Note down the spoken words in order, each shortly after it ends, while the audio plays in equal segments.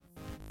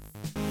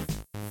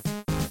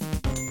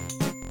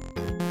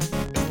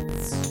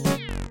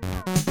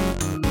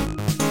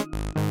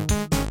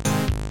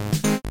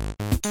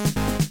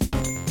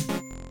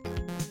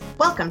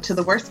Welcome to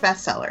The Worst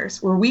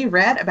Bestsellers, where we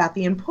read about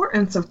the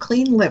importance of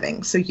clean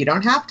living so you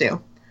don't have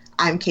to.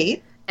 I'm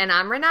Kate. And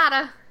I'm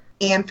Renata.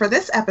 And for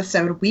this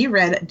episode, we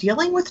read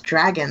Dealing with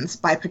Dragons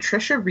by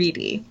Patricia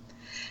Wrede.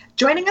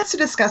 Joining us to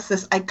discuss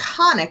this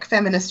iconic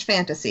feminist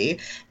fantasy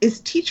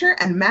is teacher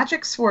and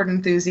magic sword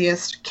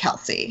enthusiast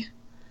Kelsey.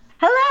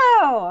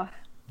 Hello!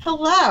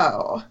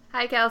 Hello!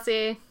 Hi,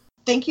 Kelsey.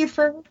 Thank you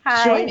for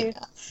joining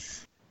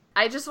us.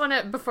 I just want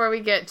to, before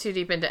we get too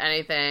deep into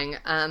anything,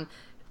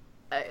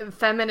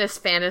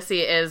 feminist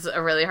fantasy is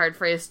a really hard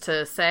phrase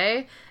to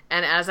say,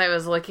 and as I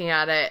was looking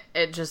at it,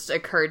 it just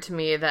occurred to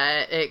me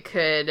that it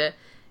could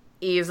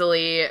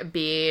easily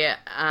be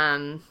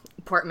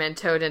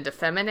portmanteaued into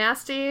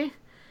feminasty.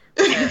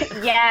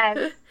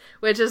 Yes.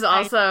 Which is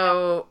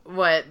also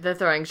what the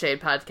Throwing Shade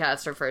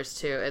podcast refers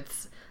to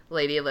its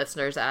lady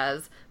listeners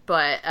as,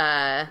 but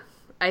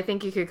I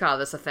think you could call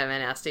this a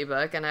feminasty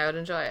book, and I would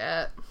enjoy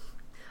it.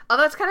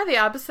 Although it's kind of the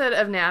opposite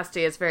of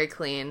nasty, it's very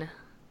clean.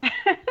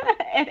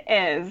 It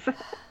is.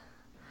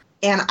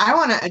 And I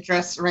want to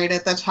address right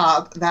at the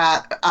top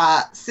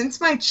that since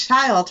my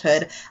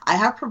childhood, I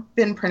have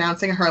been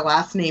pronouncing her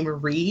last name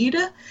Reed.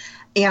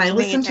 And I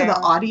listened to the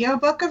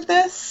audiobook of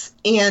this,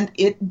 and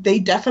they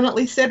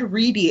definitely said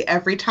Reedy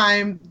every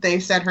time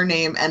they said her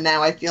name, and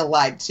now I feel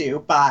lied to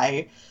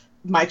by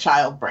my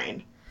child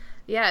brain.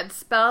 Yeah, it's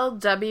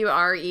spelled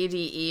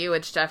W-R-E-D-E,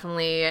 which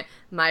definitely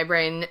my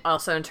brain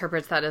also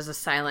interprets that as a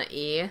silent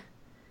E.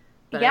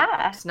 But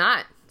yeah. It's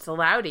not. It's a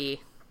loud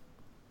E.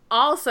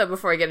 Also,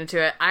 before we get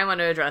into it, I want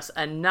to address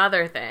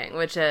another thing,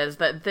 which is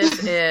that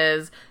this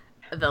is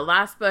the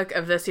last book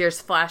of this year's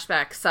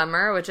Flashback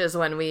Summer, which is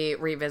when we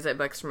revisit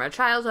books from our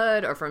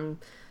childhood or from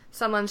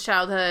someone's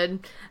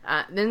childhood.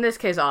 In this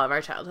case, all of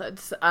our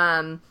childhoods.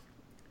 And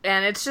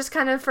it's just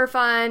kind of for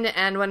fun.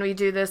 And when we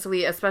do this,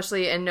 we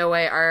especially in no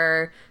way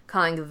are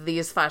calling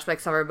these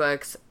Flashback Summer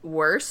books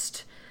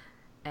worst.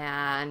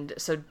 And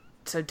so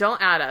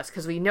don't add us,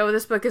 because we know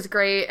this book is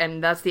great,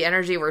 and that's the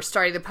energy we're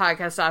starting the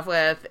podcast off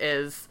with,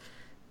 is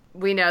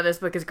we know this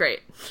book is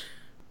great.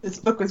 This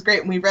book was great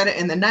when we read it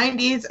in the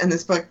 90s, and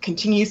this book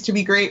continues to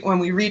be great when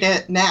we read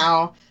it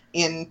now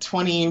in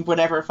 20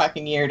 whatever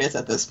fucking year it is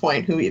at this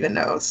point. Who even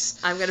knows?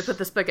 I'm going to put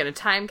this book in a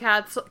time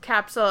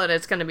capsule, and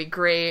it's going to be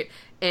great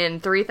in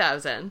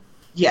 3000.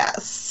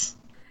 Yes.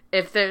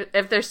 If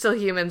there's still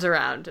humans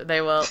around, they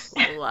will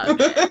love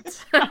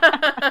it.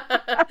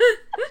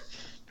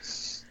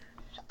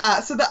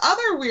 So the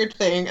other weird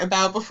thing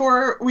about,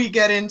 before we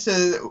get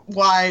into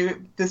why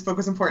this book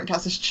was important to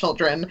us as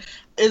children,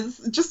 is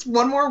just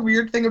one more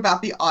weird thing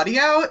about the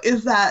audio,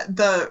 is that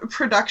the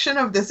production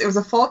of this, it was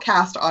a full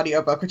cast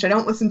audiobook, which I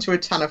don't listen to a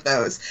ton of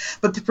those,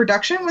 but the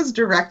production was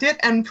directed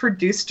and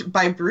produced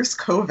by Bruce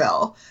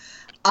Coville.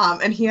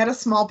 And he had a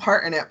small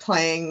part in it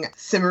playing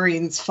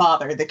Cimorine's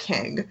father, the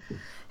king.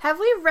 Have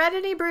we read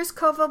any Bruce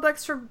Coville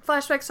books for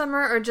Flashback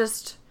Summer, or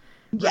just...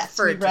 Yes,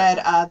 we read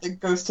The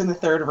Ghost in the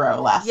Third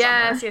Row last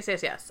summer.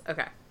 Yes.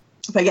 Okay.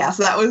 But yeah,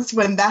 so that was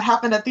when that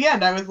happened at the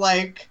end. I was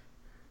like,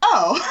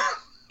 oh.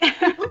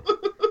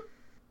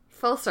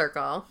 Full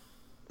circle.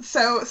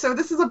 So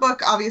this is a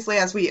book, obviously,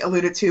 as we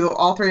alluded to,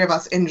 all three of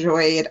us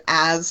enjoyed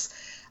as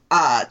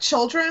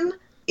children.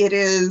 It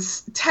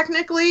is,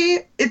 technically,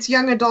 it's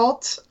young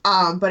adult,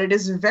 but it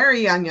is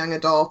very young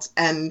adult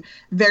and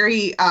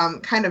very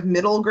kind of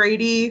middle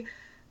grade-y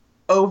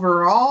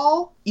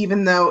overall,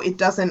 even though it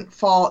doesn't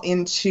fall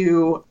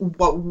into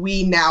what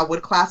we now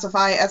would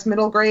classify as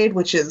middle grade,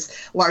 which is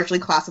largely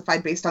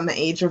classified based on the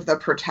age of the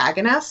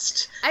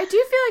protagonist. I do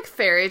feel like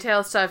fairy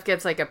tale stuff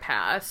gets, like, a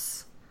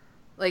pass.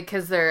 Like,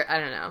 because they're, I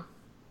don't know.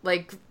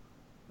 Like,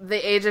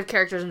 the age of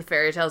characters in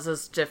fairy tales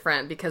is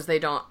different because they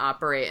don't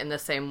operate in the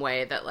same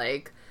way that,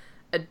 like,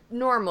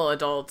 normal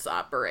adults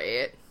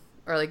operate.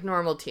 Or, like,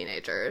 normal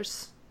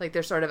teenagers. Like,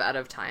 they're sort of out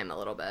of time a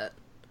little bit.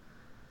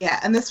 Yeah,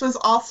 and this was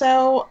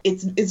also,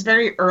 it's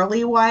very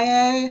early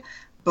YA,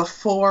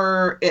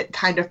 before it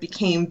kind of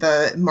became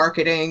the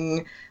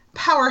marketing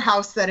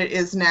powerhouse that it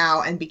is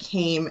now and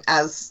became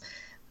as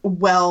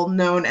well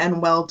known and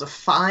well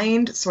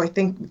defined. So I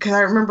think, because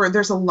I remember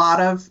there's a lot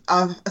of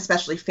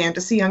especially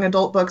fantasy young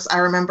adult books I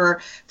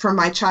remember from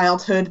my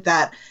childhood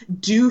that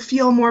do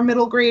feel more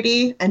middle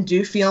grade-y and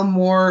do feel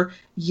more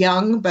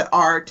young, but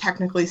are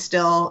technically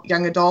still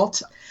young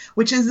adult.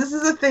 This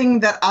is a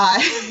thing that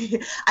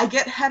I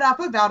get head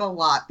up about a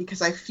lot,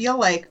 because I feel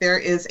like there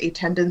is a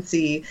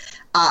tendency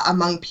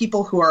among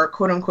people who are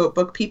quote-unquote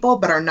book people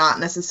but are not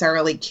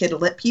necessarily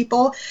kid-lit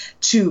people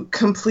to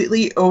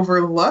completely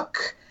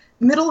overlook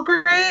middle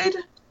grade.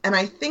 And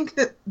I think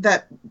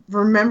that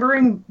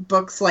remembering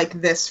books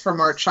like this from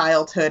our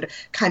childhood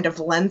kind of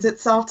lends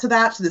itself to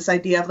that, to this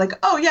idea of like,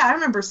 oh yeah, I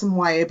remember some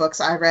YA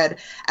books I read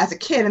as a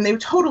kid, and they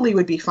totally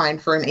would be fine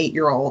for an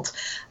 8-year-old.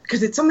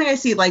 Because it's something I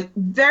see like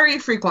very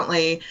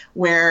frequently,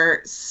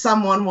 where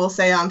someone will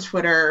say on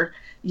Twitter,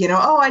 you know,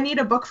 oh, I need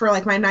a book for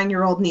like my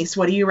 9-year-old niece.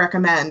 What do you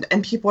recommend?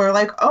 And people are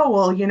like, oh,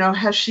 well, you know,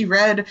 has she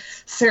read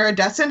Sarah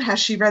Dessen? Has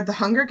she read The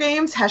Hunger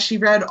Games? Has she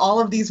read all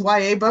of these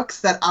YA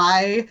books that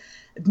I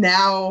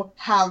now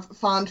have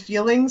fond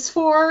feelings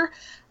for?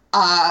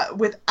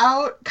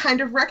 without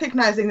kind of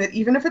recognizing that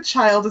even if a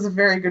child is a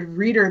very good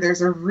reader,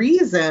 there's a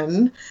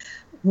reason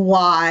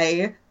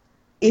why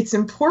it's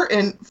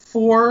important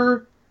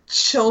for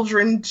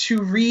children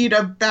to read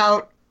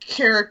about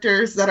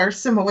characters that are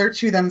similar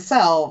to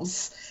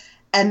themselves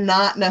and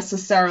not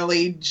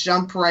necessarily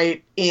jump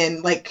right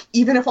in. Like,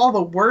 even if all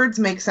the words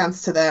make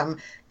sense to them,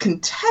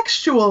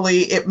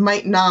 contextually, it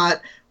might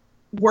not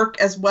work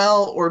as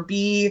well or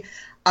be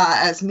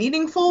as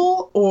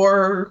meaningful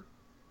or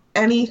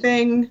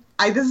anything.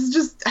 I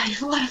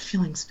have a lot of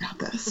feelings about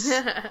this.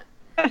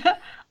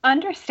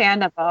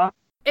 Understandable.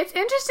 It's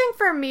interesting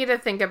for me to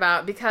think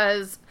about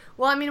because,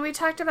 well, I mean, we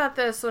talked about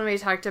this when we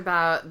talked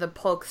about the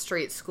Polk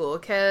Street School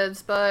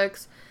Kids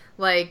books.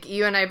 Like,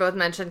 you and I both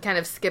mentioned kind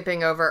of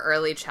skipping over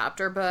early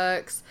chapter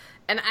books.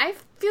 And I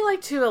feel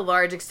like to a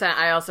large extent,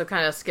 I also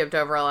kind of skipped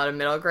over a lot of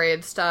middle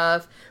grade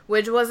stuff,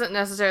 which wasn't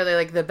necessarily,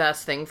 like, the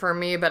best thing for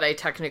me, but I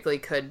technically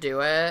could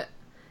do it.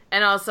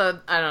 And also,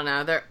 I don't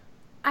know,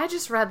 I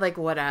just read, like,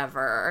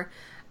 whatever.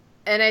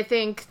 And I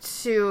think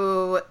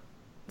to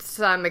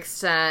some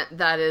extent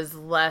that is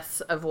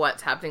less of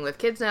what's happening with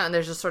kids now, and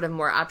there's just sort of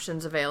more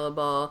options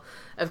available.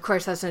 Of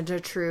course, that's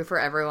not true for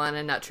everyone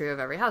and not true of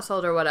every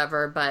household or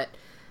whatever, but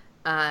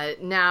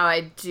now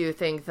I do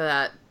think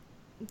that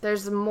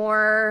there's just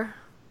more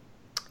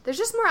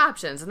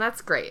options, and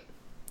that's great.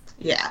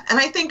 Yeah, and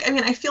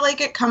I feel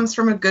like it comes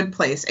from a good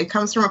place. It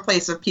comes from a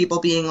place of people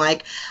being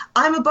like,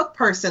 I'm a book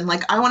person,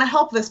 like, I want to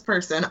help this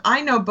person.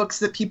 I know books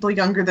that people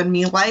younger than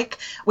me like,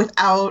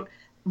 without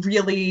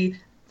really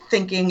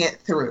thinking it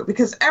through.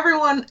 Because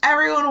everyone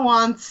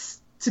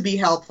wants to be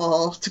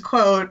helpful. To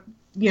quote,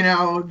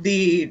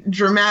 the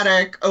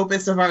dramatic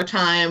opus of our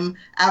time,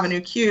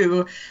 Avenue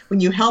Q, when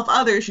you help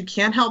others, you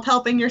can't help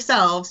helping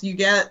yourselves. You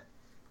get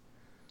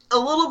a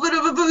little bit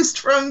of a boost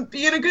from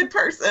being a good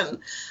person.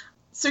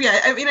 So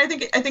yeah, I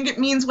think it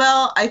means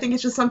well. I think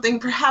it's just something,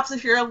 perhaps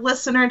if you're a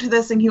listener to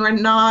this and you are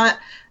not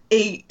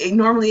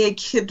normally a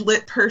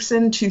kid-lit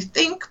person, to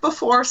think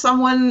before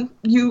someone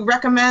you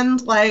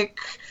recommend, like,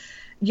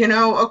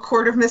 A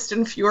Court of Mist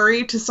and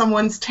Fury to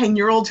someone's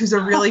 10-year-old who's a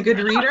really good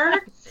reader.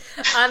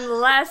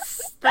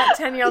 Unless that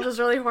 10-year-old is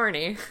really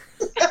horny.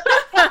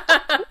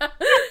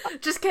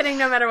 Just kidding,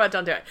 no matter what,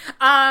 don't do it.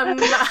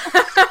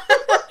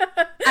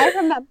 I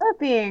remember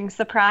being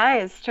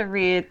surprised to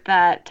read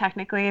that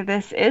technically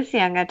this is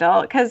young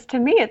adult, because to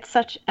me it's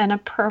such an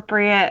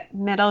appropriate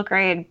middle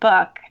grade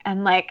book.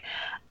 And like,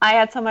 I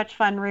had so much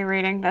fun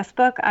rereading this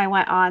book. I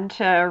went on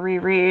to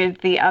reread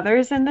the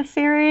others in the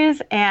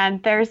series,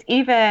 and there's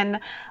even,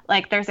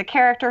 like, there's a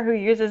character who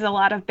uses a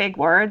lot of big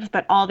words,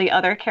 but all the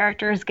other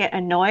characters get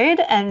annoyed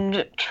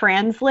and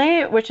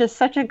translate, which is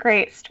such a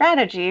great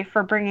strategy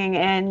for bringing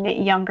in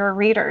younger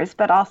readers,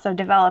 but also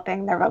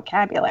developing their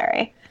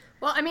vocabulary.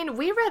 Well, I mean,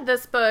 we read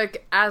this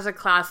book as a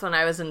class when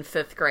I was in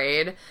 5th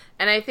grade,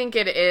 and I think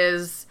if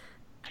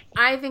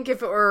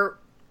it were,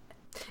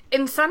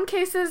 in some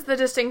cases, the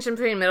distinction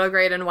between middle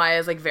grade and YA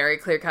is, like, very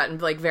clear-cut,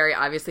 and, like, very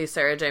obviously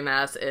Sarah J.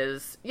 Maas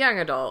is young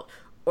adult,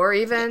 or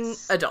even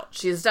adult.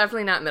 She's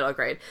definitely not middle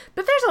grade.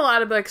 But there's a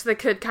lot of books that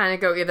could kind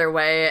of go either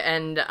way,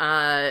 and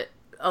a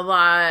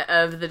lot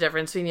of the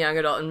difference between young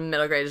adult and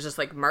middle grade is just,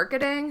 like,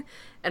 marketing.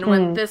 And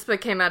when this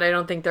book came out, I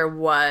don't think there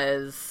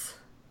was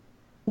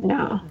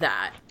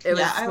that.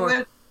 I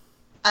would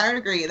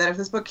agree that if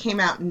this book came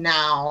out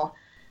now,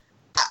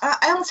 I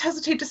almost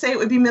hesitate to say it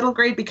would be middle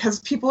grade, because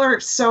people are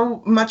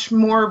so much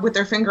more with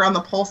their finger on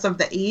the pulse of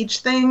the age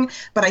thing,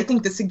 but I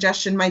think the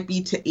suggestion might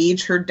be to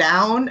age her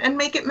down and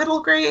make it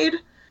middle grade.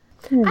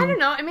 I don't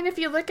know. I mean, if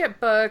you look at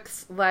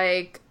books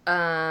like,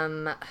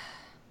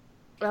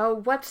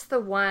 what's the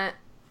one?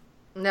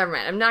 Never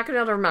mind. I'm not going to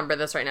be able to remember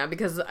this right now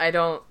because I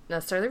don't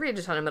necessarily read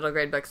a ton of middle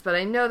grade books, but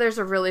I know there's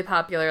a really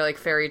popular, like,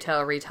 fairy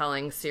tale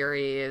retelling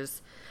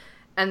series.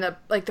 And the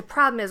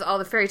problem is all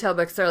the fairy tale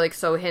books are, like,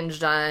 so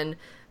hinged on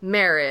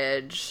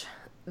marriage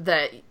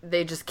that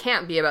they just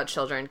can't be about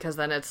children, because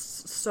then it's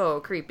so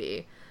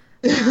creepy.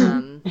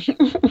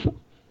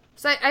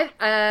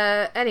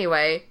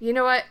 Anyway, you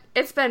know what?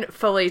 It's been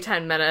fully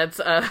 10 minutes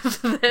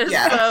of this.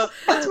 Yes. So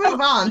let's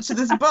move on to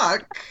this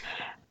book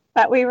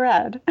that we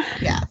read.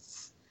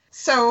 Yes.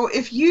 So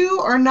if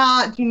you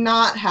do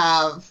not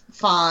have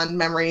fond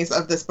memories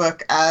of this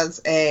book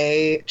as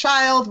a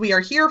child, we are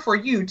here for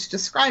you to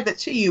describe it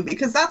to you,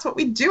 because that's what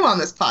we do on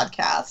this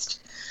podcast.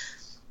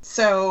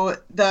 So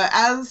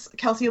as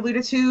Kelsey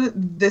alluded to,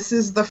 this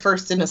is the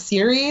first in a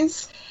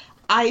series.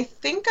 I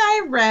think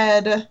I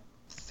read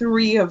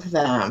 3 of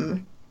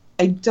them.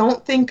 I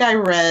don't think I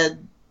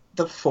read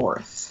the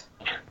 4th.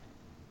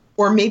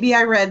 Or maybe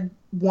I read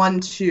 1,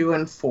 2,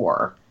 and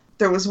 4.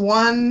 There was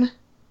one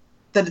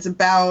that is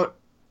about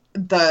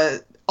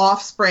the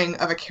offspring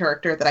of a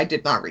character that I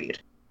did not read.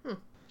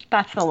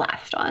 That's the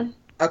last one.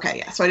 Okay,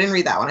 yeah, so I didn't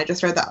read that one. I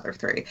just read the other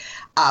 3.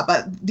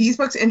 But these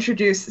books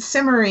introduce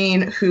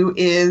Cimarine, who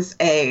is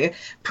a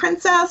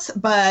princess,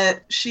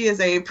 but she is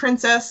a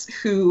princess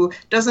who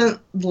doesn't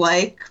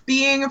like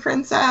being a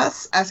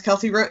princess, as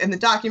Kelsey wrote in the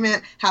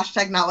document,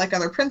 #not like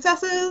other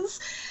princesses.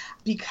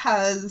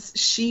 because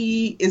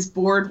she is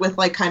bored with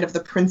like kind of the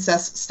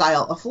princess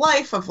style of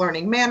life, of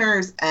learning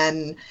manners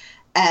and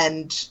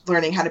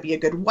learning how to be a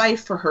good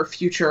wife for her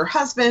future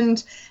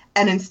husband,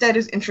 and instead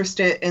is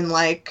interested in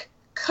like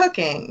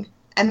cooking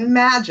and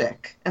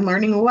magic and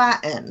learning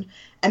Latin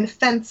and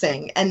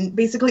fencing and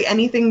basically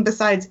anything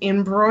besides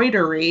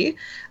embroidery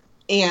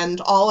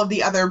and all of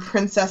the other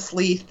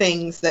princessly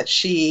things that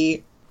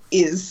she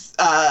is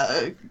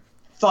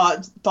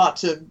thought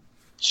to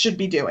should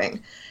be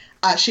doing.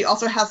 She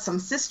also has some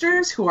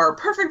sisters who are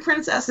perfect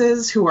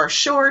princesses, who are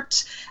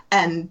short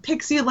and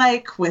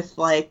pixie-like with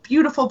like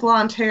beautiful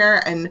blonde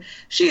hair, and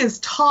she is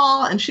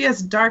tall and she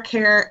has dark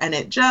hair, and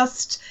it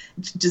just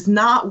does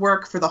not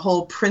work for the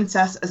whole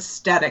princess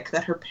aesthetic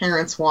that her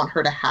parents want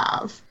her to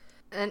have.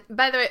 And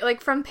by the way,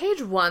 like from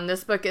page 1,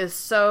 this book is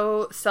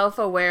so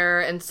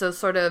self-aware and so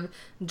sort of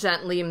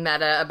gently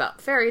meta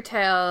about fairy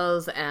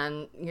tales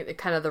and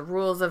kind of the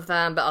rules of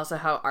them, but also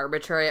how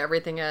arbitrary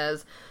everything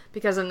is.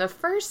 Because in the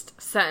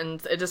first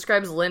sentence, it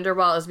describes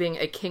Linderwell as being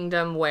a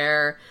kingdom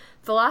where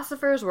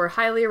philosophers were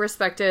highly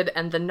respected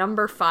and the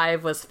number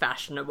 5 was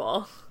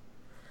fashionable.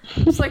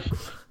 It's like,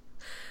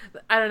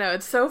 I don't know,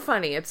 it's so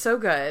funny, it's so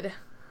good.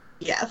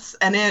 Yes,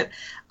 and it,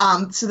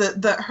 so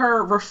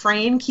her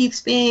refrain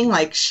keeps being,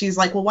 like, she's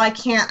like, well, why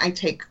can't I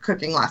take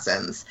cooking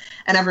lessons?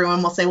 And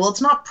everyone will say, well,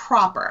 it's not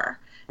proper.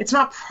 It's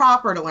not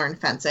proper to learn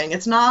fencing.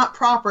 It's not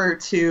proper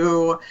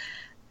to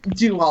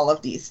do all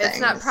of these things. It's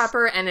not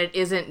proper, and it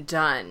isn't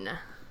done.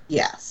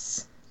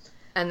 Yes.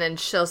 And then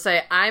she'll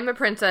say, I'm a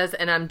princess,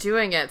 and I'm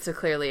doing it, so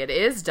clearly it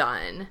is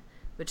done,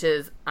 which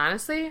is,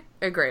 honestly,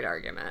 a great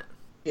argument.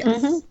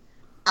 Yes. Mm-hmm.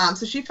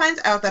 So she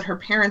finds out that her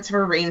parents have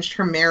arranged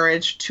her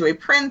marriage to a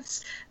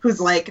prince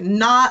who's, like,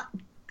 not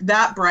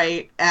that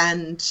bright,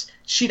 and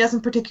she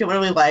doesn't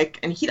particularly like,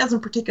 and he doesn't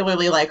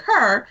particularly like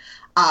her,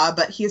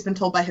 but he has been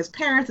told by his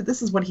parents that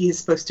this is what he is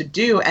supposed to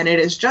do, and it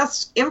is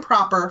just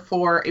improper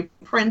for a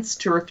prince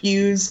to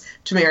refuse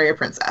to marry a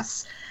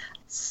princess.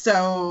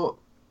 So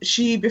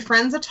she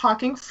befriends a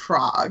talking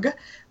frog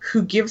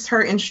who gives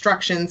her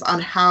instructions on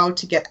how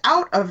to get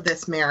out of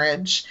this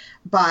marriage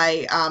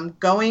by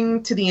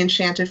going to the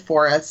enchanted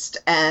forest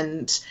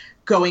and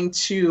going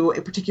to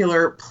a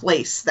particular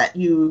place that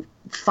you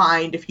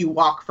find if you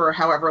walk for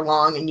however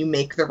long and you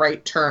make the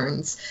right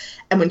turns.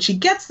 And when she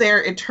gets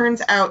there, it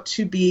turns out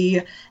to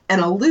be an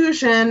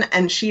illusion,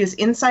 and she is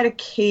inside a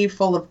cave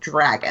full of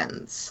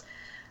dragons.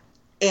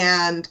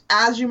 And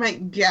as you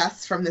might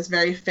guess from this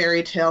very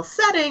fairy tale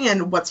setting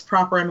and what's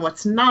proper and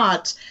what's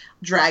not,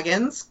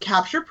 dragons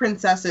capture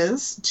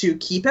princesses to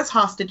keep as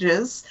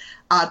hostages,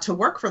 to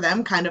work for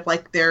them, kind of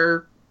like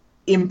their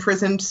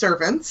imprisoned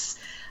servants,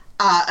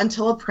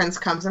 until a prince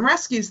comes and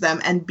rescues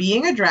them. And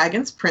being a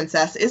dragon's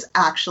princess is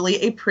actually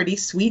a pretty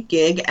sweet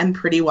gig and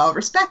pretty well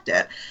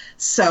respected.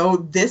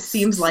 So this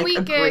seems like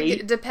a great... Sweet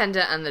gig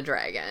dependent on the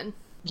dragon.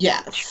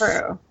 Yes.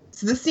 True.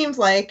 So this seems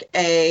like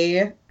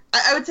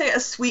I would say a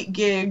sweet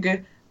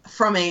gig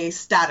from a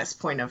status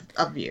point of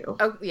view.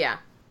 Oh, yeah.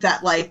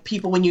 That, like,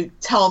 people, when you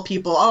tell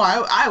people,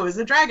 oh, I was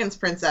a dragon's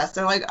princess,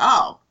 they're like,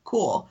 oh,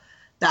 cool.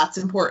 That's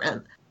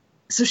important.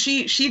 So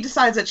she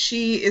decides that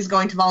she is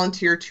going to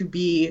volunteer to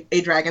be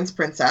a dragon's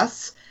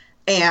princess,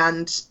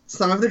 and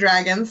some of the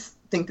dragons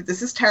think that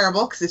this is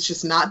terrible because it's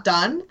just not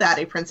done that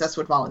a princess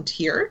would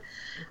volunteer.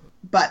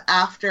 But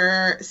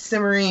after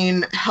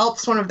Cimarine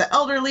helps one of the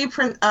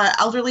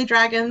elderly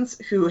dragons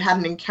who had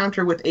an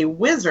encounter with a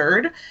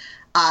wizard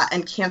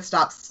and can't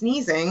stop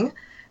sneezing,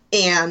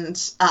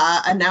 and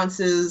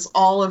announces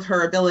all of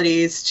her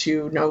abilities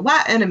to know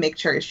Latin and make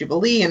Cherry's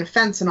Jubilee and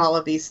fence and all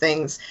of these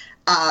things,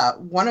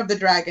 one of the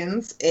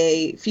dragons,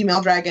 a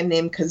female dragon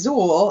named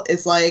Kazul,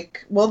 is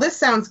like, well, this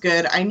sounds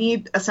good. I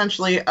need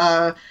essentially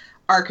a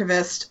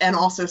archivist and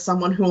also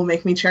someone who will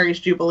make me Cherry's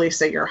Jubilee,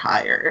 so you're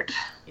hired.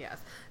 Yes.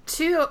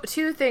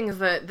 Two things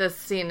that this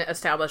scene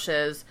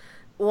establishes.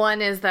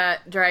 One is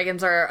that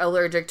dragons are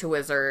allergic to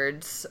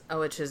wizards,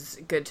 which is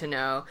good to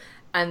know.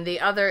 And the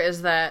other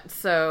is that,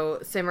 so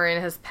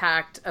Cimarine has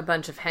packed a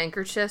bunch of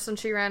handkerchiefs when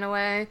she ran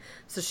away,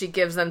 so she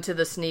gives them to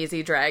the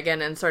sneezy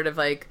dragon and sort of,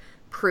 like,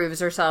 proves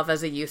herself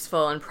as a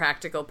useful and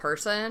practical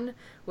person,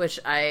 which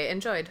I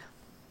enjoyed.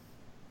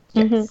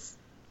 Mm-hmm. Yes.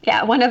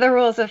 Yeah, one of the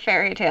rules of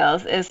fairy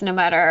tales is no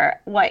matter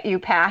what you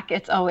pack,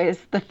 it's always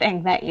the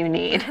thing that you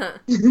need.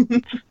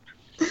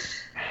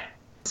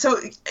 So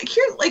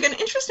here, like, an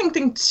interesting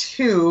thing,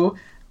 too,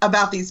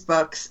 about these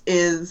books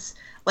is,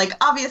 like,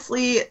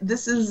 obviously,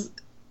 this is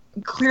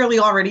clearly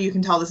already you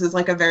can tell this is,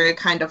 like, a very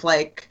kind of,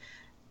 like,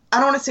 I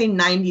don't want to say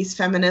 90s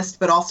feminist,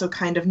 but also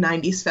kind of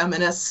 90s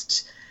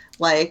feminist,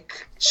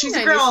 like, she's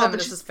a girl. 90s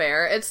feminist is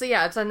fair. It's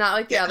a Not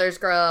Like the Others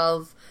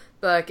girls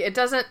book. It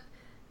doesn't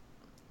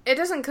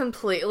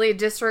completely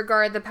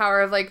disregard the power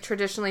of, like,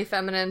 traditionally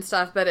feminine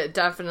stuff, but it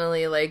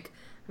definitely, like,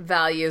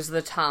 values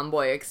the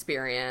tomboy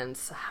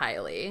experience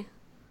highly.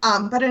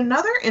 But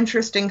another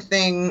interesting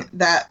thing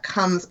that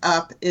comes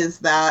up is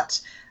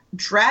that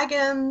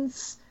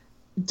dragons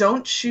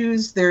don't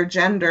choose their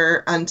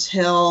gender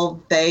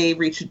until they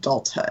reach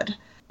adulthood,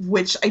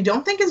 which I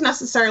don't think is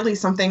necessarily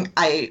something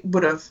I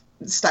would have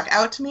stuck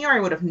out to me, or I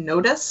would have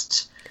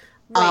noticed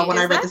Wait, when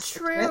I read is that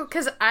true?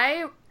 Because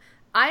I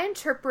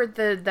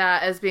interpreted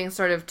that as being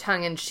sort of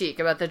tongue-in-cheek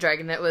about the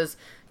dragon that was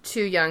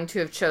too young to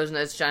have chosen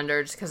its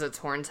gender just because its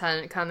horns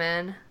hadn't come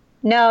in.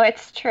 No,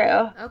 it's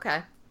true.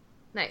 Okay.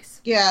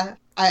 Nice. Yeah,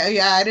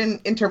 I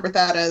didn't interpret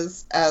that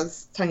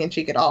as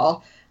tongue-in-cheek at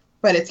all.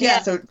 But it's,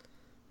 so...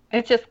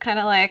 It's just kind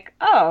of like,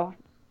 oh,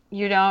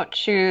 you don't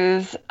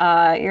choose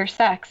your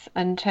sex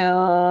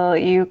until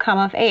you come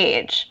of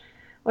age,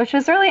 which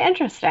was really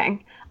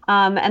interesting.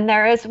 And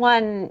there is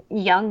one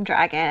young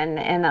dragon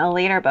in a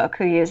later book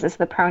who uses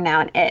the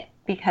pronoun it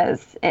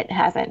because it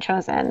hasn't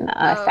chosen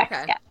sex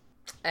yet.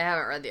 I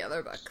haven't read the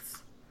other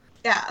books.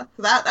 Yeah,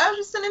 so that was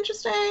just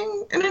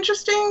an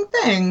interesting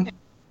thing.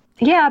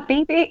 Yeah,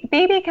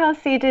 baby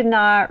Kelsey did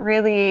not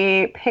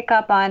really pick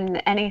up on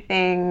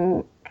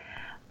anything,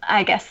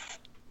 I guess,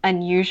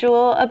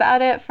 unusual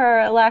about it,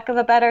 for lack of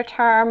a better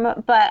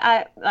term.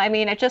 But I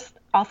mean, it just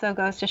also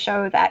goes to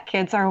show that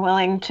kids are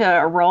willing to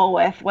roll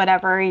with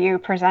whatever you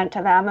present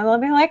to them, and they'll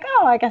be like,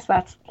 oh, I guess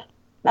that's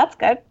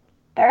good.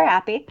 They're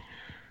happy.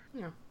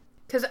 Yeah.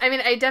 Because, I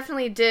mean, I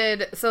definitely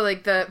did, so,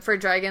 like, for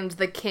dragons,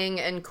 the king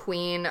and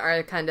queen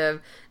are kind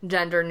of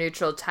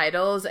gender-neutral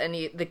titles, and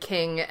the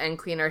king and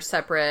queen are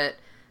separate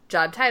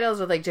job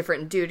titles with, like,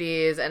 different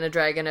duties, and a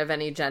dragon of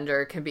any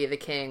gender can be the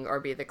king or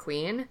be the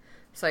queen.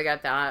 So I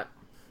got that.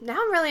 Now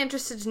I'm really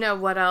interested to know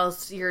what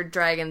else your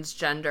dragon's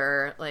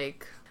gender,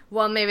 like...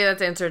 Well, maybe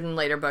that's answered in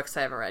later books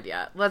I haven't read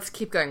yet. Let's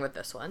keep going with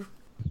this one.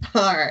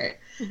 All right.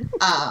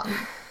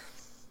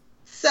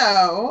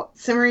 So,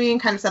 Cimarine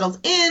kind of settles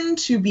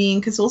into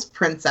being Kazul's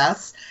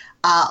princess.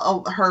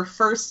 Her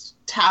first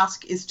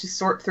task is to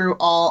sort through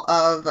all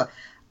of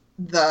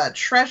the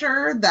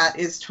treasure that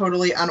is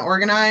totally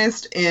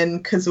unorganized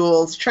in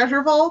Kazul's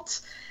treasure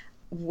vault,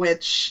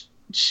 which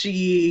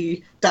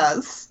she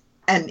does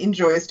and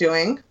enjoys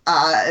doing,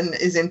 and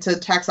is into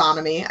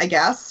taxonomy, I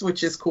guess,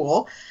 which is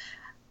cool.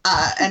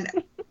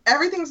 And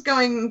everything's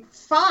going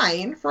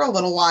fine for a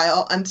little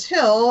while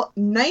until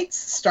knights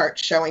start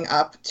showing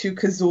up to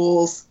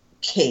Kazul's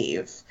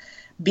cave,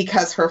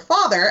 because her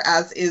father,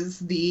 as is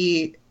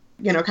the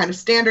kind of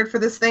standard for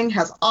this thing,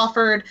 has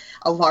offered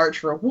a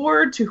large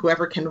reward to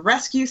whoever can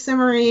rescue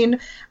Cimarine.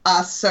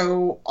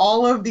 So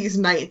all of these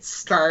knights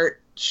start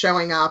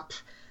showing up,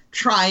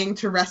 trying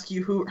to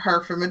rescue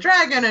her from a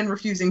dragon and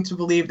refusing to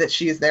believe that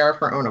she is there of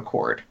her own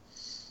accord.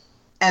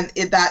 And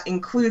that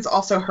includes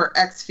also her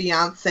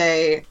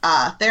ex-fiancé,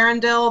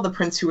 Thranduil, the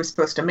prince who was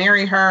supposed to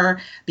marry her,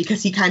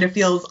 because he kind of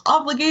feels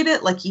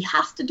obligated, like he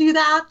has to do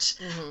that,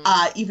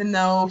 even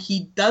though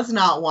he does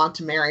not want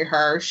to marry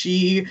her.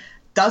 She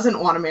doesn't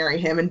want to marry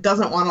him and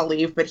doesn't want to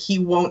leave, but he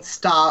won't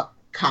stop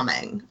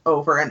coming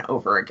over and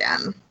over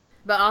again.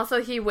 But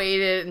also he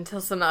waited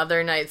until some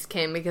other knights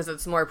came because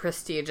it's more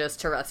prestigious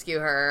to rescue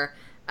her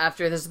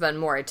after there's been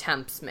more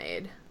attempts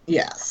made.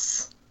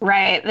 Yes.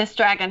 Right, this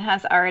dragon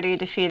has already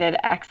defeated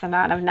X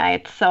amount of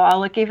knights, so I'll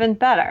look even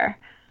better.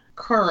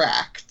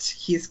 Correct.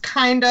 He's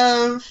kind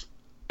of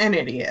an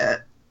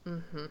idiot.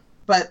 Mm-hmm.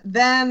 But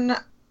then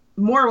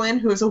Morwen,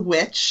 who is a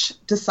witch,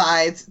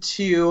 decides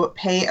to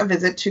pay a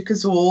visit to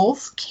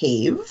Kazul's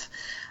cave,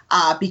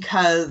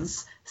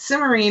 because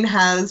Cimarine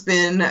has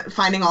been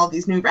finding all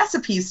these new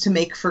recipes to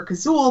make for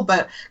Kazul,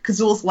 but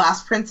Kazul's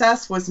last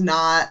princess was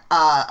not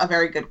a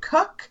very good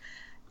cook,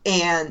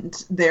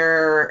 and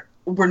there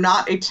were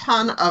not a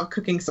ton of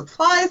cooking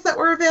supplies that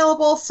were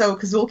available, so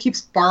Kazul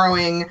keeps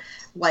borrowing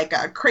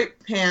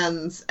crepe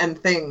pans and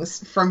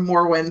things from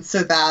Morwen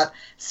so that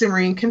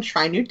Cimarine can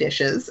try new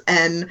dishes.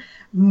 And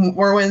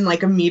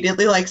Morwen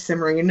immediately likes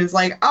Cimarine and is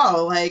like,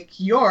 oh,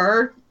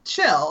 you're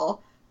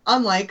chill,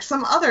 unlike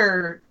some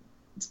other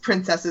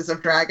princesses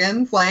of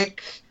dragons.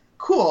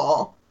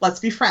 Cool, let's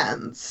be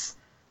friends.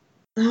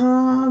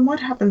 What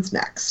happens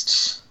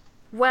next?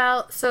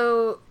 Well,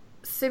 so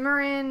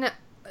Cimarine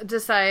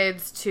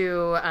decides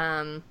to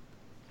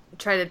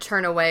try to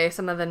turn away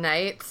some of the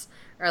knights,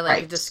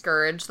 or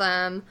discourage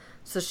them.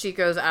 So she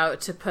goes out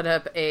to put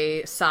up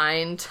a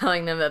sign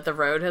telling them that the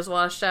road has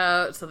washed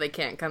out, so they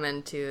can't come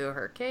into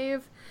her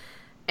cave.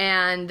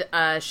 And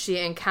she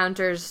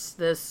encounters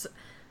this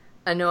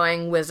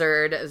annoying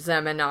wizard,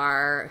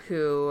 Zeminar,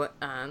 who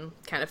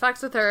kind of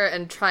fucks with her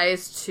and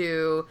tries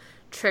to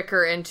trick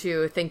her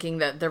into thinking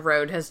that the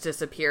road has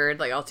disappeared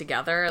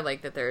altogether,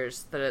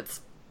 that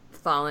it's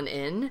fallen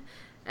in,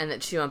 and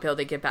that she won't be able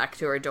to get back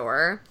to her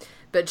door.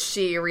 But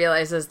she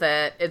realizes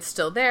that it's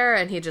still there,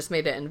 and he just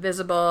made it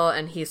invisible,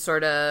 and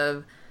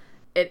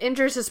it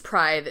injures his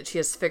pride that she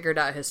has figured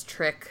out his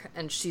trick,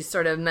 and she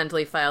sort of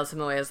mentally files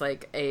him away as,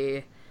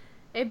 a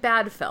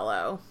bad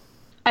fellow.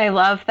 I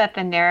love that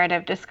the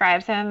narrative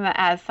describes him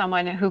as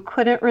someone who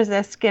couldn't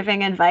resist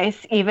giving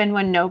advice even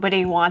when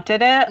nobody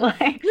wanted it.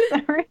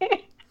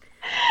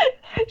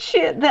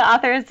 The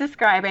author is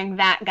describing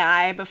that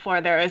guy before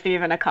there was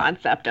even a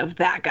concept of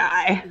that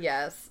guy.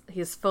 Yes,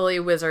 he's fully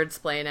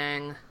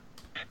wizard-splaining.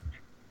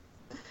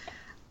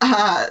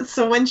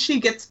 So when she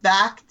gets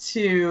back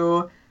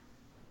to,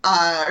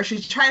 she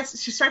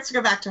starts to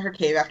go back to her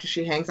cave after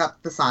she hangs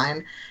up the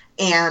sign,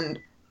 and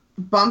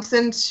bumps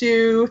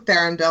into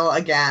Thranduil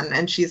again,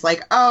 and she's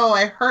like, oh,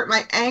 I hurt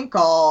my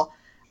ankle.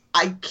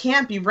 I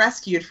can't be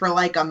rescued for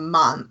like a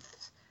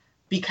month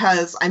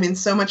because I'm in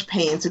so much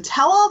pain. So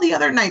tell all the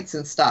other knights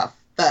and stuff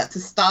to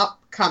stop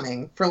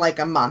coming for like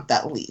a month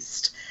at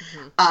least.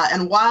 Mm-hmm.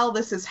 And while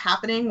this is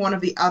happening, one of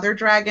the other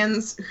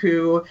dragons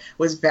who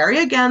was very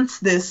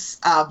against this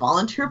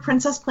volunteer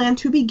princess plan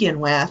to begin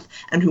with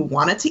and who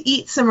wanted to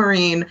eat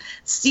Cimorine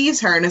sees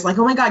her and is like,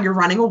 oh my god, you're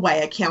running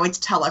away. I can't wait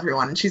to tell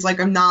everyone. And she's like,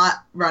 I'm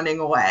not running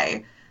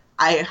away.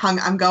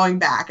 I'm going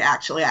back,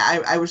 actually.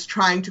 I was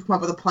trying to come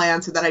up with a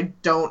plan so that I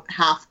don't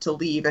have to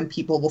leave and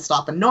people will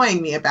stop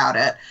annoying me about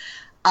it.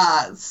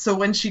 So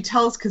when she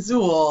tells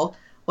Kazul,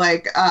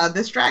 like,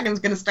 this dragon's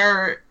gonna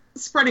start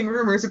spreading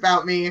rumors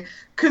about me,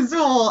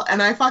 Kazul,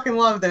 and I fucking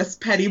love this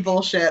petty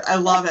bullshit, I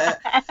love it.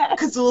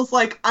 Kazul's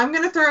like, I'm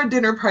gonna throw a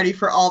dinner party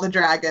for all the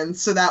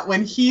dragons so that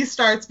when he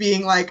starts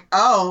being like,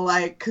 oh,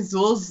 like,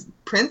 Kazul's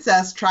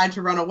princess tried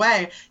to run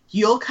away,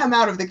 you'll come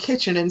out of the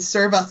kitchen and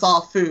serve us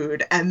all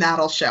food, and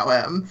that'll show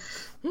him.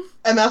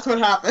 And that's what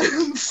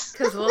happens.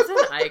 Kazul's an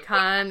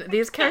icon.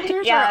 These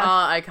characters are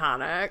all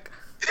iconic.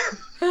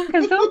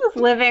 Kazul is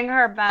living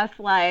her best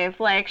life.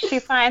 Like, she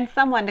finds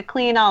someone to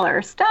clean all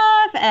her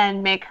stuff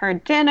and make her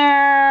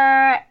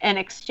dinner in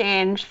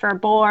exchange for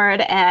board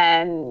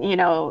and, you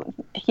know,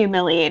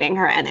 humiliating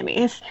her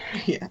enemies.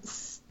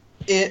 Yes.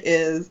 It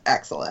is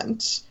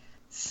excellent.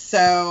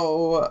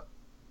 So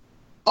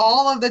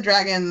all of the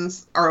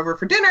dragons are over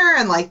for dinner,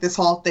 and, like, this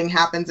whole thing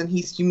happens, and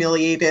he's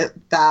humiliated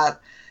that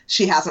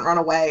she hasn't run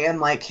away, and,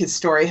 like, his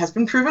story has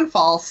been proven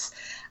false.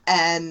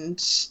 And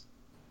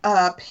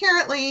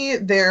apparently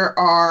there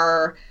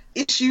are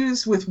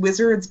issues with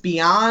wizards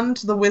beyond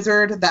the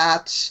wizard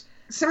that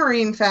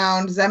Cimorine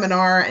found,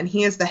 Zeminar, and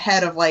he is the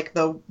head of, like,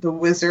 the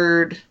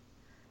wizard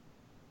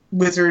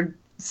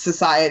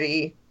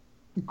society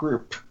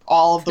group.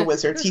 All of the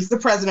wizards. He's the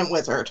president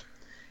wizard.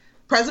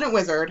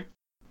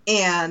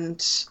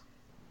 And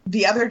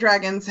the other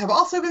dragons have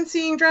also been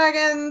seeing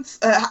dragons,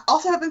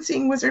 also have been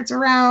seeing wizards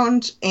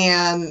around,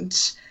 and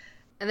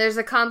there's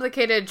a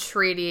complicated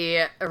treaty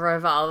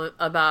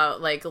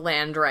about, like,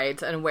 land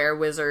rights and where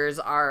wizards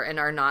are and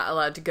are not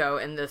allowed to go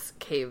in this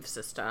cave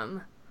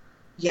system.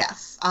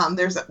 Yes.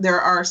 There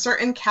are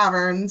certain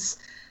caverns,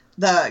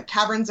 the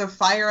Caverns of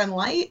Fire and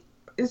Light,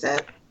 is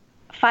it?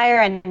 Fire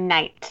and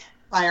Night.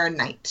 Fire and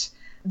Night.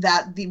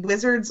 That the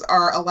wizards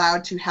are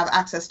allowed to have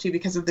access to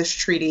because of this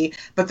treaty,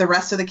 but the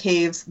rest of the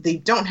caves they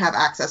don't have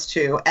access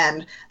to,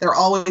 and they're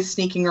always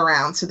sneaking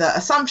around. So the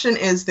assumption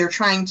is they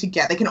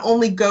can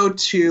only go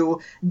to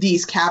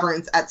these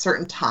caverns at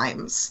certain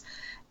times.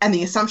 And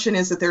the assumption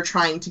is that they're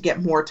trying to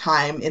get more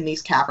time in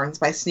these caverns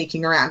by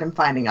sneaking around and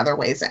finding other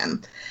ways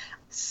in.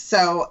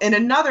 So in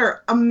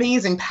another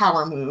amazing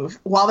power move,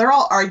 while they're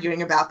all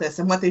arguing about this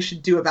and what they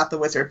should do about the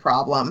wizard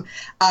problem,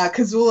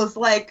 Kazul is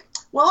like,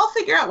 well, I'll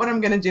figure out what I'm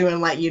going to do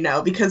and let you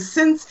know, because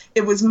since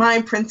it was my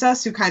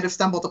princess who kind of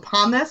stumbled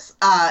upon this,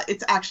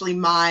 it's actually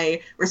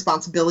my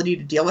responsibility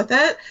to deal with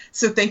it.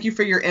 So thank you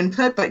for your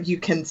input, but you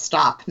can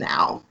stop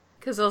now.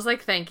 Kazul's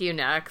like, thank you,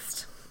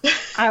 next.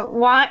 I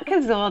want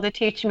Kazul to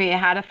teach me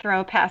how to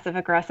throw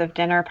passive-aggressive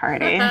dinner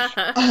parties.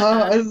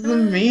 Oh, it's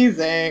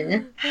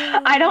amazing.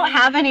 I don't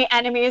have any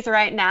enemies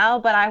right now,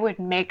 but I would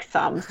make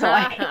some, so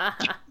I can...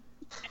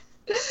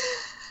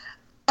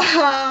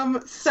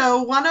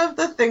 So one of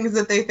the things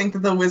that they think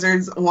that the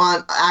wizards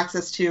want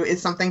access to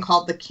is something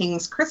called the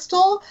King's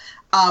Crystal,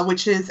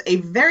 which is a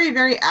very,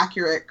 very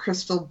accurate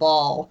crystal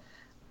ball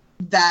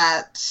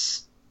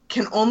that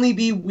can only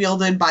be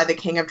wielded by the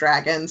King of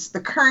Dragons.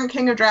 The current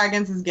King of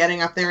Dragons is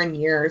getting up there in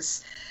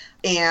years,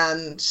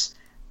 and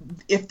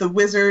if the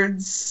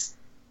wizards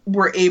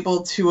were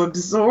able to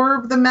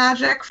absorb the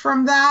magic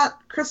from that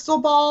crystal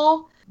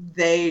ball,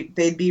 they'd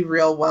be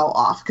real well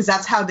off, because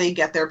that's how they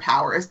get their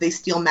powers. They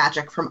steal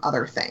magic from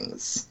other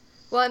things.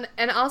 Well,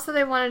 and also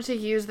they wanted to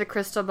use the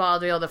crystal ball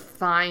to be able to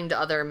find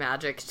other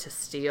magic to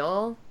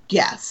steal.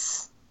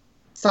 Yes.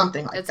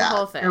 Something like that. It's a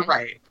whole thing. You're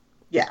right.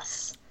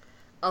 Yes.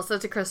 Also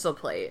to crystal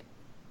plate.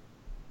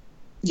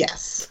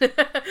 Yes.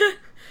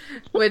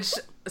 Which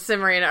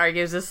Cimorine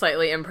argues is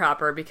slightly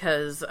improper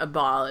because a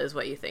ball is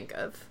what you think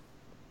of,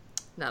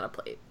 not a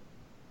plate.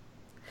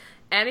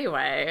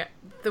 Anyway,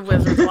 the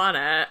wizards want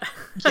it.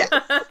 Yes.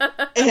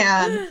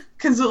 And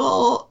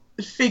Kazul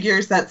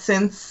figures that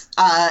since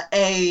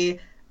A,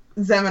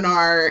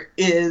 Zeminar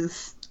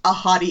is a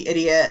haughty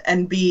idiot,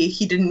 and B,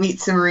 he didn't meet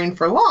Cimorine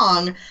for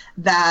long,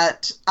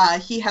 that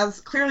he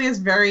clearly has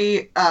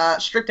very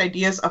strict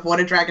ideas of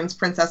what a dragon's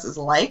princess is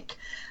like.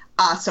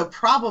 So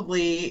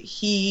probably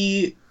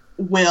he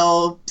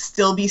will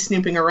still be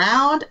snooping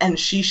around, and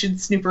she should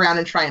snoop around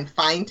and try and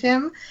find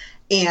him.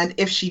 And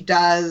if she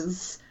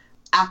does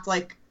act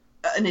like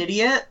an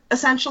idiot,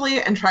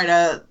 essentially, and try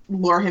to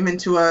lure him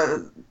into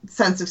a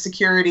sense of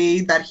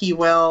security, that he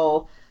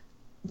will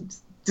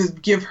to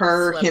give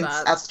her Slip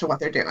hints up. as to what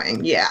they're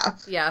doing. Yeah.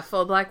 Yeah,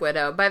 full Black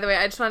Widow. By the way,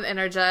 I just want to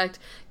interject.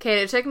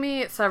 Kate, it took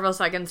me several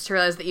seconds to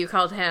realize that you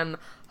called him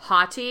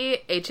Haughty,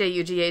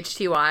 Haughty,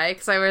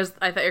 because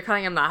I thought you were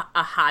calling him a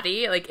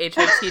hottie, like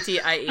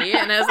Hottie,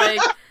 and I was like,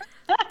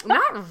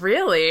 not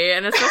really,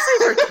 and especially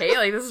for Kate,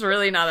 like, this is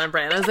really not on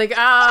brand. I was like,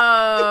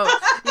 oh,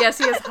 yes,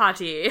 he is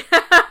Haughty.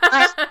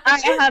 I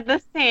had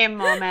the same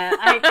moment.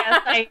 I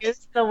guess I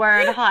used the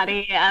word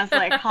hottie as,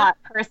 like, hot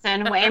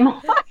person way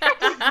more.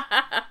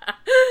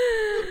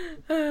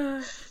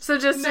 So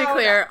just to be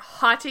clear,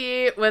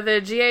 Haughty with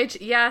a GH,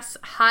 yes.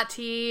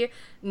 Hottie,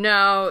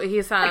 no.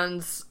 He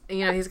sounds,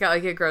 he's got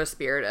like a gross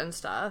beard and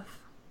stuff.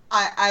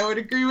 I would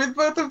agree with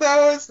both of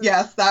those.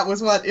 Yes, that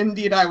was what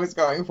indeed I was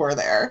going for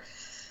there.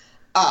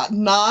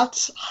 Not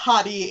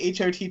Hottie,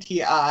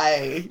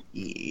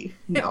 Hottie.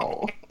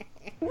 No.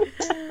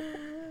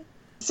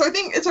 So I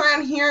think it's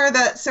around here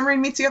that Cimarine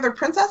meets the other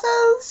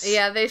princesses?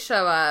 Yeah, they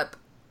show up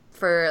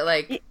for,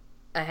 like,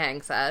 a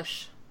hang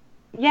sesh.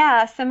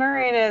 Yeah,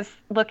 Cimarine is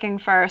looking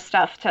for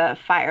stuff to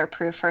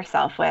fireproof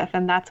herself with,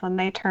 and that's when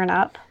they turn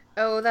up.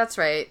 Oh, that's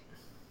right.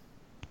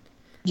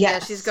 Yes. Yeah,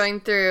 she's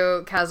going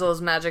through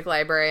Casual's magic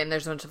library, and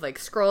there's a bunch of, like,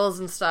 scrolls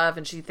and stuff,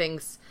 and she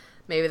thinks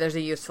maybe there's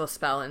a useful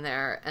spell in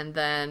there. And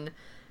then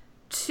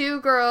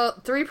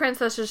three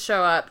princesses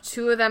show up.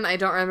 Two of them, I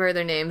don't remember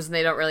their names, and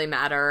they don't really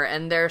matter,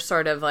 and they're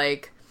sort of,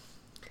 like,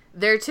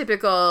 they're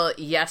typical,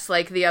 yes,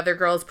 like the other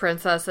girls'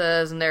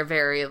 princesses, and they're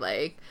very,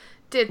 like,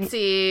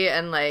 ditzy,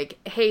 and, like,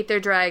 hate their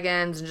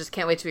dragons, and just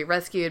can't wait to be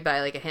rescued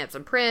by, like, a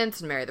handsome prince,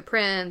 and marry the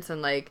prince,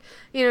 and, like,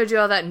 do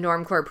all that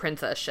normcore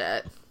princess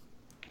shit.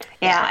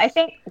 Yeah, I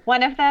think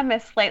one of them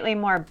is slightly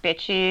more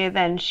bitchy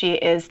than she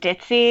is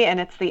ditzy,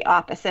 and it's the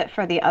opposite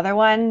for the other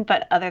one,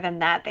 but other than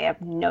that, they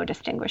have no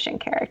distinguishing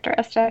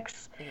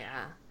characteristics.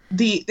 Yeah.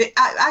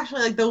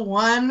 Actually, like, the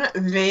one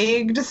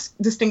vague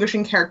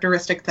distinguishing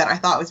characteristic that I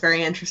thought was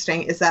very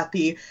interesting is that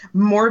the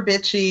more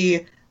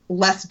bitchy,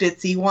 less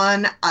ditzy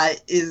one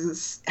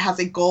has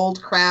a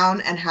gold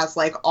crown and has,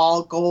 like,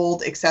 all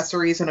gold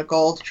accessories and a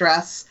gold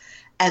dress,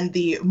 and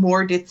the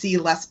more ditzy,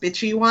 less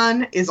bitchy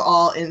one is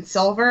all in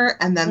silver,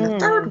 and then the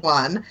third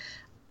one,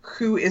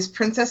 who is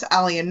Princess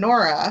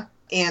Alienora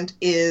and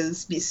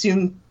is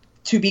soon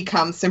to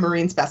become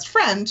Cimarine's best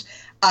friend,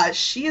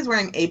 she is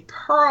wearing a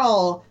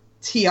pearl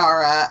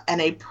tiara and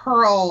a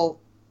pearl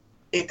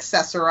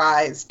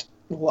accessorized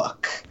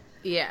look.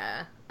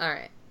 Yeah. All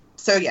right.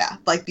 So yeah,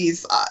 like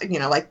these,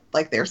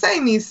 like they were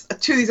saying, these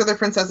other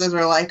princesses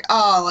are like,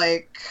 oh,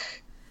 like,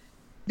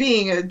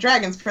 being a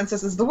dragon's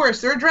princess is the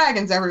worst. There are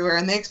dragons everywhere,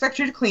 and they expect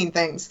you to clean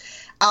things.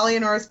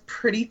 Alienora's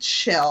pretty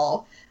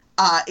chill,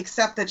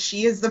 except that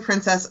she is the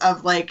princess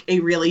of, like, a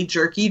really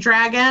jerky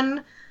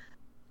dragon,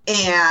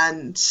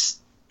 and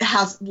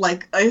has,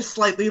 like, a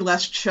slightly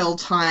less chill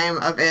time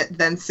of it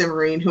than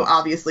Cimarine, who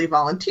obviously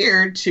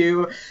volunteered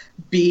to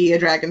be a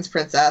dragon's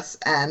princess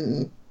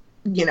and,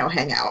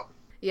 hang out.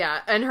 Yeah,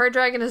 and her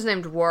dragon is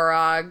named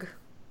Warog.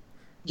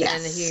 Yes.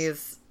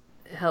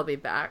 And he'll be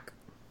back.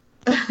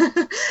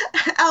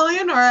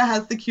 Alienora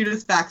has the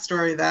cutest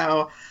backstory,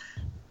 though.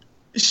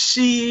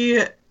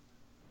 She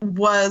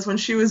was, when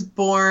she was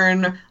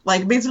born,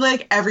 like, basically,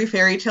 like, every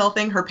fairy tale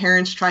thing her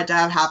parents tried to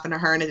have happen to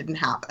her, and it didn't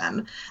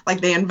happen.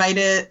 Like, they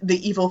invited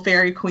the evil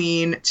fairy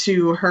queen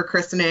to her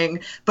christening,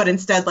 but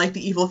instead, like,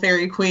 the evil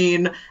fairy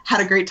queen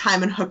had a great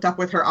time and hooked up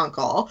with her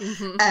uncle.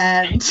 Mm-hmm.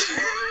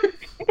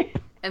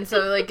 And so,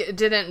 like, it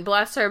didn't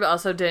bless her, but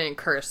also didn't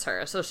curse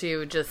her. So she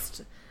would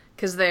just,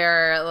 because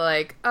they're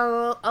like,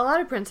 oh, a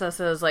lot of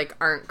princesses, like,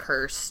 aren't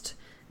cursed,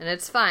 and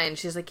it's fine.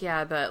 She's like,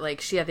 yeah, but,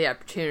 like, she had the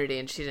opportunity,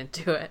 and she didn't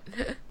do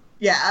it.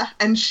 Yeah,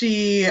 and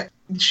she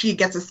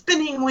gets a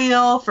spinning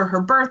wheel for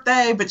her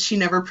birthday, but she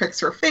never pricks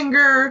her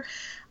finger.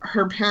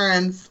 Her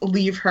parents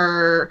leave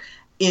her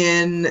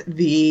in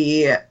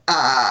the,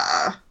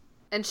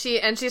 And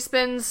she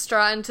spins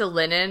straw into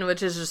linen,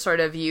 which is just sort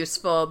of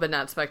useful, but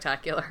not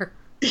spectacular.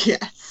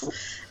 Yes.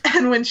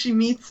 And when she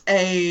meets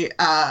a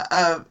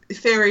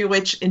fairy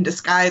witch in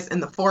disguise in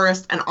the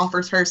forest and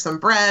offers her some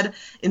bread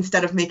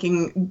instead of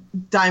making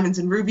diamonds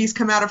and rubies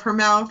come out of her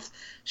mouth,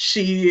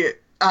 she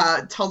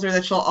tells her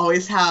that she'll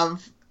always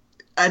have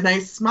a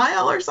nice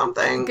smile or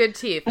something. Good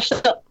teeth.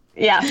 She'll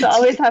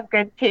always have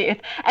good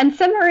teeth. And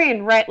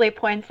Cimarine rightly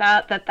points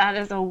out that that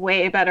is a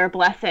way better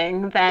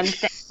blessing than,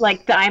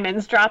 like,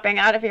 diamonds dropping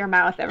out of your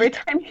mouth every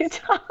time you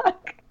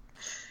talk.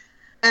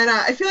 And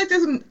I feel like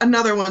there's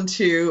another one,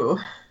 too.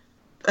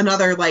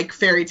 Another, like,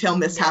 fairy tale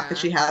mishap that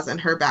she has in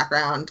her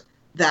background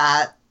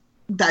that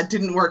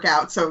didn't work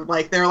out. So,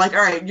 like, they're like,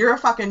 all right, you're a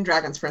fucking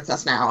dragon's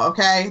princess now,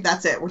 okay?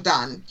 That's it. We're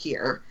done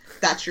here.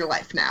 That's your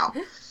life now.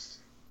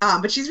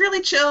 But she's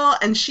really chill,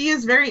 and she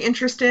is very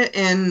interested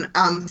in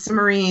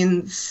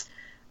Cimarine's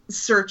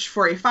search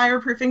for a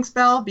fireproofing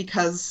spell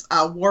because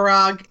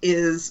Warog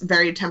is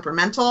very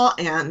temperamental,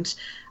 and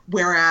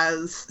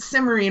whereas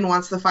Cimarine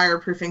wants the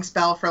fireproofing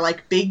spell for,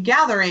 like, big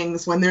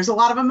gatherings when there's a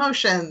lot of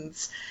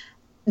emotions,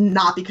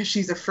 not because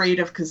she's afraid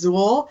of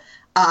Kazul.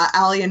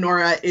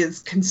 Alienora is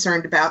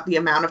concerned about the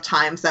amount of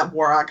times that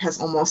Warog has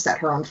almost set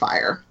her on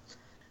fire.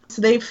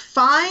 So they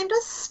find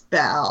a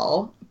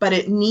spell, but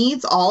it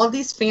needs all of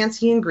these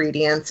fancy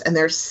ingredients, and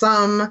there's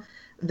some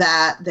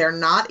that they're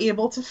not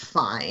able to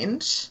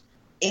find.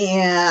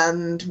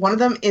 And one of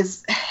them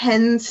is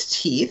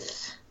hen's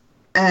teeth,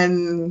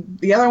 and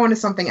the other one is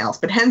something else.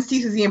 But hen's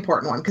teeth is the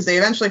important one, because they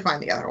eventually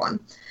find the other one.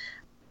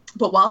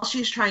 But while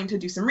she's trying to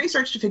do some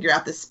research to figure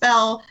out this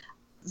spell,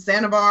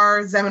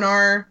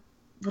 Zeminar,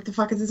 what the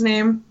fuck is his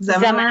name?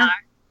 Zeminar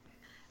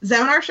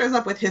shows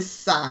up with his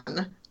son,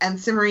 and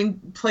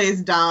Cimorine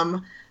plays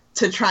dumb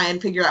to try and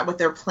figure out what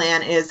their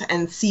plan is,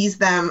 and sees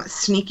them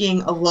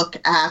sneaking a look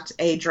at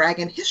a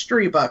dragon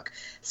history book,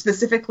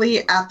 specifically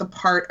at the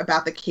part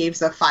about the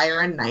Caves of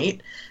Fire and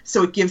Night.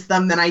 So it gives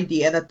them an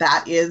idea that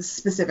that is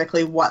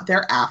specifically what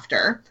they're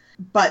after.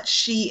 But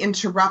she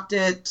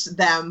interrupted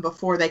them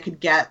before they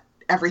could get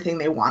everything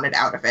they wanted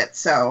out of it.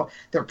 So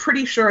they're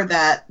pretty sure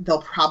that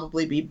they'll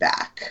probably be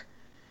back.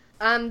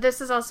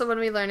 This is also when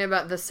we learn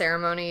about the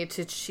ceremony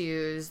to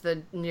choose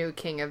the new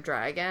King of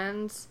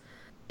Dragons.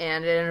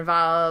 And it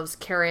involves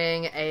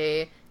carrying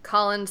a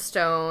Colin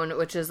stone,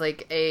 which is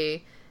like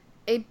a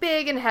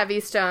big and heavy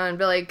stone,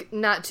 but like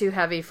not too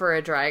heavy for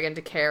a dragon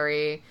to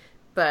carry.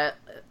 But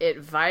it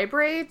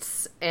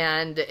vibrates,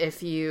 and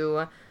if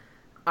you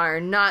are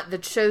not the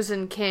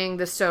chosen king,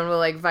 the stone will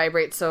like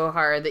vibrate so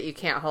hard that you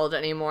can't hold it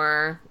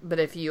anymore. But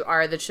if you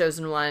are the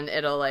chosen one,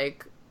 it'll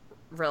like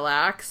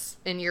relax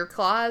in your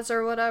claws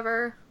or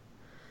whatever.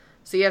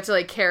 So you have to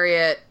like carry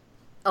it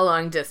a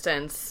long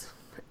distance,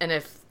 and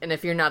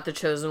if you're not the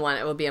chosen one,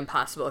 it will be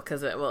impossible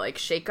because it will like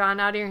shake on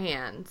out of your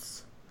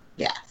hands.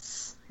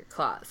 Yes. Your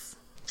claws.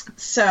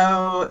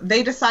 So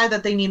they decide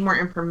that they need more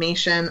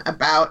information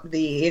about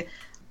the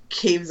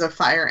Caves of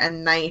Fire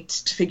and Night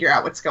to figure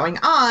out what's going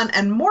on,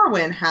 and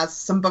Morwen has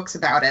some books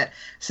about it.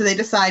 So they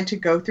decide to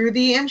go through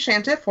the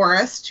Enchanted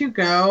Forest to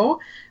go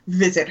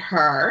visit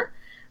her.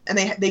 And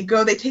they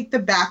take the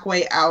back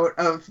way out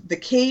of the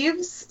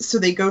caves. So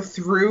they go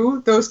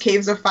through those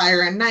Caves of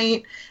Fire and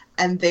Night,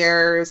 and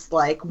there's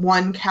like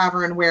one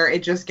cavern where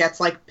it just gets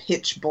like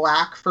pitch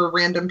black for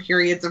random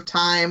periods of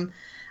time.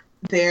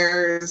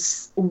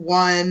 There's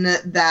one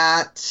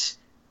that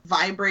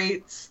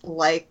vibrates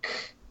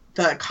like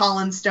the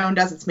Colin stone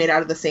does. It's made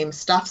out of the same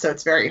stuff, so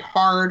it's very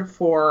hard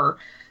for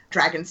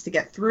dragons to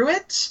get through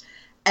it.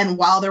 And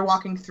while they're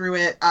walking through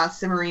it,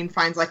 Cimorine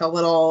finds like a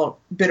little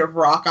bit of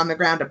rock on the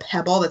ground, a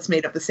pebble that's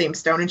made of the same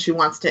stone, and she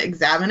wants to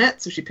examine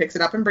it, so she picks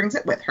it up and brings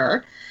it with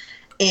her.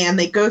 And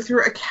they go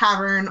through a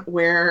cavern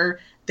where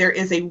there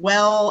is a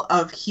well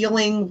of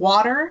healing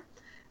water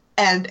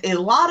and a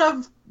lot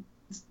of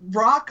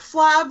rock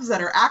slabs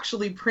that are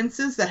actually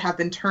princes that have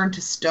been turned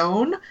to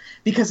stone,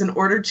 because in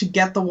order to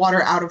get the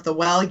water out of the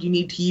well, you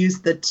need to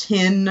use the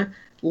tin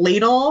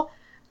ladle,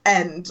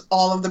 and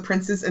all of the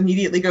princes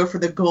immediately go for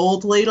the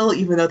gold ladle,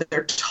 even though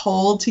they're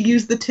told to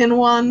use the tin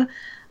one.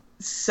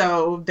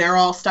 So they're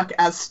all stuck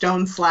as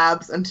stone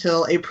slabs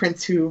until a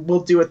prince who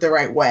will do it the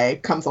right way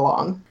comes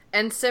along.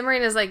 And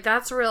Cimorine is like,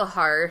 that's real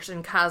harsh.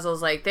 And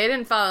Kazel's like, they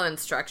didn't follow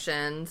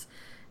instructions.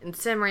 And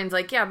Cimorine's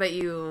like, yeah, but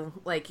you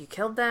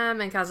killed them.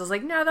 And Kazel's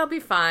like, no, they'll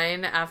be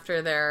fine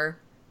after they're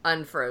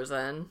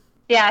unfrozen.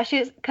 Yeah,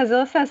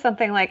 Kazil says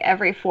something like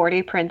every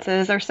 40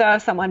 princes or so,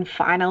 someone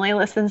finally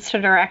listens to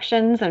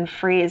directions and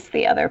frees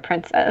the other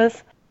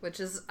princes.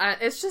 Which is,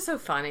 it's just so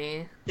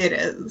funny. It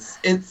is.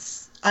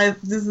 This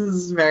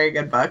is a very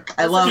good book.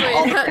 I love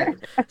all of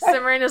it.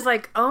 Cimorine is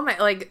like, oh my,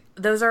 like,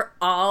 those are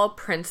all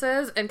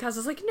princes? And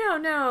Kazel's like,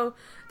 no,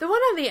 the one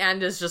on the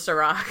end is just a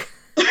rock.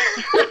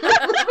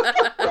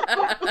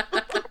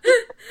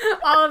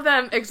 All of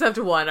them except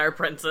one are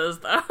princes,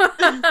 though.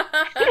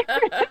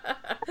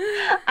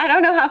 I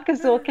don't know how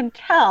Kazul can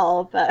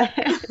tell, but...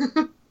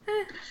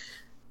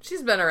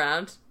 She's been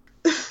around.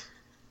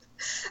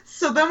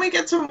 So then we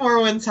get to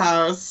Morwen's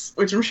house,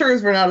 which I'm sure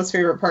is Renata's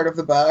favorite part of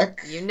the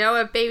book. You know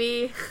it,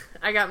 baby.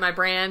 I got my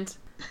brand.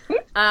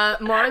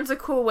 Morwen's a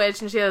cool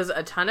witch, and she has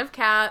a ton of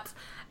cats,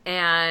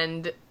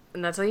 and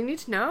that's all you need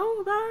to know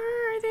about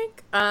her, I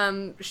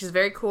think. She's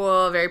very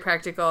cool, very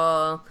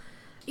practical.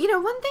 You know,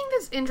 one thing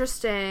that's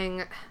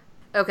interesting...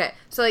 Okay,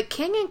 so, like,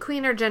 king and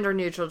queen are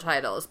gender-neutral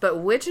titles, but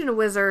witch and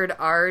wizard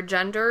are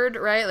gendered,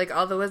 right? Like,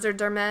 all the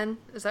wizards are men.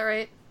 Is that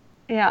right?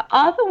 Yeah,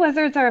 all the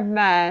wizards are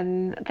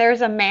men.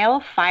 There's a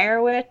male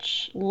fire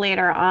witch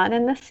later on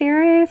in the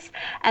series,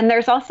 and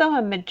there's also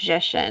a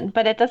magician,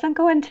 but it doesn't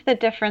go into the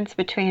difference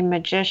between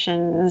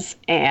magicians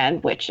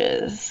and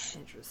witches.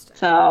 Interesting.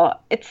 So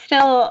it's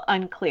still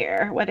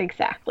unclear what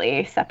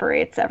exactly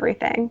separates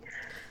everything.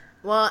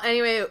 Well,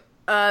 anyway,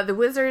 the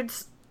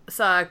wizards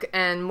suck,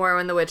 and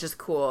Morwen the witch is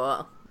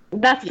cool.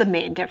 That's the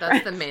main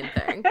difference. That's the main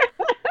thing.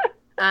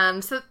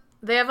 So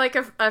they have like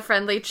a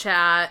friendly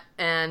chat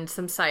and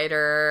some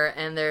cider,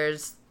 and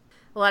there's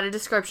a lot of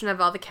description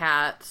of all the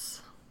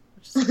cats,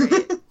 which is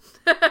great.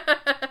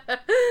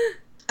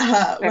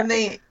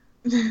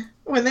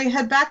 When they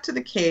head back to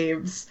the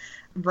caves,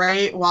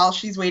 right while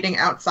she's waiting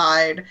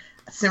outside,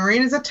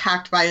 Cimorine is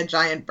attacked by a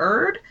giant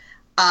bird.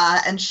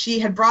 And she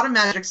had brought a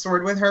magic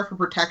sword with her for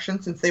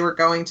protection since they were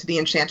going to the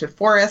Enchanted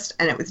Forest,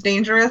 and it was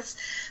dangerous.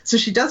 So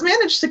she does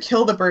manage to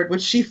kill the bird,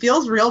 which she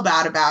feels real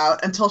bad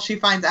about until she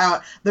finds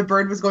out the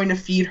bird was going to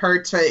feed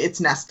her to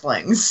its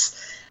nestlings.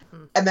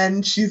 And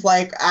then she's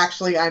like,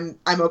 actually, I'm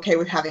okay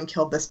with having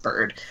killed this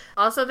bird.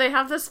 Also, they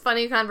have this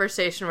funny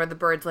conversation where the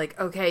bird's like,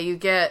 okay, you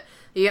get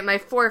my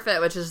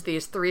forfeit, which is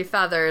these 3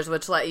 feathers,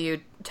 which let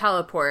you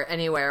teleport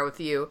anywhere with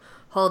you.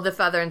 Hold the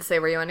feather and say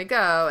where you want to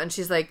go. And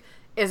she's like,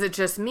 is it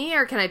just me,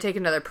 or can I take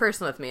another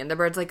person with me? And the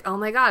bird's like, oh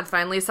my god,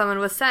 finally someone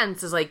with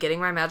sense is, like, getting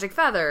my magic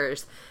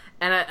feathers.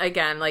 And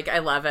again, like, I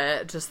love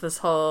it. Just this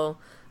whole,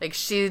 like,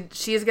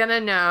 she's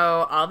gonna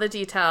know all the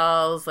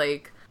details,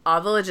 like, all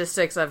the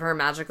logistics of her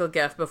magical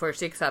gift before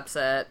she accepts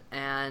it,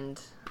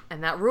 and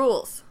that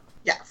rules.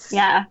 Yes.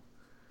 Yeah.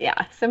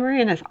 Yeah.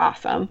 Cimarine is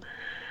awesome.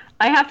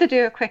 I have to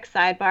do a quick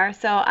sidebar.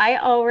 So I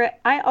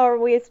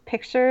always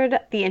pictured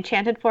the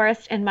Enchanted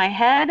Forest in my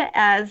head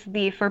as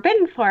the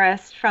Forbidden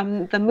Forest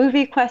from the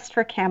movie Quest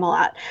for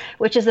Camelot,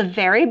 which is a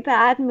very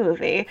bad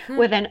movie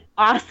with an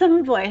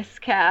awesome voice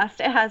cast.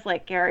 It has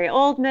like Gary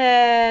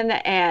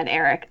Oldman and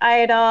Eric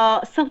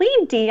Idle.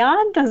 Celine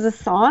Dion does a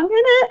song in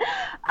it.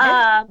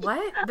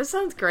 What? This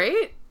sounds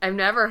great. I've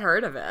never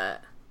heard of it.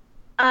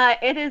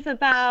 It is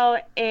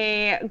about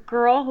a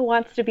girl who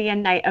wants to be a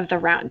Knight of the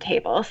Round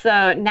Table.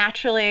 So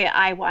naturally,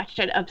 I watched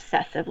it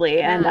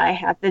obsessively, and I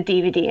have the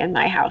DVD in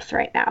my house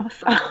right now.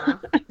 So I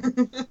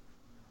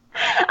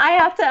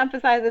have to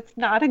emphasize it's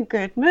not a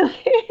good movie,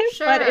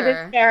 but it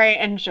is very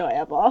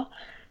enjoyable.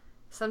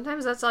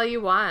 Sometimes that's all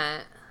you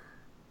want,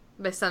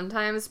 but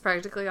sometimes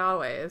practically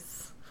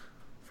always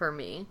for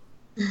me.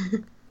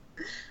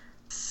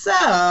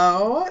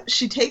 So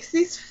she takes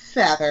these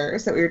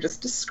feathers that we were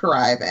just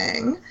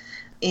describing,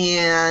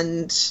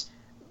 and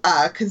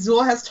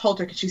Kazula has told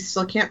her, because she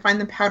still can't find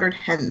the powdered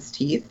hen's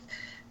teeth,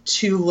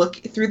 to look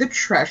through the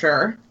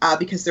treasure,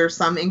 because there are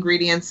some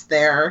ingredients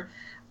there,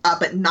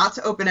 but not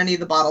to open any of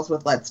the bottles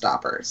with lead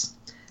stoppers.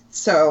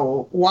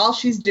 So while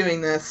she's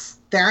doing this,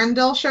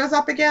 Thranduil shows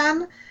up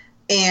again,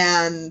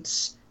 and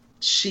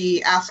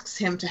she asks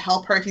him to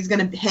help her. If he's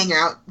going to hang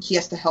out, he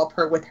has to help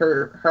her with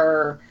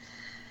her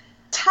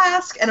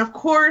task, and of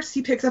course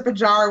he picks up a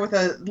jar with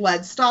a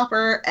lead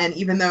stopper, and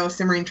even though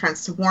Cimarine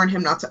tries to warn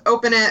him not to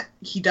open it,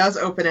 he does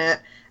open it,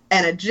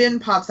 and a djinn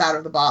pops out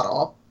of the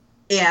bottle,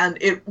 and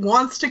it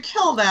wants to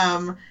kill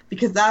them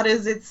because that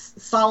is its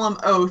solemn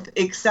oath,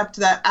 except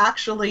that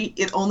actually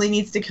it only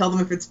needs to kill them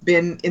if it's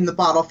been in the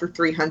bottle for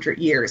 300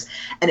 years.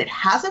 And it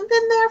hasn't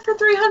been there for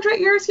 300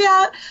 years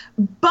yet,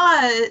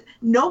 but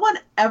no one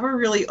ever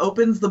really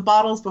opens the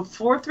bottles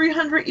before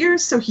 300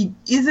 years, so he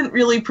isn't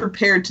really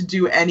prepared to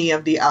do any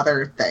of the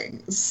other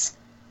things.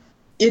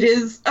 It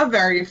is a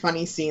very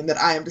funny scene that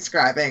I am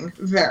describing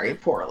very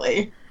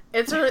poorly.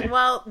 It's really,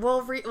 well,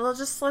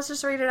 let's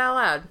just read it out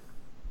loud.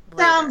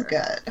 Sounds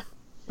good.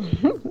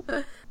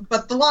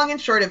 But the long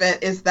and short of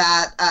it is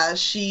that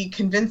she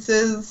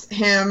convinces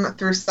him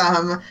through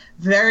some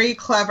very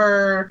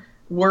clever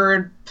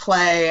word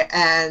play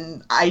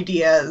and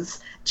ideas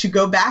to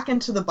go back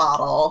into the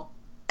bottle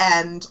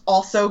and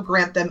also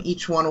grant them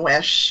each one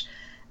wish.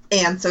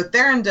 And so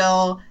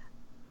Thranduil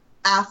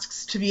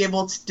asks to be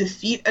able to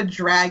defeat a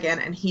dragon,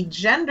 and he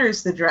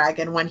genders the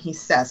dragon when he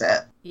says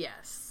it.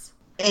 Yes.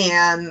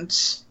 And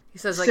he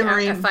says, like,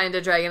 I find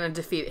a dragon and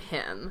defeat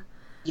him.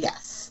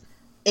 Yes.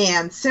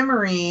 And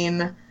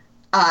Cimarine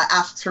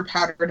asks for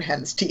powdered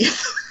hen's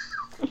teeth.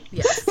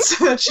 Yes.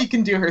 So that she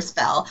can do her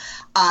spell.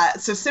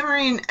 So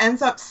Cimarine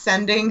ends up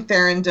sending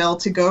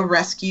Thranduil to go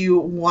rescue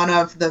one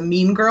of the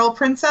Mean Girl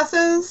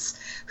princesses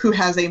who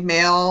has a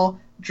male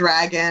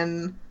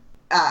dragon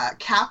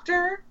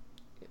captor.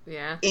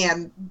 Yeah.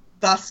 And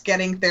thus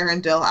getting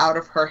Thranduil out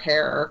of her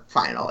hair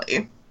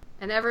finally.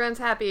 And everyone's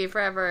happy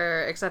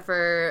forever except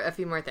for a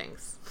few more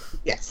things.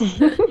 Yes.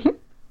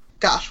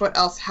 Gosh, what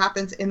else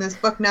happens in this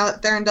book now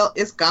that Thranduil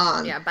is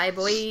gone? Yeah, bye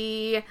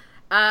boy.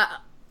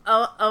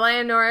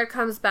 Eleonora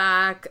comes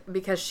back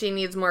because she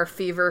needs more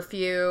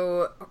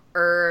feverfew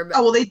herb.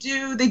 Oh, well, they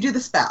do the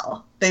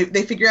spell.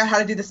 They figure out how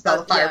to do the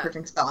spell, the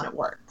fireproofing spell, and it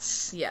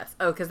works. Yes.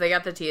 Oh, because they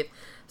got the teeth.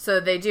 So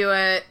they do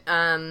it,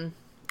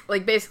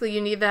 like, basically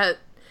you need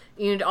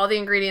all the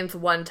ingredients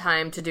one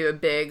time to do a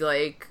big,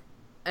 like,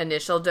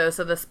 initial dose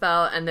of the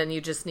spell, and then you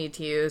just need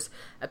to use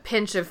a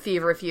pinch of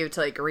feverfew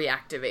to, like,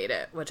 reactivate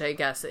it, which I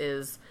guess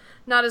is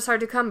not as hard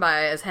to come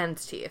by as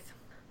hen's teeth.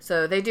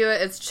 So they do it,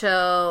 it's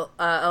chill,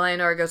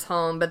 Eleanor goes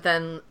home, but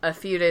then a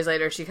few days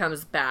later she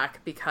comes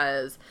back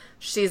because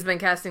she's been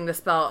casting the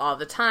spell all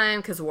the time,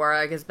 because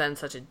Warag has been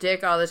such a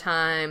dick all the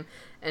time,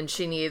 and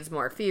she needs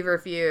more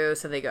feverfew,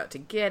 so they go out to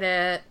get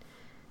it,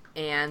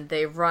 and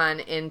they run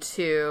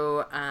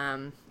into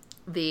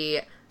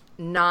the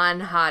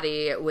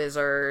non-haughty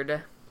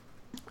wizard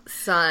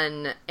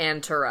son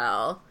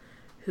Antarel,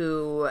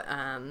 who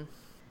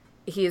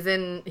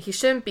he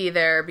shouldn't be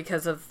there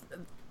because of,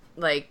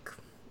 like,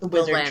 the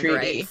wizard land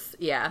treaty. Rights.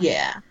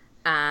 Yeah.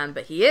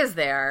 But he is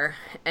there,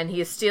 and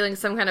he's stealing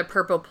some kind of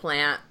purple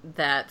plant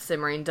that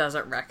Cimarine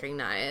doesn't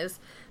recognize.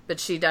 but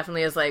she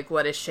definitely is like,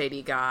 what a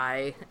shady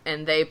guy.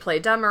 And they play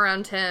dumb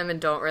around him and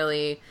don't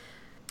really...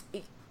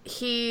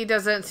 He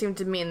doesn't seem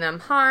to mean them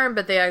harm,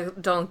 but they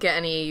don't get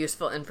any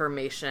useful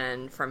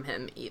information from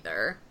him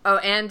either. Oh,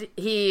 and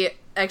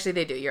actually,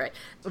 they do, you're right.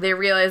 They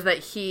realize that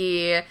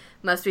he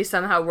must be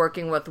somehow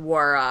working with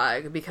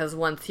Warog, because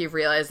once he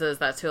realizes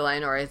that's who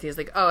Eleonora is, he's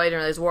like, oh, I didn't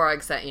realize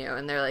Warog sent you.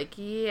 And they're like,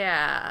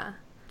 yeah,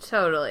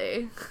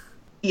 totally.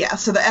 Yeah,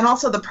 and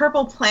also the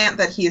purple plant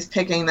that he is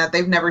picking that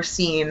they've never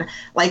seen,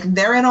 like,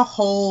 they're in a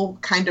whole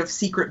kind of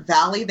secret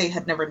valley they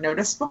had never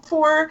noticed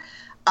before.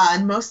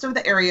 And most of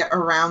the area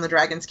around the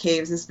Dragon's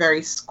Caves is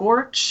very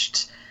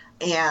scorched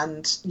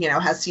and,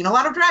 has seen a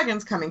lot of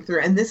dragons coming through.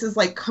 And this is,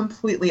 like,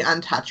 completely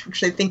untouched, which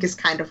they think is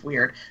kind of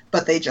weird,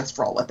 but they just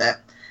roll with it.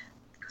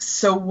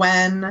 So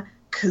when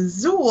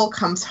Kazul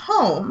comes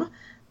home,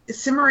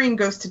 Cimarine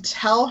goes to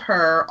tell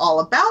her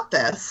all about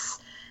this.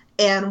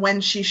 And when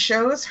she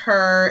shows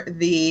her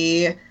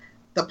the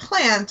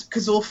plant,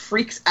 Kazul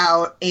freaks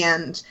out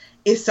and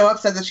is so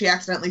upset that she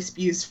accidentally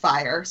spews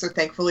fire. So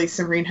thankfully,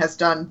 Cimarine has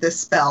done this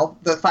spell,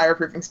 the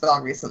fireproofing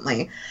spell,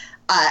 recently.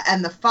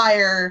 And the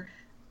fire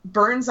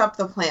burns up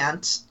the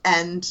plant,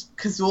 and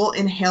Kazul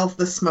inhales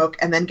the smoke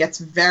and then gets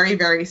very,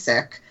 very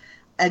sick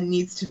and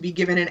needs to be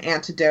given an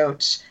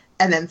antidote,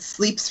 and then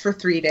sleeps for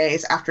 3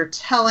 days after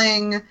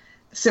telling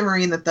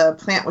Cimarine that the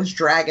plant was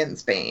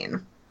Dragon's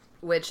Bane.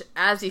 Which,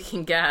 as you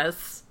can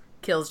guess,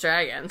 kills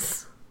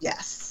dragons.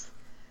 Yes.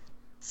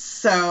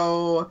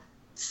 So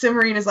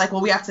Cimarine is like,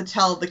 well, we have to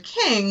tell the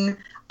king.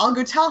 I'll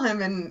go tell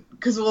him. And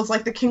Kazul's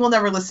like, the king will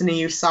never listen to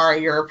you.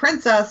 Sorry, you're a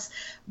princess.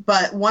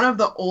 But one of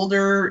the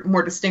older,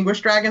 more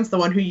distinguished dragons, the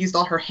one who used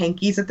all her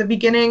hankies at the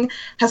beginning,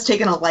 has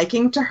taken a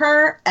liking to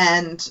her.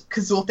 And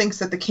Kazul thinks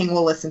that the king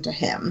will listen to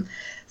him.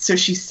 So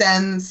she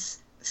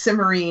sends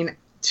Cimarine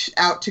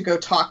out to go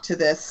talk to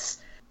this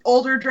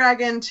older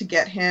dragon to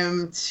get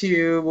him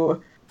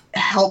to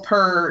help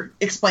her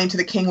explain to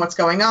the king what's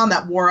going on,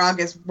 that Warog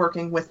is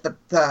working with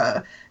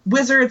the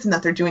wizards and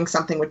that they're doing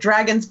something with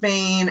Dragon's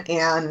Bane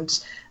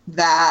and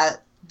that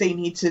they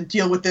need to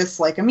deal with this,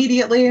 like,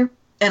 immediately.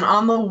 And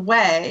on the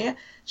way,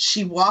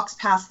 she walks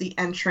past the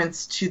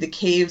entrance to the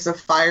Caves of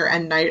Fire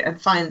and Night and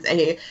finds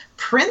a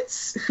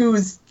prince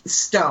who's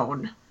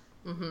stone.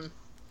 Mm-hmm.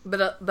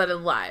 But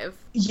alive.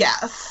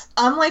 Yes.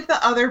 Unlike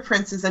the other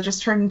princes that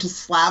just turned into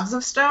slabs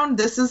of stone,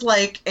 this is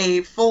like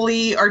a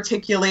fully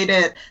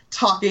articulated,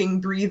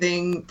 talking,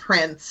 breathing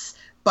prince,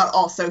 but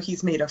also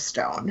he's made of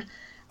stone.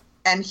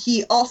 And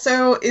he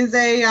also is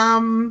a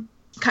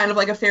kind of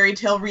like a fairy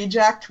tale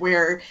reject,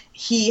 where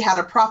he had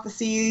a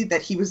prophecy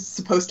that he was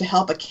supposed to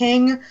help a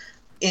king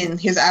in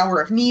his hour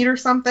of need or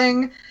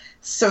something.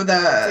 So do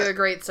a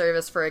great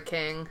service for a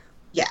king.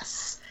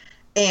 Yes.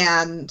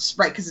 And,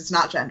 right, because it's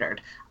not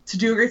gendered. To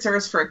do a great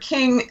service for a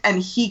king,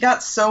 and he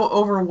got so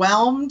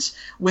overwhelmed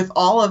with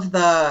all of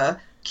the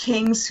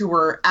kings who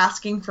were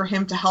asking for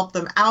him to help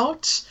them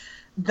out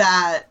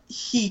that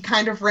he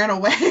kind of ran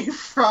away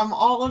from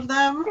all of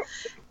them.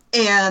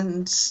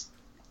 And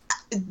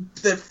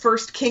the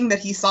first king that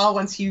he saw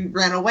once he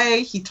ran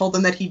away, he told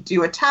them that he'd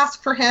do a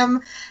task for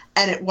him,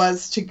 and it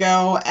was to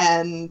go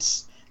and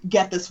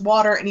get this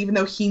water. And even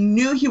though he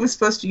knew he was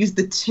supposed to use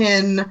the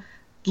tin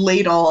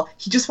ladle,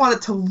 he just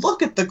wanted to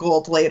look at the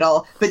gold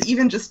ladle, but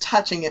even just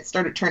touching it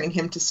started turning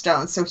him to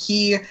stone. So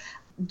he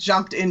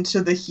jumped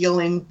into the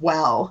healing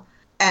well,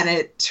 and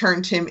it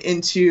turned him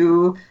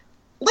into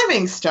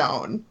living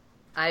stone.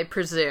 I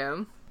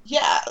presume.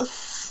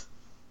 Yes.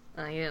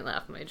 Oh, you didn't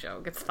laugh at my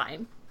joke. It's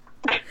fine.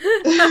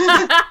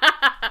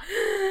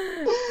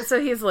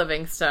 So he's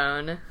living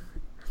stone.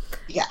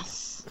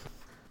 Yes.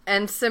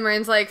 And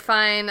Simran's like,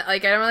 fine,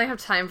 like, I don't really have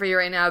time for you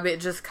right now, but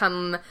just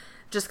come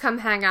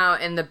hang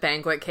out in the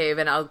banquet cave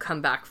and I'll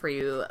come back for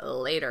you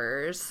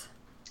laters.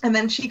 And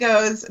then she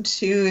goes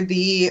to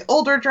the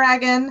older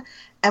dragon,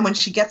 and when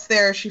she gets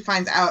there, she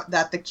finds out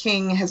that the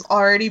king has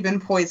already been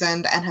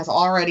poisoned and has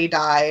already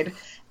died,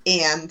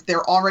 and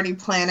they're already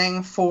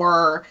planning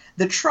for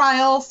the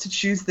trials to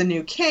choose the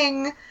new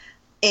king,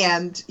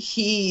 and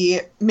he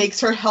makes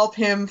her help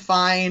him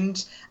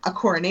find a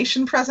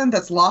coronation present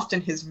that's lost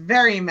in his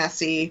very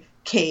messy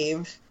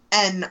cave.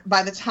 And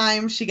by the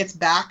time she gets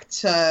back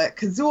to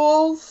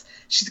Kazul's,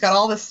 she's got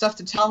all this stuff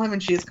to tell him,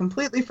 and she has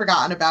completely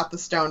forgotten about the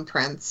Stone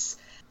Prince.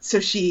 So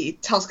she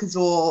tells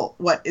Kazul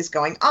what is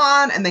going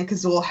on, and then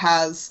Kazul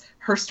has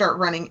her start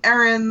running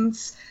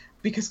errands,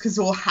 because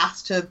Kazul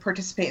has to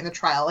participate in the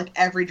trial. Like,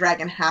 every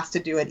dragon has to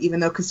do it, even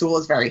though Kazul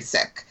is very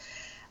sick.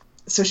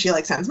 So she,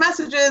 like, sends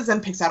messages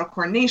and picks out a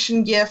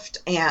coronation gift,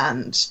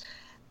 and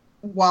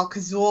while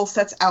Kazul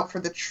sets out for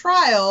the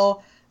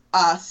trial,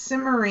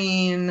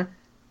 Cimarine...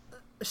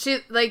 She,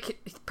 like,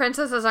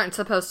 princesses aren't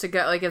supposed to go,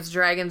 like, it's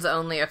dragons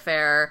only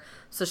affair,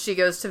 so she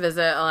goes to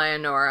visit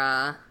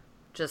Eleonora,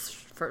 just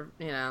for,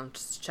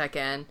 just to check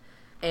in.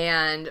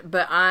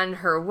 But on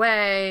her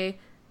way,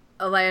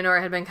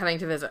 Eleonora had been coming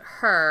to visit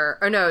her,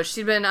 or no,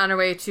 she'd been on her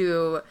way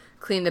to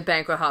clean the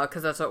banquet hall,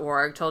 because that's what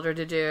Warg told her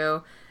to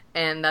do,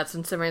 and that's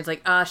when Simran's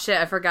like, oh shit,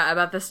 I forgot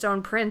about the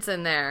Stone Prince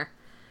in there.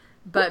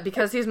 But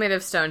because he's made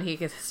of stone, he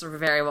is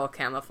very well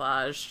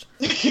camouflaged.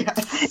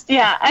 Yes.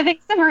 Yeah, I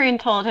think Submarine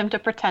told him to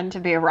pretend to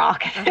be a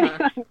rock if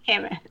anyone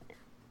came in.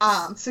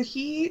 So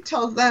he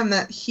tells them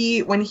that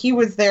when he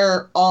was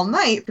there all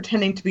night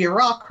pretending to be a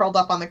rock curled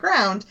up on the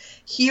ground,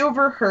 he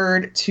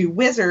overheard two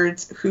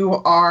wizards who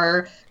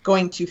are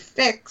going to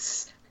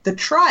fix the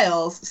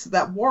trials so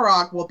that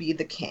Warog will be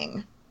the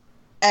king.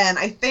 And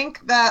I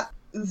think that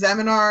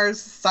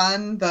Zeminar's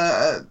son,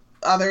 the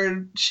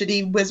other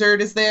shitty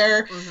wizard, is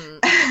there.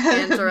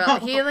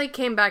 Mm-hmm. He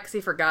came back because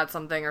he forgot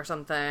something or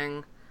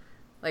something.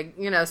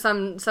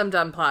 Some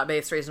dumb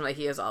plot-based reason why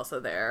he is also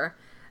there.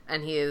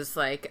 And he is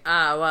like,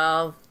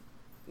 well,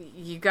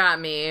 you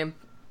got me.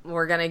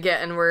 We're gonna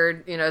get, and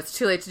it's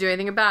too late to do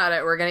anything about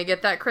it. We're gonna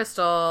get that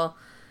crystal,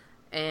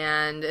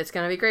 and it's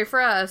gonna be great for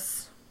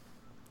us.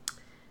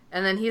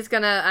 And then he's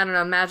gonna, I don't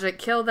know,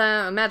 magic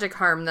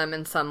harm them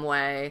in some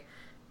way.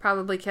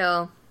 Probably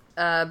kill.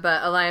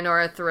 But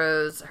Eleonora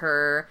throws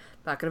her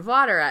bucket of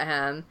water at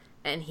him,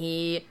 and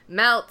he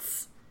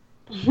melts.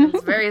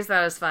 It's very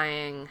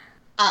satisfying.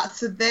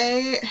 So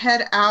they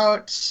head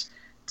out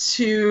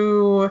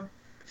to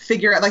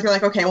figure out, they're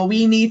like, okay, well,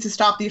 we need to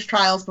stop these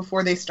trials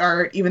before they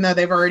start, even though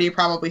they've already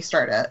probably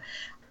started.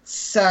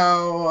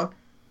 So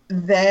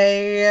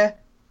they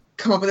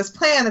come up with this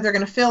plan that they're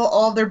going to fill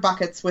all of their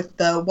buckets with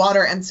the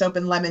water and soap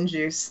and lemon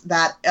juice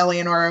that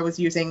Eleonora was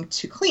using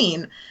to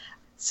clean.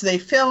 So they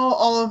fill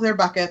all of their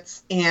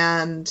buckets,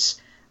 and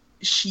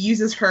she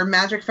uses her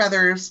magic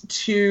feathers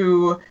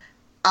to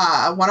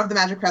one of the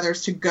magic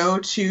feathers to go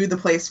to the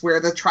place where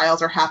the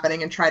trials are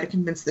happening and try to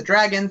convince the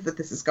dragons that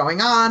this is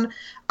going on,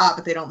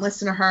 but they don't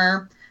listen to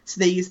her. So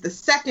they use the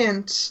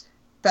second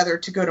feather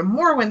to go to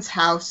Morwen's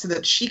house so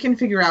that she can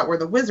figure out where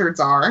the wizards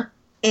are,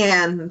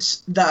 and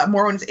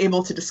Morwen's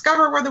able to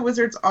discover where the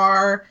wizards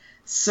are,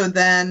 so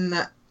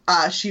then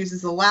she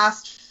uses the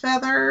last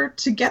feather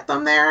to get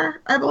them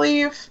there, I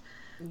believe.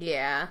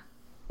 Yeah.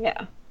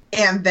 Yeah.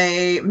 And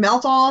they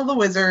melt all the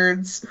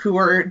wizards who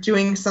are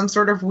doing some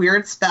sort of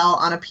weird spell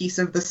on a piece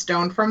of the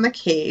stone from the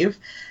cave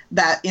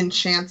that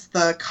enchants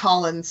the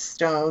Collins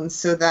stone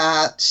so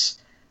that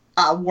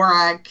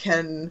Warag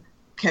can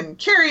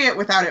carry it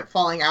without it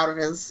falling out of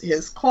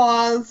his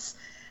claws.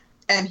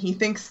 And he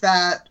thinks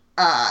that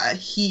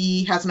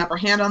he has an upper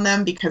hand on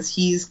them because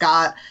he's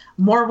got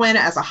Morwen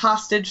as a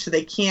hostage, so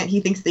he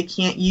thinks they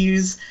can't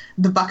use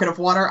the bucket of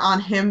water on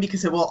him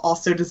because it will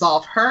also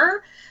dissolve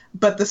her.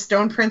 But the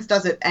Stone Prince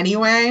does it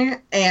anyway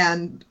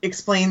and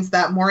explains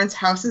that Morwen's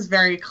house is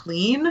very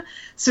clean,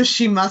 so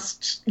she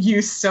must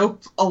use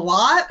soap a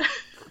lot,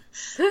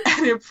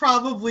 and it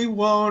probably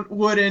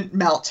wouldn't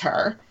melt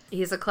her.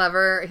 He's a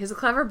clever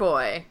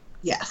boy.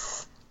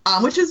 Yes.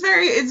 Which is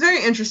it's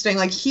very interesting.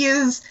 Like, he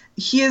is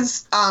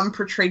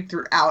portrayed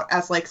throughout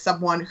as like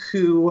someone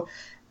who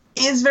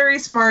is very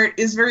smart,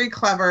 is very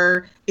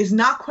clever, is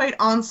not quite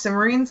on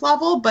Cimmerine's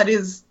level, but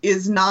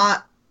is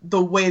not the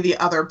way the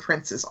other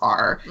princes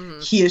are.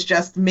 Mm-hmm. He has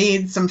just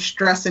made some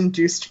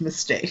stress-induced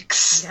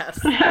mistakes. Yes.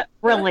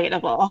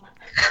 Relatable.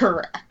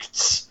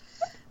 Correct.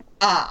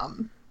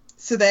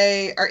 So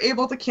they are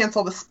able to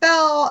cancel the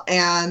spell,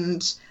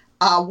 and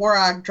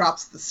Warog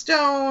drops the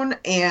stone,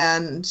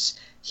 and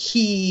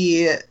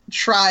he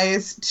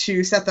tries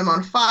to set them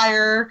on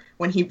fire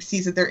when he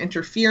sees that they're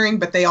interfering,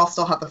 but they all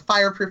still have the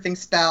fireproofing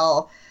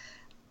spell.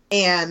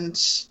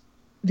 And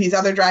these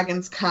other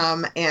dragons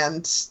come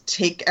and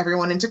take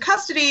everyone into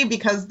custody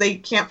because they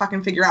can't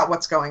fucking figure out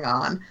what's going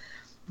on.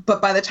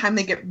 But by the time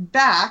they get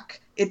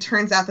back, it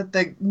turns out that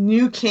the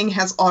new king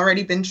has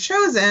already been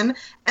chosen,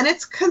 and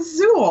it's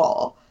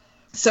Kazul.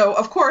 So,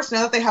 of course,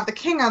 now that they have the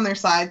king on their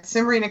side,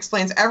 Cimmerian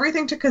explains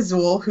everything to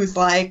Kazul, who's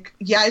like,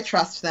 yeah, I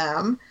trust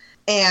them.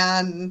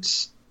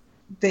 And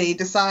they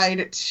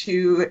decide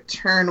to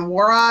turn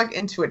Warog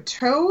into a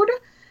toad.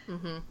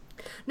 Mm-hmm.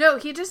 No,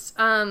 he just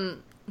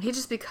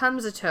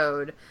becomes a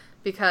toad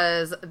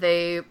because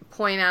they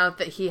point out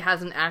that he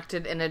hasn't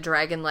acted in a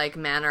dragon-like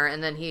manner,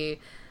 and then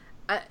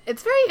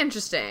it's very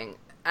interesting,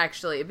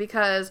 actually,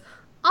 because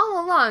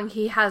all along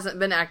he hasn't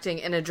been acting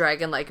in a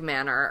dragon-like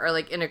manner, or,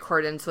 like, in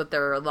accordance with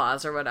their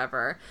laws or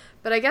whatever.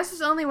 But I guess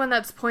it's only when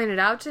that's pointed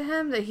out to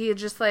him that he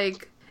just,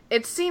 like,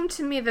 it seemed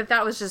to me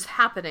that was just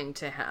happening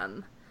to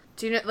him.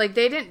 Do you know, like,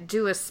 they didn't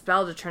do a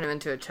spell to turn him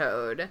into a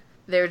toad.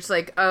 They were just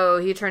like, oh,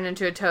 he turned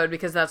into a toad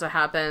because that's what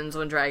happens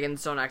when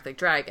dragons don't act like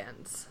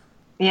dragons.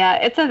 Yeah,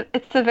 it's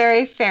a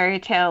very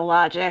fairy tale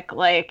logic.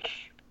 Like,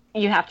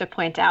 you have to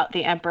point out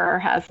the emperor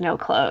has no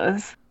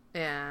clothes.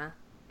 Yeah.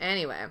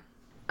 Anyway.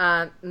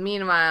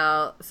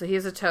 Meanwhile, so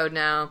he's a toad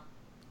now,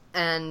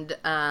 and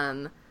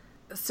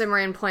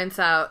Cimmerian points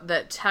out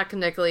that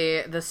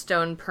technically the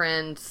Stone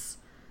Prince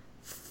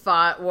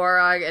fought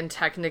Warog, and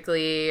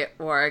technically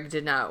Warog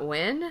did not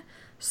win.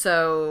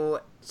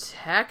 So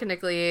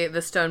technically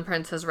the Stone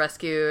Prince has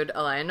rescued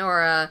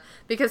Eleonora,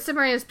 because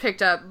Cimmerian has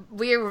picked up,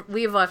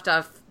 we've left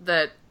off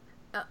that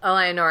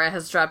Eleonora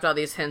has dropped all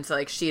these hints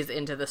like she's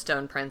into the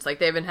Stone Prince. Like,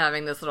 they've been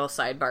having this little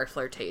sidebar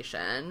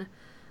flirtation.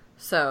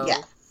 So,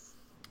 yes.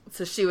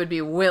 So she would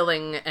be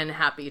willing and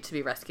happy to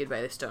be rescued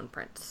by the Stone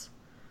Prince.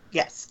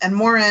 Yes, and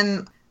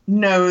Morin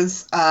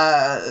knows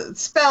a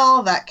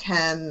spell that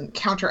can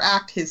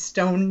counteract his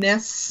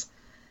stoneness,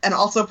 and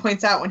also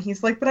points out when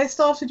he's like, but I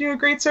still have to do a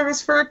great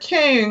service for a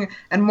king.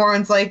 And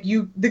Morin's like,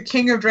 you, the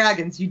king of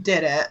dragons, you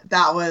did it.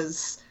 That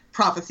was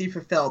prophecy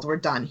fulfilled. We're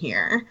done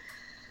here.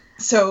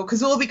 So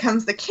Kazula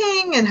becomes the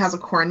king and has a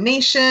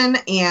coronation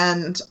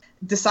and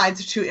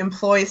decides to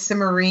employ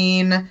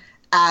Cimmerine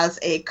as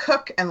a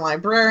cook and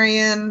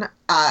librarian,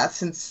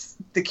 since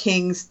the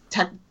kings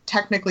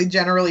technically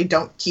generally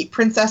don't keep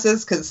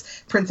princesses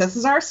because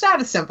princesses are a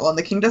status symbol and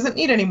the king doesn't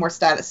need any more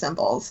status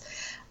symbols.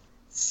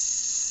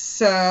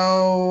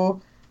 So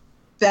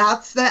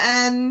that's the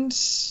end.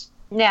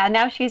 Yeah,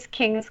 now she's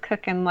king's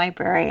cook and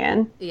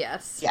librarian.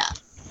 Yes.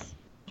 Yes.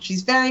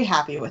 She's very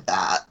happy with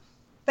that.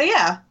 But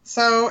yeah,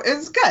 so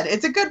it's good.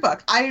 It's a good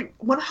book.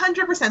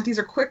 100%, these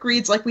are quick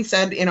reads, like we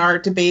said in our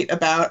debate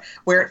about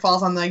where it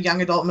falls on the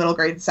young adult middle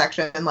grade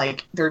section.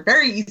 Like, they're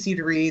very easy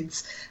to read.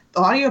 The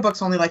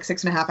audiobook's only like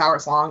 6.5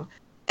 hours long.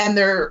 And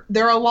they're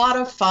a lot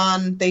of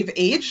fun. They've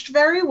aged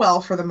very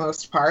well for the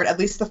most part, at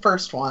least the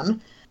first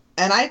one.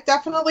 And I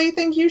definitely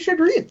think you should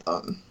read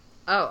them.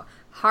 Oh,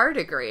 hard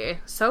agree.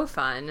 So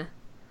fun.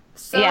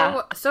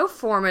 So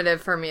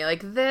formative for me.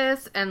 Like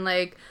this and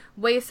like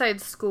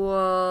Wayside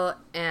School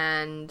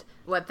and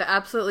the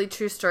Absolutely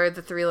True Story of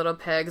the Three Little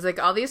Pigs.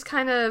 Like all these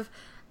kind of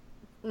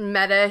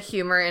meta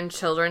humor in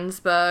children's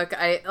book.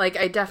 I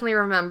definitely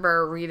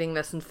remember reading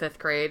this in 5th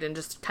grade and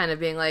just kind of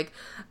being like,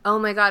 oh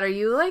my god,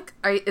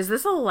 is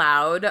this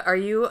allowed? Are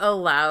you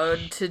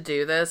allowed to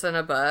do this in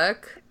a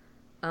book?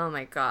 Oh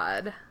my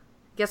god.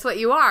 Guess what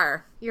you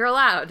are? You're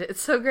allowed.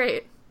 It's so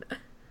great.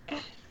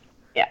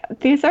 Yeah,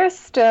 these are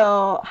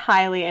still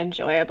highly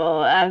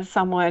enjoyable as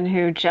someone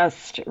who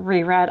just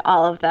reread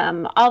all of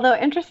them. Although,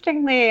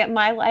 interestingly,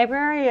 my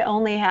library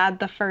only had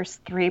the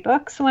first 3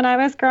 books when I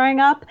was growing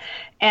up,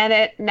 and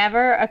it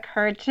never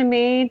occurred to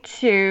me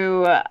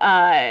to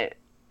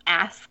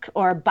ask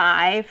or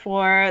buy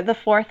for the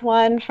 4th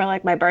one for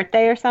like my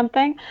birthday or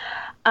something.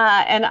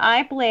 And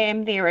I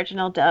blame the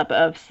original dub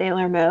of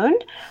Sailor Moon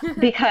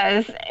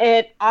because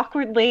it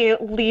awkwardly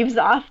leaves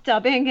off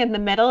dubbing in the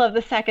middle of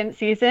the 2nd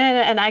season.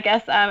 And I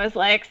guess I was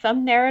like,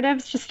 some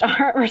narratives just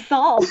aren't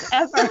resolved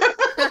ever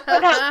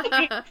without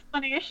any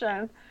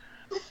explanation.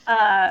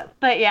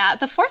 But yeah,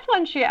 the 4th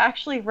one she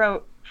actually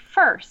wrote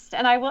first.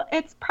 And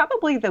it's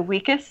probably the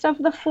weakest of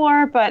the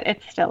 4, but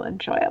it's still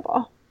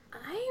enjoyable.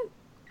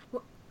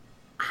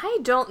 I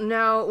don't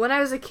know. When I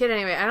was a kid,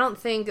 anyway, I don't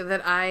think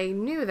that I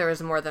knew there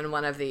was more than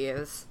one of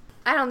these.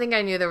 I don't think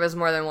I knew there was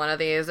more than one of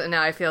these, and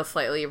now I feel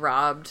slightly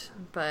robbed.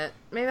 But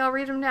maybe I'll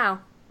read them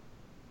now.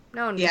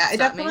 No one I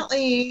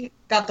definitely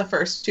got the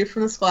first 2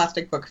 from the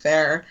Scholastic Book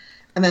Fair,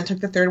 and then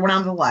took the 3rd one out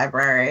of the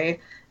library.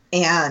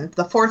 And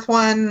the 4th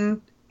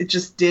one, it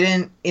just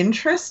didn't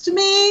interest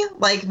me.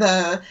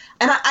 I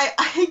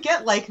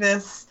get like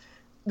this.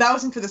 That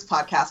wasn't for this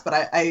podcast, but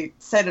I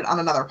said it on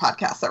another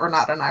podcast that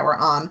Renata and I were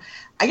on.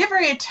 I get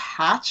very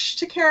attached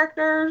to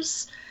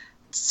characters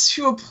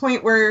to a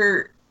point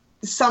where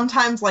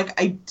sometimes, like,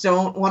 I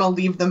don't want to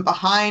leave them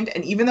behind.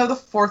 And even though the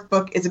 4th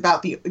book is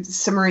about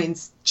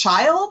Cimmerine's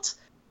child,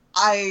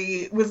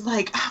 I was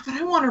like, but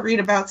I want to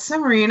read about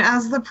Cimmerine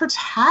as the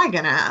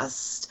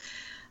protagonist.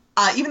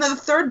 Even though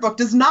the 3rd book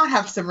does not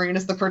have Cimmerine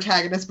as the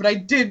protagonist, but I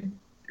did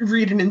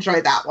read and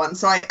enjoy that one.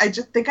 So I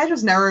just think I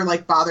just never,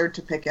 like, bothered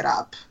to pick it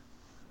up.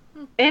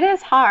 It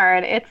is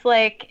hard. It's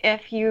like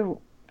if you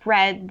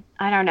read,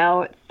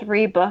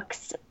 3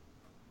 books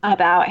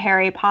about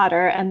Harry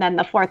Potter and then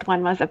the 4th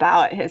one was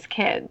about his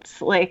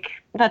kids. Like,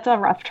 that's a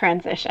rough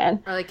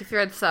transition. Or like if you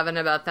read 7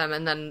 about them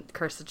and then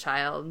Cursed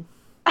Child.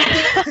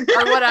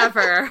 Or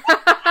whatever.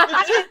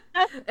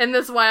 In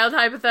this wild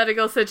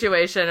hypothetical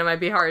situation, it might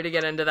be hard to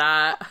get into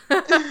that.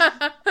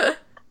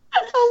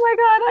 Oh my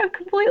god, I've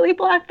completely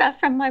blocked that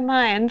from my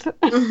mind.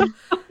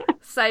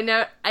 Side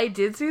note, I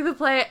did see the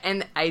play,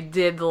 and I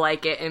did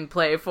like it in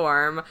play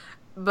form,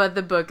 but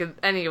the book,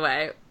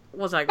 anyway,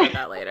 we'll talk about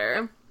that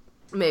later.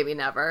 Maybe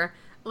never.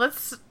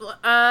 Let's move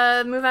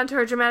on to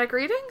our dramatic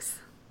readings.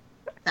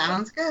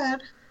 Sounds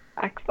good.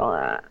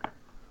 Excellent.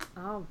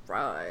 All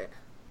right.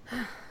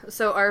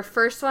 So our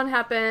first one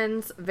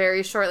happens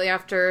very shortly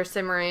after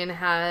Cimmerine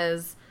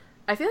has...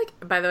 I feel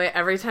like, by the way,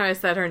 every time I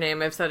said her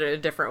name, I've said it a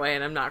different way,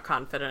 and I'm not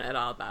confident at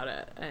all about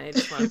it. And I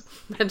just want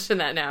to mention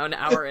that now, an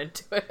hour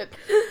into it.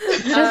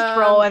 Just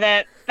roll with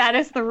it. That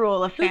is the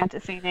rule of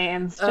fantasy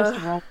names. Just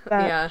roll with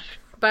it. Yeah.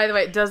 By the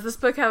way, does this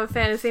book have a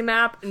fantasy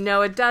map?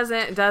 No, it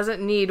doesn't. It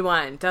doesn't need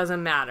one.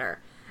 Doesn't matter.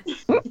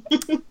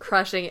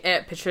 Crushing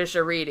it,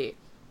 Patricia Reedy.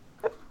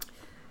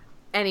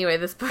 Anyway,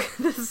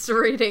 this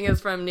reading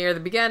is from near the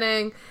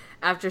beginning,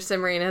 after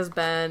Cimmerine has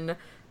been...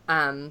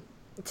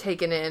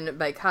 taken in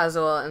by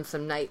Kazuel and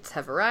some knights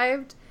have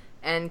arrived,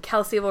 and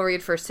Kelsey will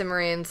read for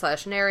Cimmerine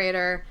 /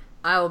 narrator.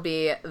 I will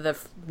be the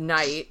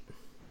knight,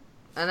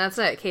 and that's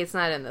it. Kate's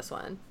not in this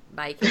one.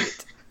 Bye,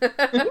 Kate.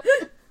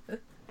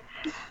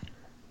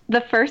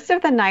 The first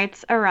of the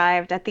knights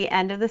arrived at the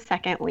end of the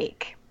 2nd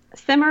week.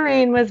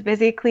 Cimarine was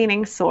busy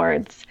cleaning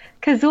swords.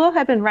 Kazul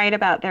had been right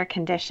about their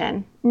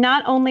condition.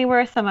 Not only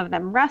were some of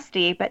them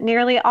rusty, but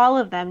nearly all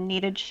of them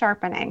needed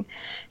sharpening.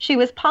 She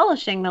was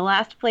polishing the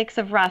last flakes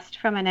of rust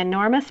from an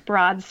enormous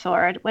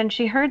broadsword when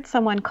she heard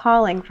someone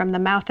calling from the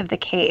mouth of the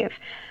cave.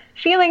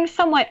 Feeling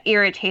somewhat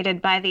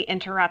irritated by the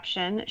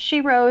interruption,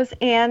 she rose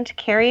and,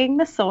 carrying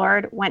the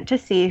sword, went to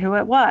see who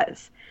it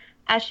was.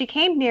 As she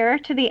came nearer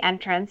to the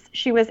entrance,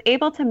 she was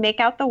able to make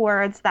out the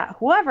words that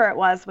whoever it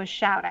was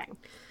shouting.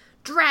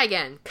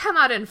 "Dragon, come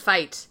out and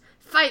fight!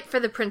 Fight for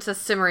the Princess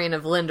Cimarine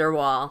of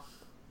Linderwall."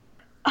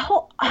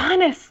 "Oh,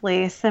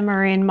 honestly,"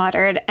 Cimarine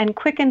muttered and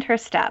quickened her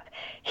step.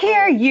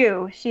 "Here,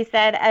 you," she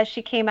said as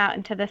she came out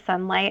into the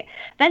sunlight.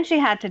 Then she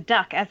had to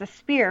duck as a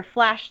spear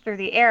flashed through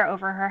the air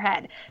over her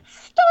head.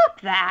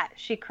 "Stop that,"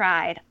 she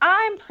cried.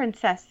 "I'm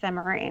Princess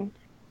Cimarine."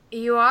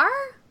 "You are?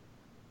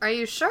 Are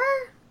you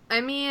sure?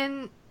 I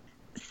mean..."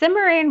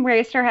 Cimarine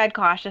raised her head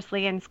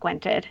cautiously and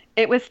squinted.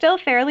 It was still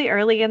fairly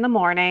early in the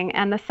morning,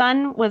 and the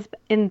sun was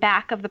in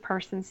back of the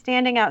person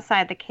standing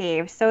outside the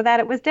cave, so that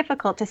it was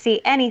difficult to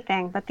see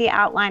anything but the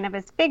outline of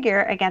his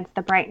figure against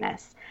the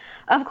brightness.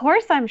 "Of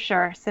course I'm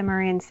sure,"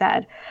 Cimarine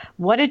said.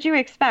 "What did you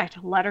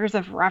expect? Letters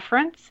of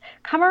reference?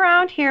 Come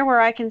around here where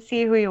I can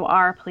see who you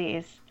are,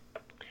 please."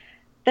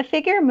 The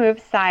figure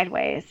moved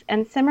sideways,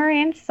 and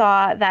Cimarine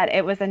saw that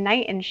it was a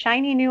knight in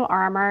shiny new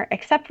armor,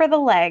 except for the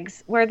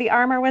legs, where the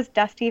armor was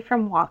dusty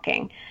from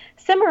walking.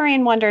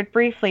 Cimarine wondered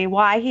briefly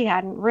why he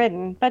hadn't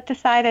ridden, but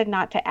decided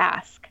not to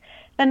ask.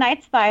 The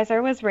knight's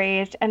visor was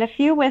raised, and a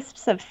few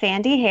wisps of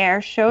sandy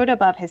hair showed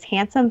above his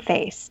handsome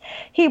face.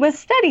 He was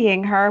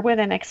studying her with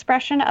an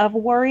expression of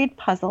worried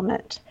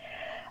puzzlement.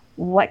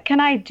 "What can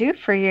I do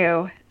for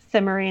you?"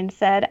 Cimarine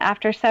said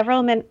after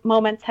several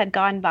moments had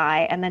gone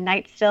by and the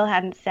knight still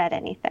hadn't said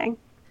anything.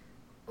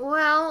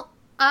 "Well,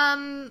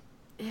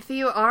 if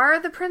you are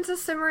the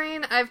Princess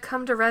Cimarine, I've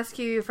come to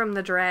rescue you from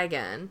the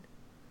dragon."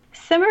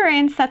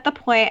 Cimarine set the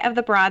point of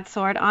the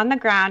broadsword on the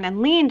ground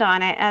and leaned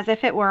on it as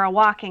if it were a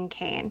walking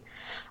cane.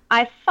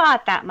 "I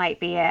thought that might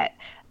be it,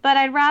 but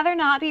I'd rather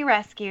not be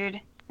rescued.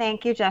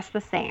 Thank you just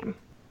the same."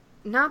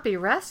 "Not be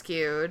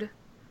rescued?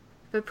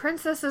 But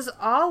princesses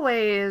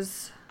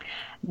always..."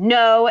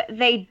 "No,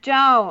 they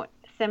don't,"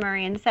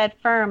 Cimarine said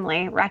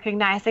firmly,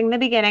 recognizing the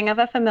beginning of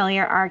a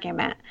familiar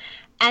argument.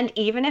 "And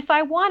even if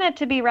I wanted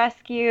to be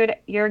rescued,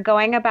 you're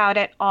going about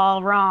it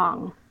all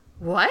wrong."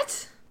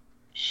 "What?"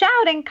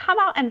 "Shouting, 'Come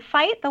out and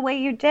fight,' the way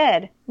you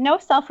did. No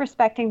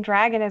self-respecting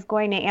dragon is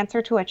going to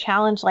answer to a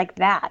challenge like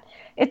that.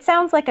 It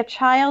sounds like a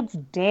child's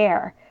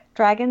dare.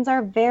 Dragons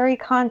are very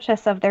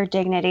conscious of their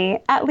dignity.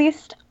 At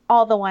least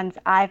all the ones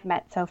I've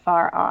met so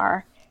far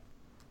are."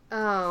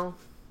 "Oh.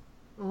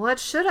 What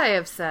should I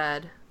have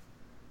said?"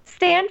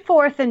 "Stand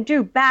forth and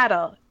do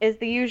battle," is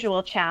the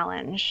usual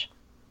challenge.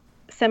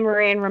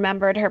 Cimarine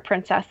remembered her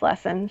princess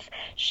lessons.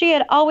 She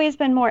had always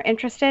been more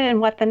interested in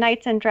what the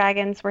knights and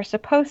dragons were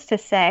supposed to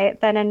say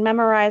than in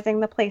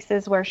memorizing the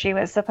places where she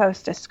was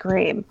supposed to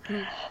scream.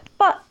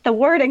 But the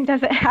wording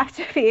doesn't have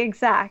to be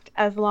exact,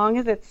 as long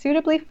as it's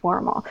suitably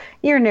formal.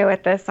 You're new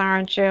at this,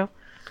 aren't you?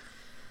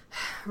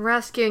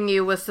 "Rescuing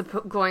you was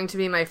going to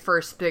be my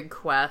first big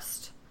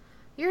quest.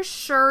 You're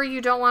sure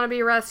you don't want to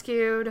be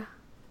rescued?"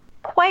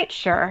 "Quite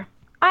sure.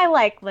 I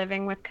like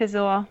living with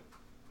Kazul."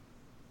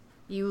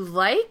 "You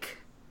like?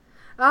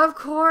 Of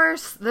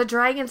course, the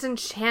dragons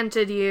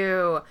enchanted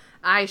you.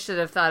 I should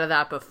have thought of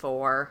that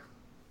before."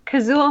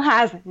 "Kazul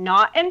has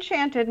not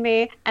enchanted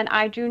me, and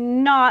I do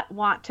not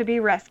want to be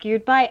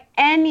rescued by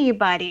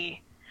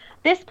anybody.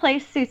 This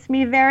place suits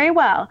me very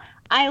well.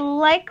 I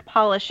like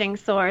polishing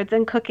swords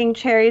and cooking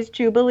Cherry's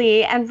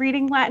Jubilee and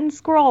reading Latin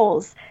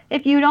scrolls.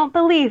 If you don't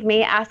believe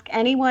me, ask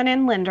anyone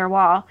in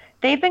Linderwall.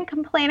 They've been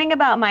complaining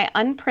about my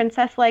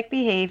unprincess-like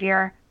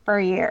behavior for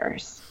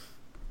years."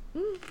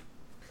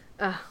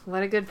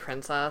 What a good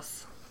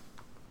princess.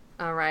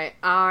 Alright,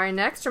 our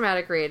next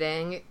dramatic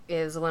reading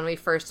is when we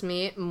first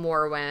meet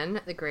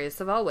Morwen, the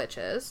greatest of all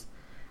witches.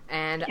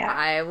 And Yeah.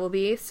 I will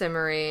be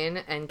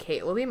Cimarine, and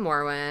Kate will be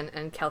Morwen,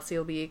 and Kelsey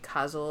will be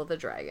Kazul the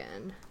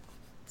dragon.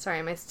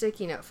 Sorry, my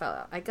sticky note fell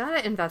out. I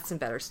gotta invest in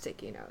better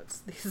sticky notes.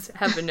 These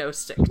have a no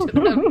stick to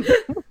them.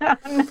 Oh,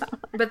 no.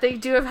 But they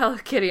do have Hello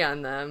Kitty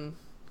on them.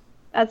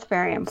 That's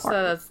very So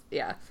important. that's,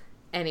 yeah.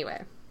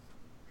 Anyway.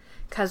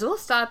 Kazul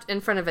stopped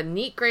in front of a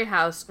neat gray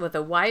house with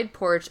a wide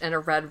porch and a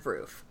red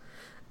roof.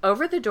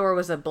 Over the door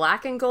was a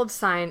black and gold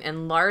sign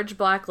in large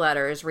black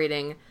letters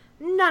reading,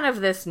 "None of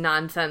this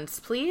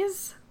nonsense,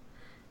 please."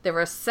 There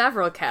were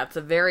several cats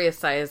of various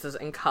sizes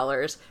and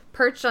colors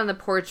perched on the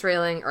porch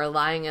railing or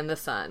lying in the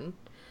sun.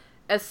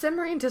 As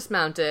Cimarine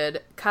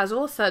dismounted,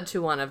 Kazul said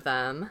to one of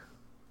them,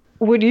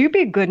 "Would you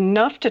be good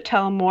enough to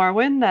tell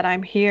Morwen that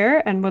I'm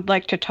here and would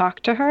like to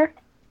talk to her?"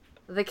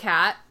 The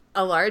cat,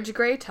 a large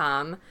gray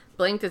tom,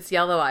 blinked its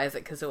yellow eyes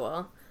at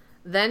Kazul.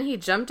 Then he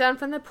jumped down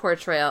from the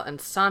porch rail and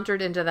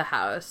sauntered into the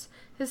house,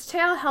 his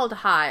tail held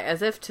high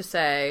as if to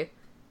say,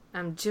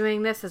 "I'm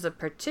doing this as a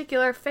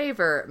particular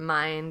favor,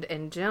 mind,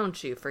 and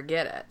don't you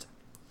forget it."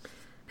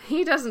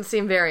 "He doesn't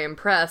seem very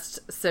impressed,"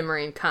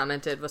 Cimarine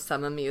commented with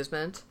some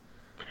amusement.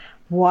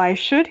 Why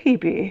should he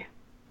be?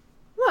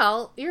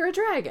 Well, you're a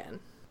dragon.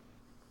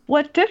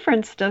 What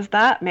difference does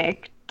that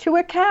make to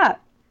a cat?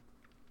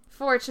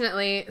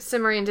 Fortunately,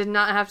 Cimmerian did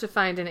not have to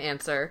find an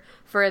answer,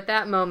 for at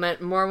that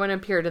moment Morwen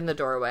appeared in the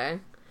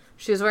doorway.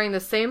 She was wearing the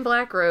same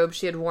black robe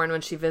she had worn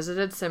when she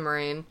visited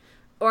Cimmerian,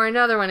 or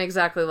another one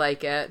exactly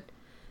like it,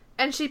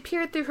 and she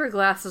peered through her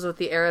glasses with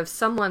the air of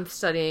someone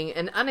studying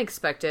an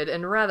unexpected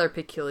and rather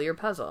peculiar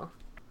puzzle.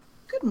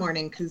 Good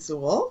morning,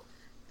 Kazul.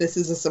 This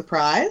is a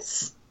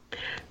surprise.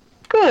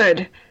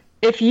 Good.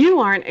 If you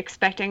aren't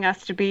expecting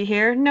us to be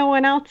here, no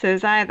one else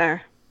is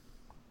either.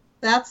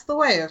 That's the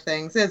way of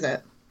things, is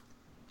it?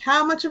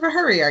 How much of a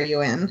hurry are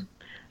you in?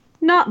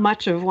 Not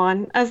much of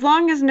one, as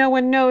long as no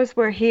one knows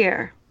we're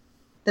here.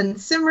 Then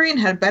Cimmerian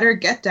had better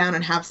get down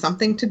and have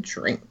something to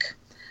drink.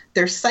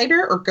 There's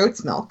cider or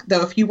goat's milk,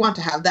 though if you want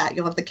to have that,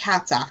 you'll have the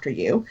cats after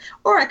you.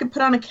 Or I could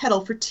put on a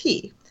kettle for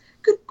tea.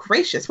 Good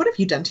gracious, what have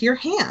you done to your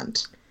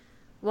hand?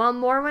 While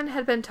Morwen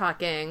had been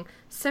talking,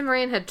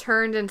 Cimmerian had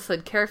turned and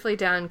slid carefully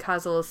down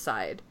Kazul's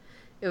side.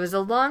 It was a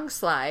long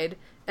slide,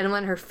 and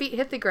when her feet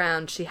hit the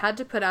ground, she had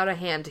to put out a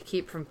hand to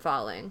keep from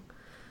falling.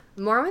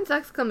 Morwen's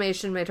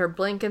exclamation made her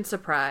blink in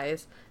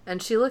surprise,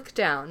 and she looked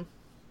down.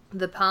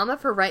 The palm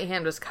of her right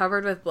hand was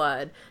covered with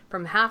blood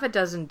from half a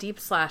dozen deep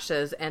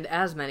slashes and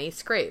as many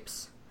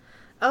scrapes.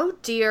 Oh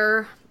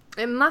dear,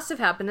 it must have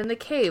happened in the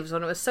caves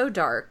when it was so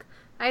dark.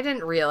 I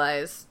didn't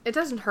realize. It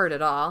doesn't hurt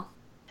at all.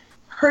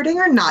 Hurting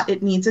or not,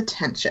 it needs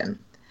attention.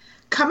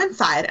 Come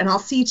inside and I'll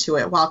see to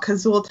it while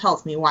Kazul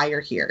tells me why you're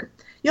here.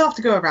 You'll have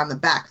to go around the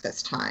back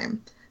this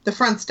time. The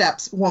front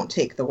steps won't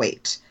take the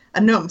weight.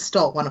 A gnome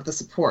stole one of the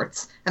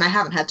supports, and I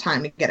haven't had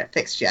time to get it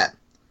fixed yet.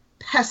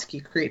 Pesky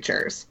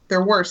creatures.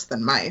 They're worse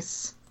than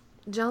mice.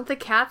 Don't the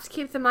cats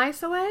keep the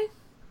mice away?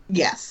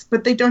 Yes,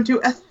 but they don't do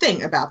a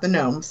thing about the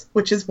gnomes,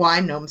 which is why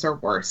gnomes are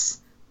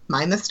worse.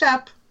 Mind the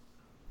step.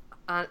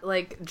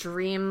 Like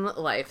dream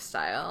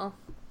lifestyle.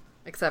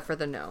 Except for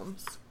the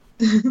gnomes.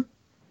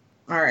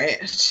 All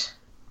right.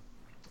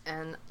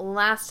 And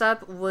last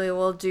up, we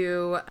will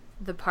do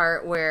the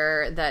part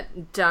where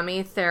that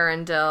dummy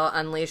Thranduil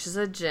unleashes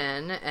a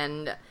djinn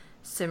and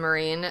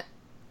Cimmerian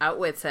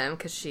outwits him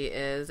because she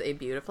is a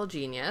beautiful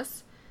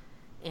genius.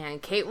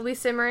 And Kate will be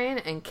Cimmerian,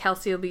 and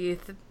Kelsey will be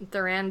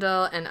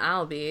Thranduil, and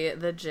I'll be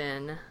the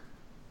djinn.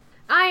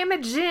 I am a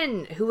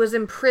djinn who was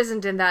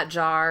imprisoned in that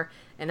jar,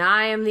 and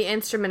I am the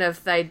instrument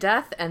of thy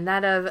death and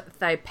that of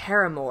thy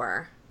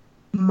paramour.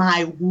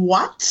 My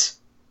what?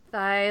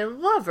 Thy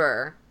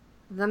lover.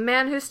 The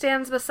man who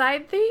stands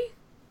beside thee?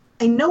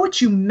 I know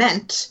what you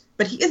meant,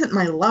 but he isn't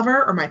my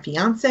lover or my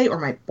fiancé or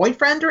my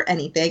boyfriend or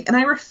anything, and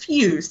I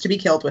refuse to be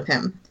killed with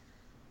him.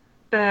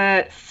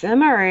 But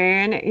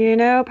Cimmerian, you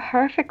know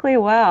perfectly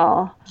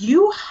well.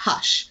 You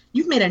hush.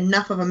 You've made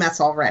enough of a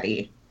mess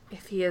already.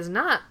 If he is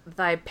not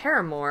thy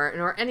paramour,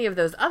 nor any of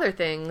those other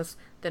things,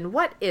 then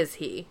what is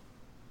he?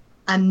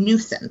 A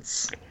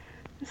nuisance.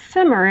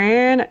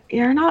 Cimmerian,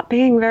 you're not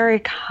being very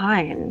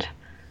kind.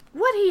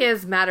 What he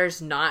is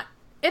matters not.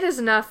 It is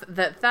enough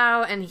that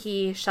thou and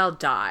he shall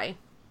die.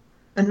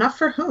 Enough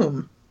for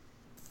whom?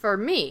 For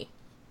me.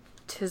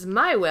 'Tis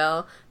my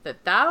will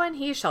that thou and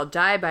he shall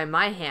die by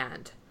my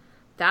hand.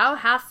 Thou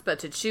hast but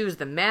to choose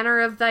the manner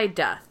of thy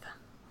death.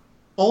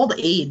 Old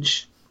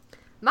age.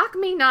 Mock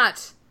me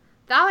not.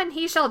 Thou and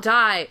he shall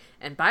die,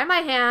 and by my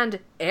hand,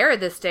 ere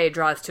this day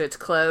draws to its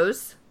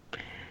close.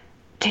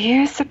 Do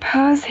you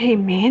suppose he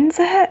means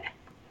it?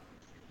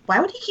 Why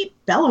would he keep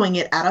bellowing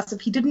it at us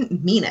if he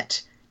didn't mean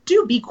it?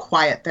 Do be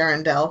quiet,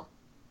 Thranduil.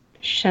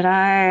 Should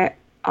I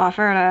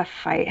offer to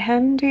fight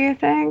him, do you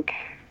think?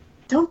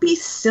 Don't be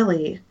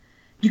silly.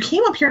 You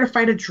came up here to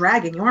fight a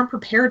dragon. You aren't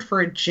prepared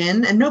for a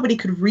djinn, and nobody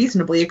could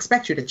reasonably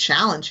expect you to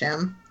challenge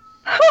him.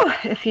 Whew,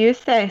 if you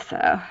say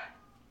so.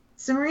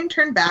 Cimmerian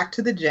turned back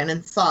to the djinn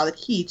and saw that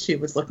he, too,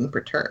 was looking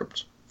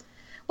perturbed.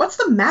 What's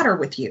the matter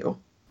with you?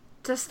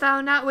 Dost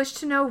thou not wish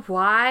to know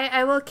why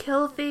I will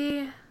kill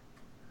thee?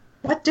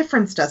 What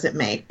difference does it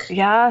make?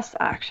 Yes,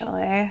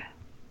 actually.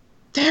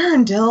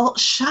 Thranduil,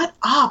 shut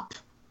up!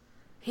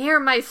 Hear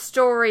my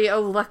story,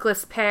 O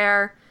luckless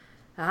pair.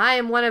 I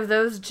am one of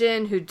those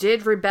djinn who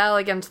did rebel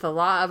against the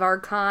law of our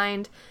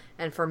kind,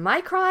 and for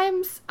my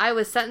crimes I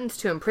was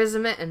sentenced to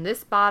imprisonment in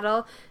this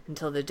bottle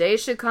until the day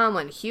should come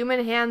when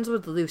human hands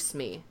would loose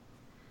me.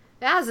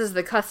 As is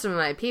the custom of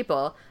my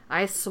people,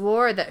 I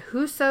swore that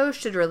whoso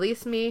should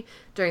release me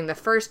during the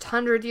first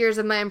 100 years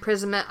of my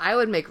imprisonment I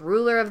would make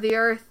ruler of the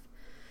earth.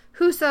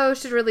 Whoso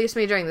should release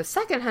me during the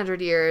second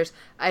 100 years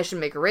I should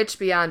make rich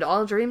beyond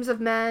all dreams of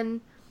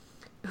men.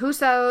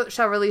 Whoso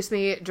shall release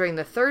me during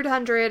the third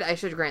 100 I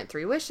should grant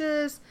 3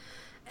 wishes.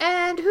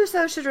 And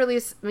whoso should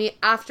release me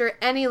after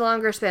any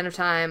longer span of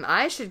time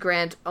I should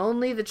grant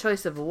only the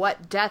choice of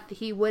what death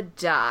he would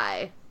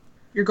die.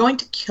 You're going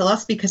to kill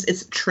us because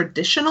it's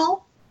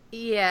traditional?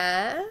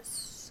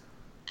 Yes.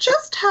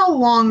 Just how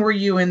long were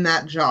you in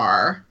that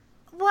jar?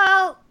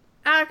 Well,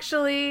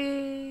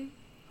 actually...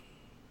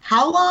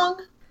 How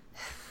long?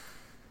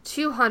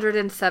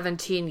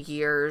 217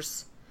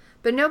 years.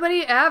 But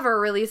nobody ever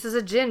releases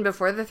a djinn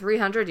before the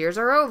 300 years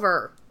are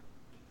over.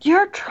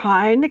 You're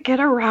trying to get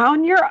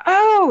around your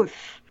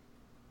oath.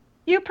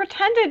 You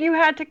pretended you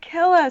had to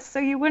kill us so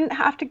you wouldn't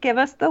have to give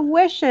us the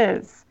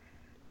wishes.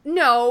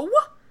 No!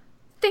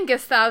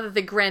 Thinkest thou that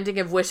the granting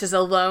of wishes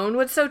alone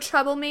would so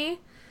trouble me?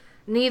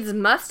 Needs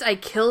must I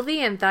kill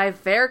thee and thy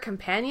fair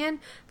companion,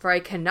 for I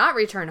cannot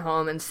return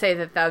home and say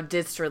that thou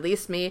didst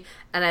release me,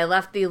 and I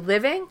left thee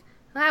living?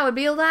 That would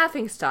be a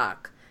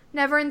laughing-stock.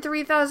 Never in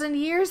 3,000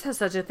 years has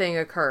such a thing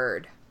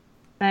occurred.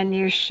 Then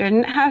you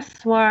shouldn't have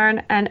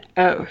sworn an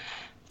oath.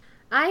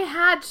 I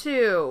had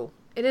to.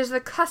 It is the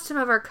custom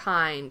of our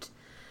kind.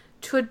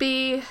 'Twould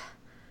be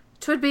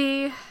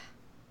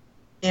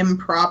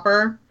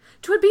Improper.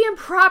 'Twould be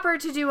improper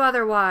to do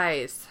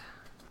otherwise.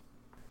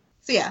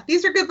 So yeah,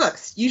 these are good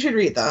books. You should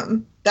read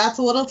them. That's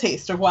a little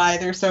taste of why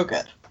they're so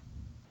good.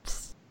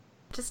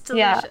 Just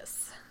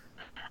delicious.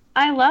 Yeah.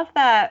 I love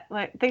that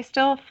like they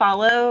still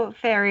follow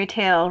fairy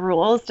tale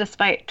rules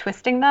despite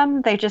twisting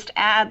them. They just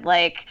add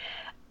like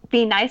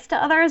be nice to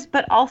others,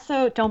 but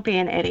also don't be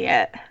an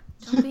idiot.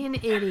 Don't be an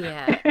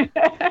idiot.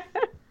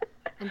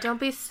 And don't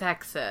be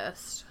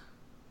sexist.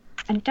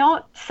 And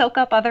don't soak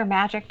up other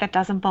magic that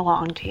doesn't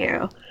belong to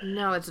you.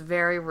 No, it's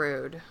very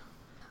rude.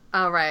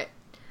 All right.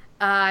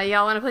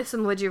 Y'all want to play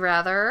some Would You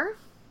Rather?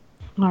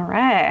 All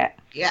right.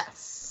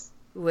 Yes.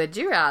 Would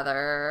you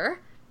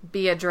rather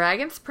be a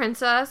dragon's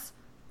princess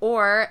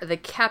or the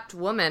kept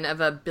woman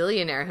of a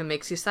billionaire who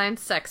makes you sign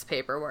sex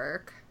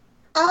paperwork?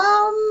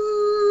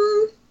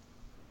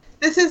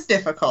 This is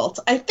difficult.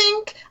 I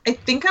think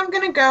I'm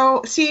gonna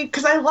go see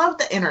because I love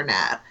the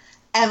internet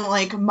and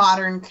like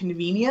modern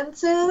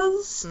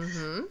conveniences,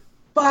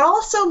 but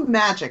also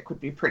magic would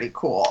be pretty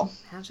cool.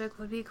 Magic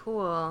would be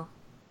cool.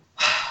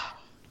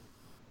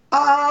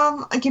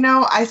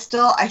 I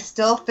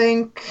still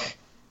think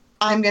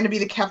I'm gonna be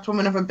the kept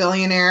woman of a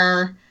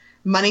billionaire.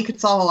 Money could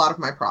solve a lot of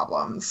my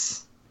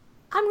problems.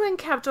 I'm going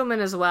kept woman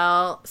as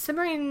well.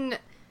 Cimarine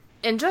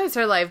enjoys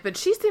her life, but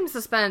she seems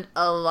to spend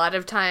a lot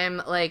of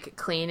time, like,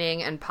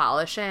 cleaning and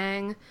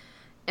polishing,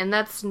 and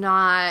that's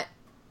not,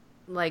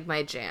 like,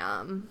 my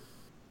jam,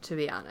 to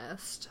be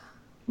honest.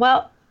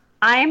 Well,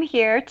 I'm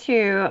here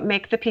to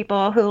make the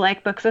people who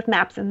like books with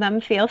maps in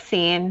them feel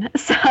seen,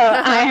 so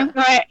I'm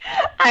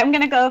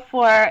going to go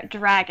for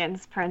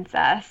Dragon's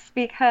Princess,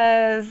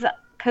 because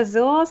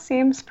Kazul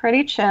seems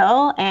pretty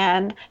chill,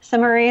 and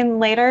Cimarine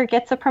later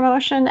gets a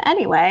promotion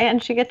anyway,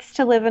 and she gets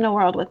to live in a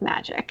world with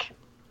magic.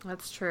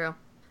 That's true.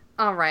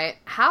 All right.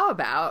 How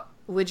about,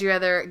 would you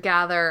rather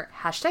gather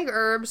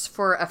 #herbs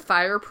for a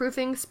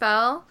fireproofing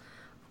spell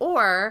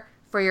or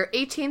for your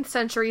 18th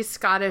century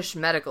Scottish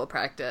medical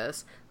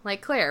practice,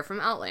 like Claire from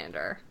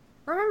Outlander?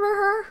 Remember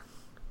her?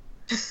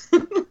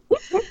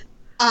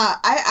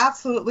 I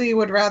absolutely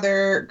would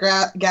rather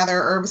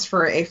gather herbs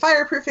for a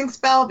fireproofing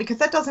spell because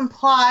that does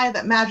imply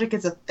that magic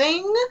is a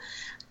thing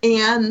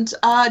and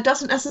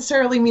doesn't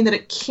necessarily mean that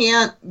it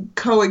can't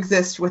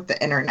coexist with the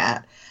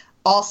internet.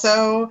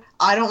 Also,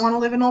 I don't want to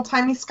live in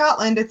old-timey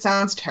Scotland. It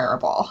sounds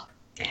terrible.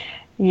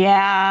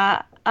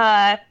 Yeah,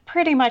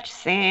 pretty much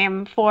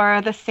same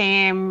for the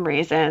same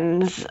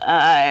reasons.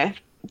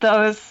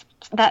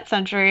 That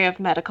century of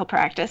medical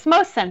practice,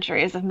 most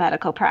centuries of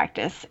medical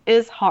practice,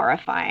 is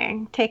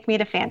horrifying. Take me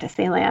to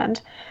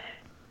Fantasyland.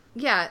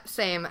 Yeah,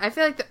 same. I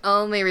feel like the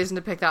only reason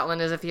to pick that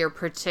one is if you're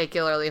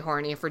particularly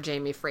horny for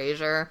Jamie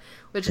Fraser,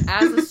 which,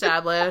 as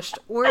established,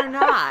 we're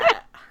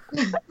not.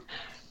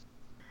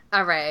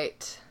 All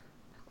right.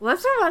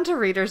 Let's move on to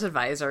Reader's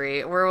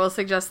Advisory, where we'll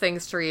suggest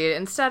things to read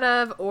instead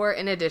of or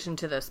in addition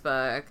to this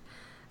book.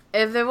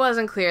 If it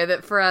wasn't clear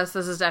that for us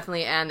this is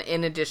definitely an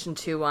in addition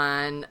to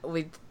one,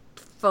 we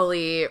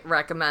fully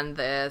recommend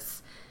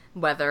this,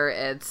 whether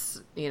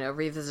it's,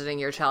 revisiting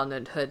your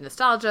childhood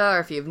nostalgia, or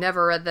if you've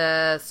never read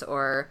this,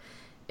 or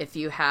if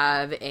you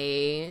have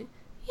a,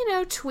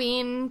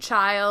 tween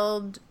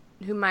child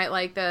who might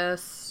like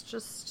this.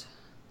 Just,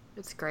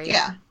 it's great.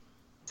 Yeah.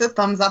 It's a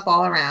thumbs up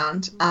all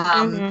around.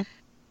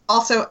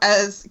 Also,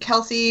 as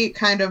Kelsey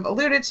kind of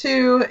alluded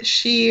to,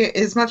 she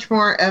is much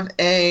more of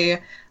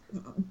a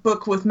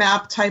book with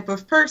map type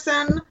of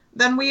person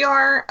than we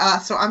are.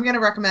 So I'm going to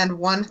recommend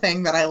one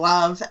thing that I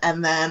love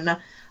and then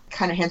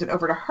kind of hand it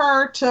over to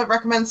her to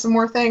recommend some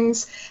more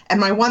things. And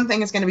my one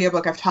thing is going to be a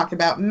book I've talked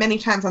about many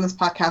times on this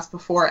podcast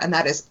before, and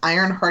that is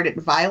Iron-Hearted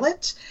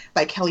Violet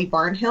by Kelly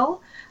Barnhill,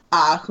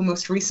 who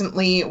most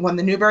recently won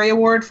the Newbery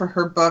Award for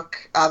her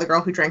book, The Girl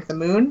Who Drank the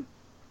Moon.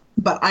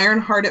 But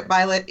Iron-Hearted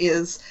Violet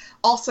is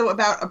also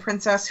about a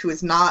princess who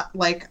is not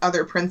like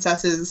other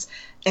princesses,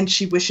 and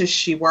she wishes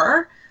she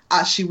were.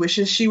 She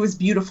wishes she was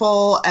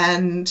beautiful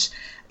and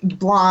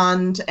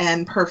blonde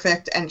and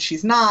perfect, and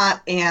she's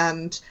not,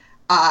 and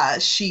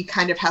she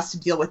kind of has to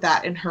deal with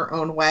that in her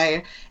own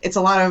way. It's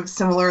a lot of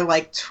similar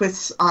like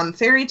twists on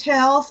fairy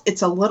tales.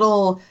 It's a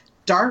little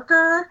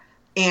darker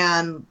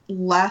and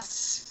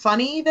less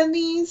funny than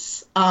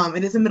these.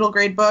 It is a middle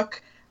grade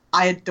book.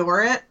 I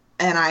adore it,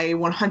 and I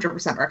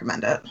 100%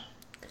 recommend it.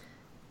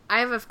 I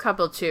have a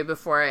couple, too,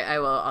 before I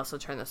will also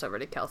turn this over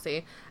to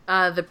Kelsey.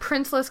 The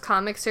Princeless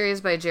comic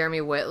series by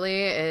Jeremy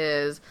Whitley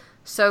is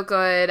so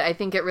good. I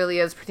think it really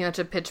is pretty much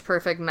a pitch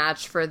perfect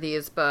match for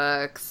these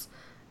books.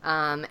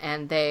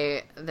 And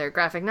they're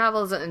graphic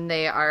novels, and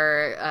they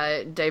are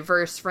a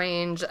diverse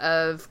range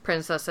of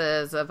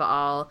princesses of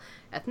all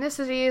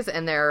ethnicities,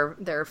 and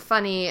they're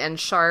funny and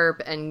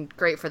sharp and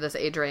great for this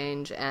age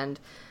range. And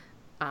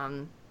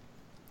as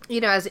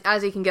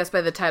you can guess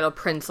by the title,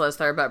 Princeless,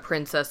 they're about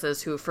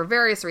princesses who, for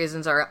various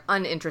reasons, are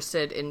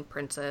uninterested in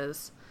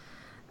princes.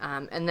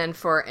 And then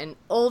for an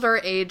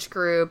older age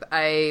group,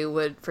 I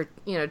would, for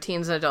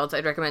teens and adults,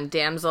 I'd recommend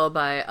Damsel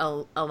by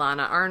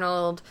Alana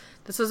Arnold.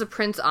 This was a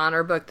Prince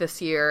Honor book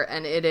this year,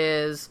 and it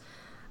is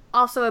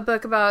also a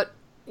book about,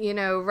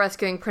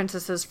 rescuing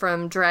princesses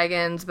from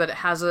dragons, but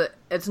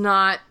it's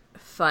not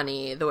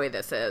funny the way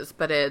this is,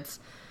 but it's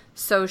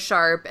so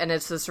sharp, and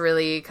it's this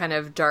really kind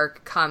of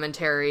dark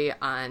commentary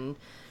on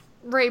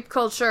rape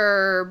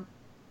culture,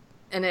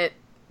 and it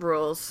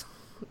rules.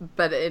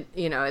 But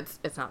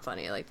it's not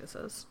funny like this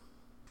is.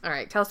 All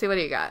right, Kelsey, what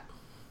do you got?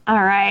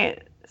 All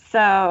right.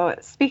 So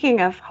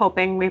speaking of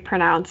hoping we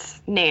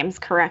pronounce names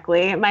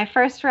correctly, my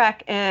first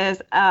rec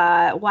is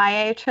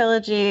YA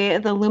trilogy,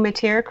 The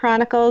Lumiere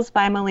Chronicles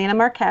by Melina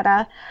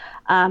Marchetta.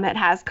 It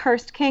has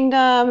cursed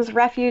kingdoms,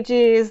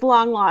 refugees,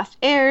 long-lost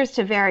heirs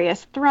to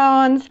various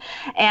thrones,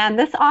 and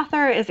this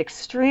author is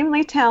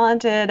extremely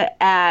talented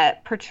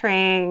at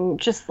portraying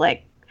just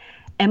like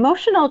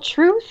emotional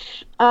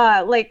truth.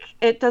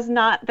 It does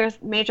not, there's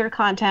major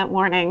content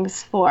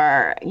warnings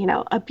for,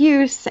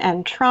 abuse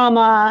and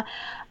trauma.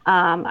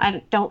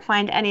 I don't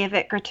find any of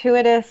it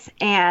gratuitous,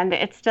 and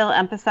it still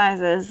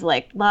emphasizes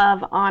like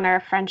love, honor,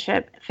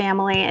 friendship,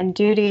 family, and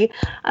duty.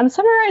 I'm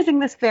summarizing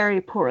this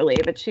very poorly,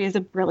 but she is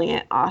a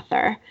brilliant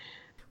author.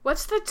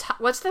 What's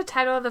the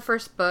title of the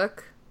first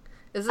book?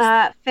 Is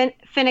this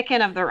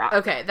Finnegan of the Rock?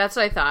 Okay, that's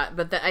what I thought,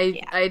 but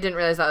I didn't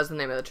realize that was the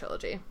name of the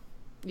trilogy.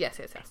 Yes.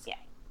 Yeah.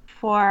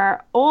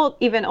 For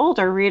even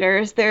older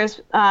readers, there's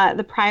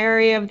The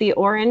Priory of the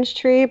Orange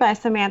Tree by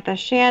Samantha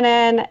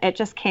Shannon. It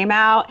just came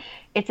out.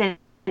 It's an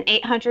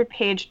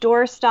 800-page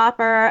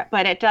doorstopper,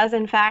 but it does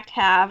in fact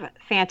have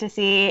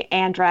fantasy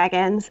and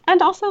dragons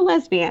and also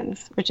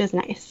lesbians, which is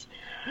nice.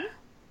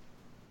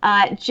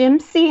 Jim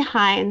C.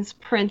 Hines'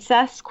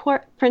 Princess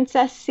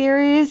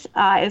series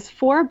is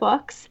 4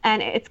 books,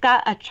 and it's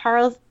got a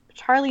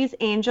Charlie's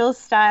Angels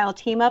style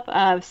team up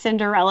of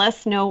Cinderella,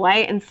 Snow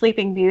White, and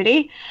Sleeping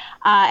Beauty.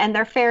 And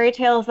their fairy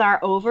tales are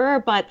over,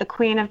 but the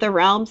Queen of the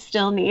Realm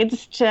still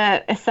needs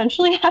to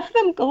essentially have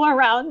them go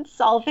around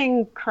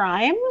solving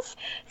crimes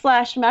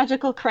 /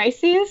 magical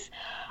crises.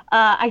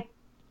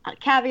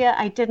 Caveat,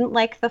 I didn't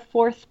like the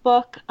 4th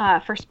book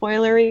for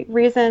spoilery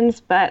reasons,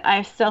 but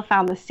I still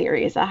found the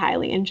series a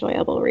highly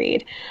enjoyable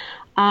read.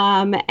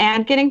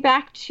 And getting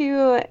back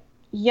to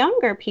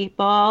younger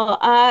people,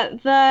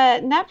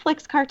 the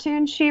Netflix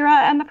cartoon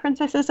She-Ra and the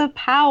Princesses of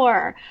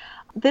Power.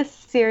 This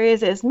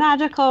series is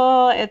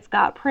magical. It's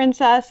got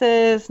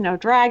princesses, no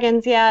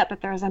dragons yet, but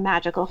there's a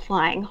magical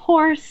flying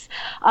horse.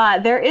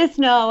 There is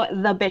no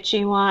the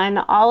bitchy one.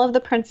 All of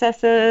the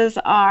princesses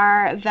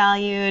are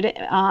valued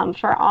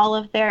for all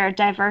of their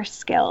diverse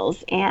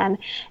skills, and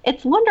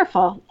it's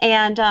wonderful.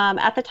 And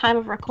at the time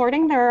of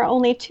recording, there are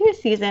only 2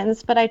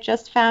 seasons, but I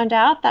just found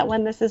out that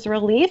when this is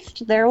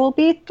released, there will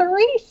be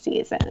 3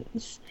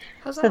 seasons.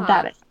 Huzzah. So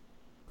that is.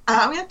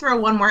 I'm going to throw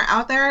one more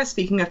out there.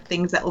 Speaking of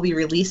things that will be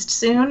released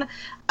soon,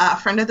 a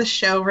friend of the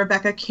show,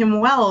 Rebecca Kim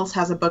Wells,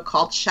 has a book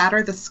called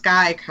Shatter the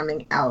Sky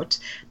coming out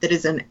that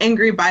is an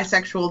angry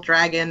bisexual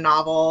dragon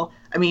novel.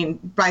 I mean,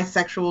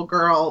 bisexual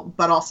girl,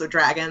 but also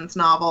dragons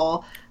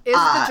novel. Is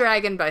the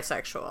dragon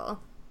bisexual?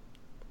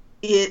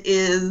 It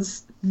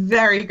is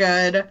very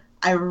good.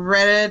 I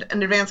read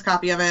an advanced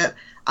copy of it.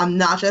 I'm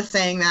not just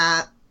saying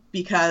that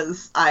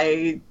because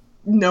I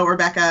know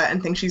Rebecca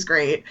and think she's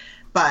great.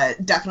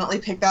 But definitely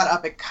pick that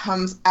up. It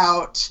comes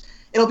out,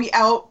 it'll be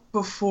out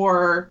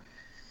before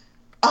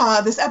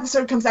this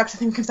episode comes out, 'cause I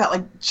think it comes out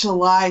like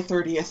July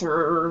 30th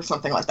or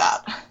something like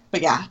that.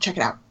 But yeah, check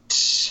it out.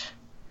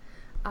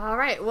 All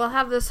right, we'll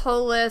have this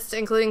whole list,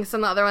 including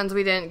some other ones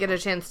we didn't get a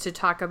chance to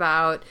talk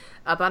about,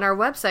 up on our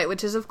website,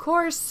 which is, of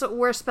course,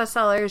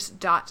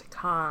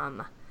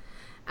 worstbestsellers.com.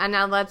 And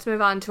now let's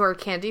move on to our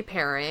candy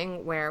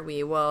pairing, where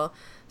we will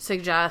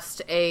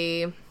suggest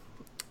a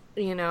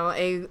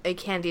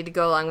candy to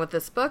go along with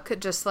this book,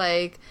 just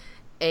like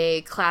a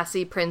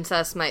classy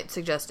princess might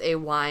suggest a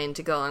wine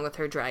to go along with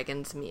her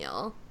dragon's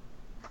meal.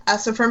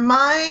 So for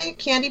my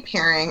candy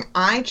pairing,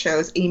 I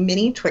chose a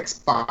mini Twix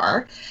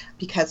bar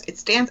because it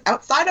stands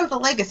outside of the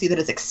legacy that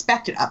is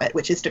expected of it,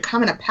 which is to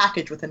come in a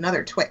package with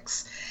another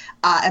Twix.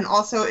 And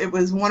also, it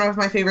was one of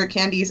my favorite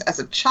candies as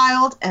a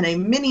child, and a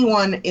mini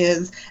one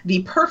is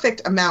the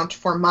perfect amount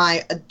for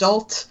my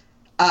adult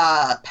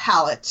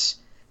palate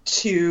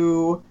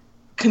to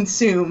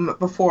consume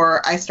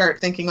before I start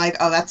thinking like,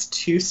 oh, that's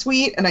too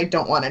sweet and I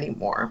don't want any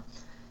more.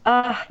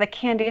 The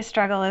candy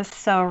struggle is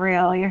so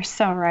real. You're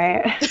so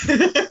right.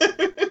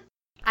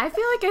 I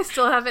feel like I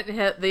still haven't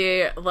hit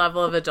the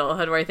level of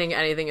adulthood where I think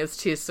anything is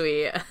too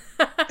sweet.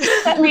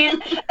 That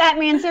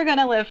means you're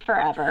gonna live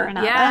forever.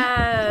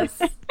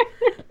 Yes.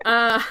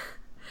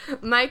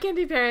 My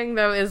candy pairing,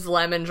 though, is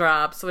lemon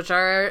drops, which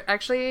are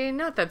actually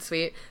not that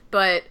sweet,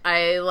 but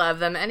I love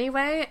them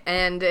anyway,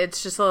 and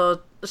it's just a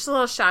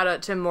little shout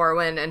out to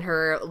Morwen and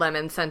her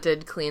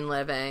lemon-scented clean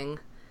living.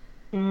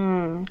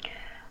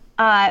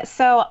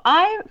 So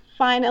I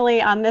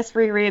finally, on this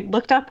reread,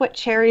 looked up what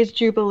Cherry's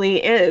Jubilee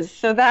is.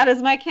 So that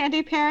is my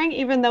candy pairing,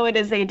 even though it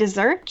is a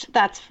dessert.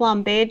 That's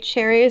flambéed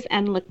cherries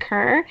and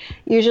liqueur,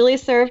 usually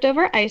served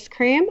over ice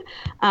cream.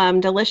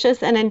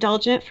 Delicious and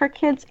indulgent for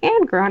kids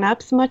and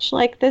grown-ups, much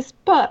like this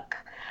book.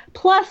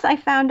 Plus, I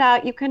found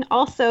out you can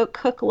also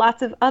cook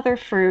lots of other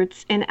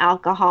fruits in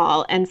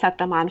alcohol and set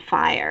them on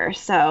fire.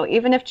 So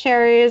even if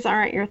cherries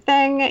aren't your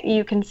thing,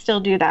 you can still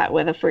do that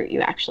with a fruit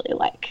you actually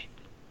like.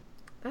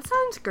 That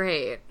sounds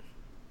great.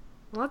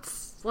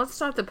 Let's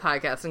stop the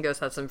podcast and go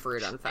set some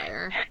fruit on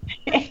fire.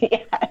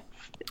 Yes.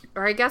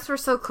 Or I guess we're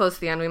so close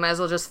to the end, we might as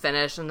well just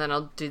finish, and then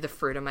I'll do the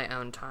fruit in my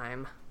own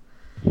time.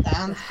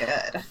 Sounds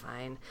good.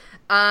 Fine.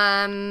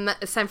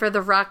 It's time for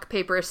the Rock,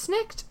 Paper,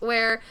 Snicked,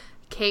 where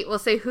Kate will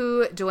say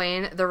who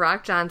Dwayne The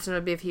Rock Johnson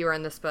would be if he were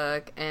in this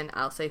book, and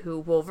I'll say who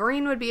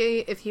Wolverine would be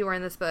if he were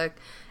in this book,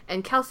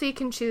 and Kelsey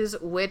can choose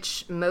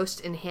which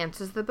most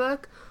enhances the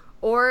book,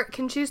 or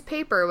can choose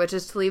paper, which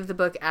is to leave the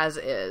book as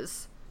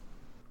is,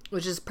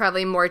 which is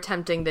probably more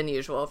tempting than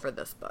usual for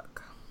this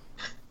book.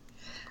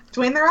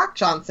 Dwayne The Rock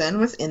Johnson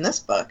was in this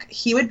book.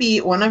 He would be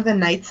one of the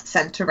knights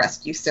sent to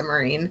rescue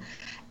Cimarine.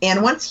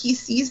 And once he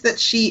sees that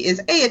she is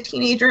A, a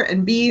teenager,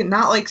 and B,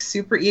 not like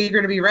super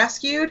eager to be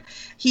rescued,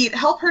 he'd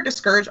help her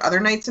discourage other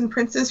knights and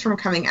princes from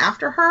coming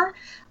after her.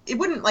 It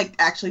wouldn't like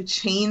actually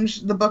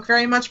change the book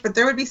very much, but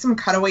there would be some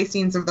cutaway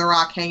scenes of the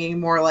Rock hanging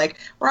more like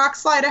rock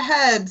slide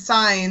ahead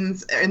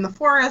signs in the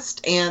forest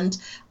and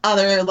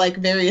other like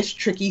various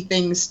tricky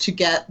things to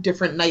get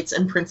different knights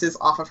and princes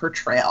off of her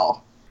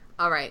trail.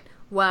 All right.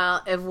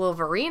 Well, if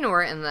Wolverine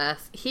were in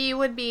this, he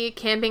would be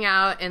camping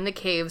out in the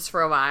caves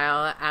for a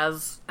while,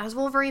 as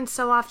Wolverine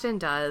so often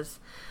does.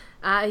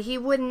 He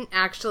wouldn't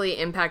actually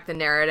impact the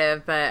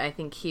narrative, but I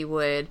think he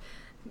would,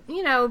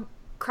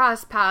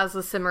 cross paths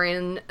with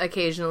Cimarine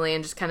occasionally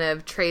and just kind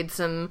of trade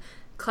some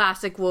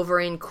classic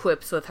Wolverine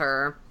quips with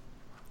her.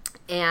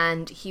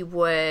 And he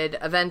would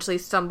eventually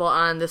stumble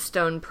on the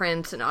Stone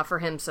Prince and offer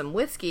him some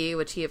whiskey,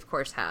 which he, of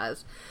course,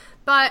 has.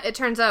 But it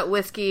turns out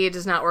whiskey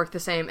does not work the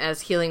same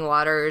as healing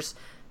waters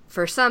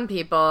for some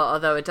people,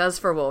 although it does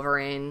for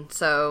Wolverine.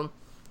 So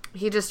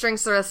he just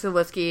drinks the rest of the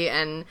whiskey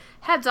and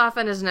heads off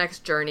on his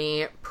next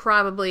journey,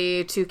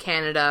 probably to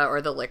Canada or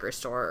the liquor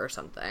store or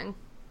something.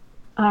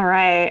 All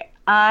right.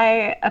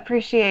 I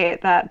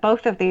appreciate that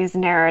both of these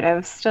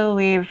narratives still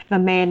leave the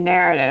main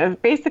narrative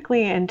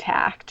basically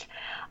intact.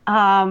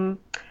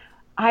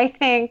 I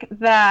think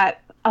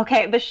that,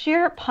 the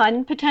sheer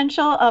pun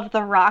potential of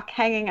the Rock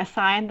hanging a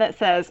sign that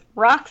says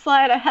 "Rock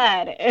slide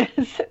ahead"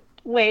 is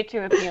way too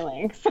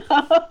appealing. So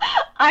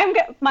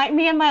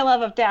me and my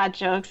love of dad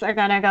jokes are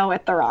gonna go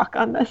with the Rock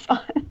on this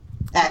one.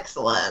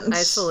 Excellent.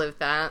 I salute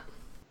that.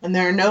 And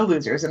there are no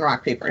losers in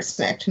Rock, Paper,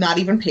 Snicked. Not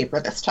even paper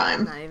this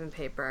time. Not even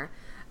paper.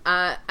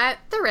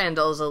 The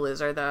Randall's a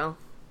loser, though.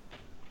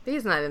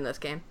 He's not in this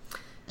game.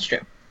 It's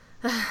true.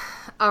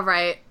 All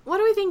right. What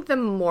do we think the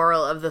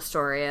moral of the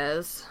story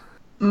is?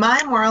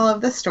 My moral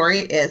of the story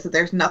is that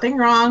there's nothing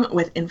wrong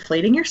with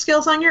inflating your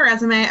skills on your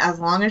resume as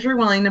long as you're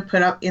willing to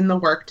put up in the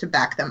work to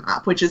back them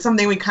up, which is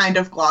something we kind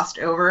of glossed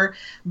over.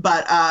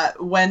 But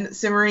when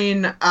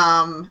Cimarine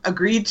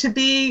agreed to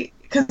be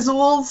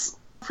Kazul's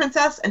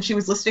princess and she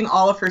was listing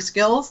all of her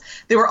skills,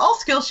 they were all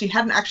skills she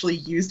hadn't actually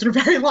used in a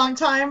very long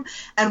time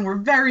and were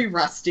very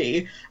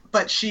rusty.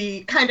 But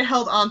she kind of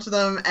held on to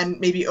them and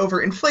maybe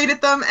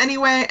overinflated them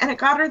anyway, and it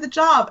got her the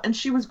job, and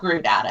she was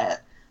great at it.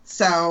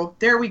 So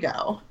there we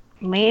go.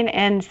 Lean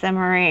in,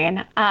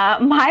 Cimarine.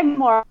 My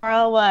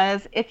moral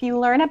was, if you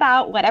learn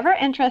about whatever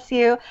interests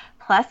you,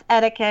 plus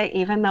etiquette,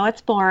 even though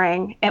it's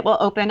boring, it will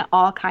open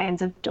all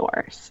kinds of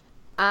doors.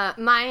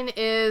 Mine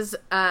is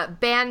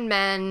ban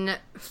men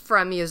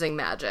from using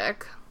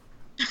magic.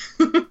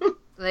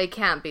 They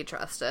can't be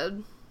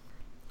trusted.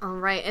 All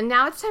right, and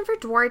now it's time for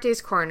Duarte's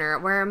Corner,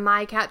 where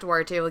my cat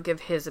Duarte will give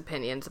his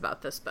opinions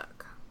about this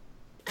book.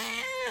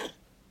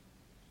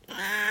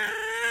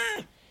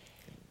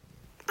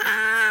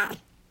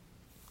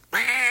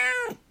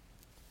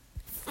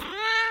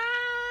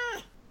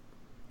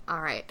 All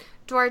right,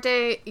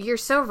 Duarte, you're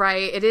so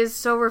right. It is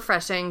so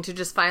refreshing to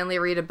just finally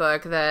read a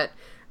book that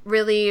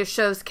really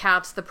shows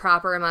cats the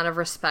proper amount of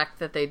respect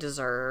that they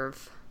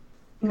deserve.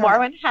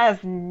 Morwen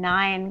has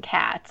 9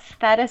 cats.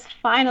 That is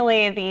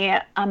finally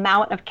the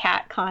amount of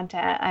cat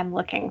content I'm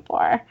looking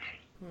for.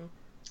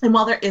 And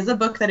while there is a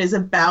book that is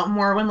about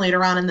Morwen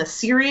later on in the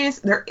series,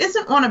 there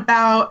isn't one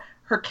about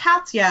her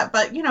cats yet,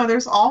 but,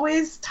 there's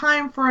always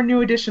time for a new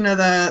edition of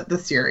the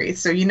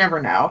series, so you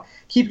never know.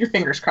 Keep your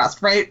fingers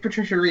crossed, right,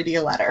 Patricia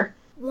Reedy-Letter?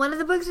 One of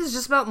the books is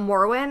just about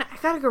Morwen. I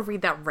gotta go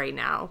read that right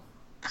now.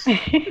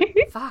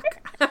 Fuck.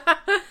 All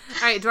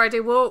right, Duarte,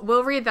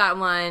 we'll read that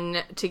one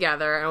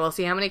together, and we'll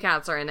see how many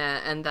cats are in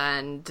it, and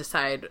then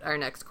decide our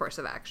next course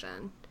of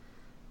action.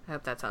 I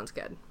hope that sounds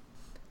good.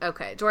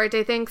 Okay,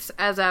 Duarte, thanks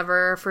as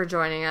ever for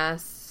joining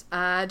us.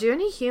 Do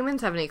any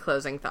humans have any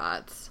closing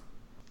thoughts?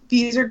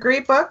 These are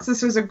great books.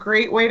 This was a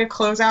great way to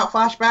close out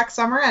Flashback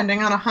Summer,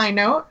 ending on a high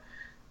note.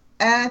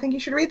 And I think you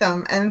should read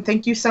them. And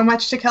thank you so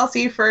much to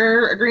Kelsey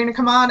for agreeing to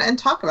come on and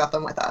talk about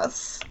them with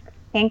us.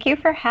 Thank you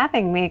for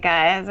having me,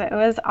 guys. It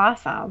was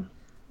awesome.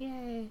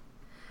 Yay.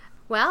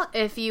 Well,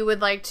 if you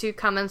would like to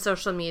come on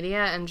social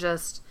media and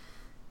just,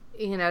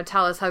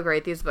 tell us how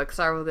great these books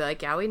are, we'll be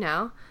like, yeah, we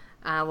know.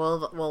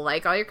 We'll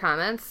like all your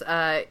comments.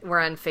 We're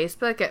on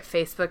Facebook at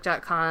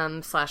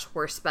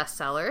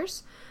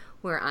facebook.com/worstbestsellers.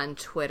 We're on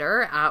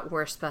Twitter at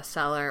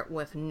worstbestseller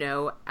with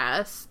no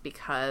S,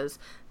 because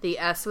the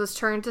S was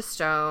turned to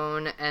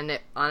stone, and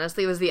it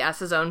honestly was the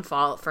S's own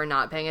fault for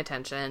not paying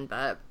attention,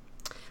 but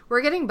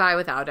we're getting by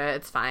without it.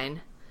 It's fine.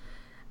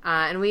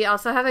 And we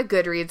also have a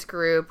Goodreads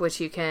group,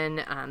 which you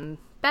can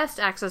best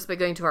access by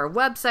going to our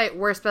website,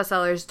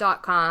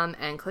 worstbestsellers.com,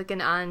 and clicking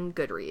on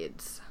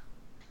Goodreads.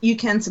 You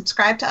can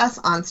subscribe to us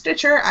on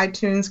Stitcher,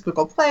 iTunes,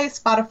 Google Play,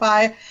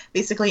 Spotify,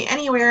 basically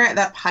anywhere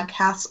that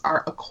podcasts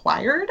are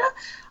acquired.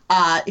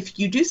 If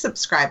you do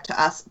subscribe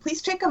to us,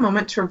 please take a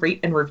moment to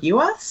rate and review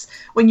us.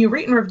 When you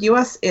rate and review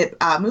us, it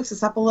moves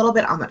us up a little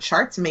bit on the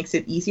charts and makes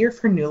it easier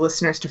for new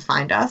listeners to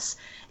find us.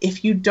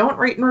 If you don't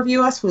rate and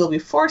review us, we will be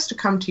forced to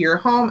come to your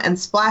home and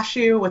splash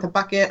you with a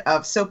bucket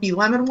of soapy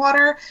lemon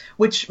water,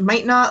 which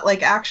might not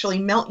actually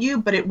melt you,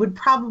 but it would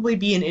probably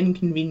be an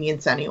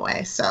inconvenience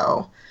anyway,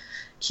 so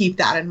keep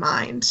that in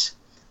mind.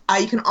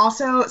 You can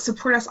also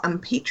support us on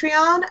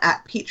Patreon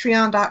at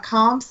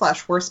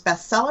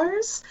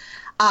patreon.com/worstbestsellers.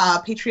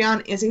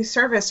 Patreon is a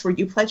service where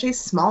you pledge a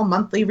small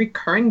monthly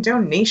recurring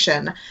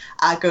donation.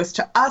 It goes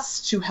to us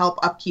to help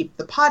upkeep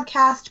the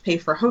podcast, pay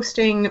for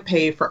hosting,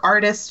 pay for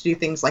artists to do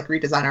things like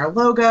redesign our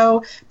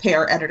logo, pay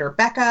our editor,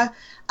 Becca.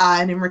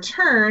 And in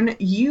return,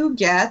 you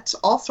get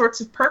all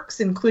sorts of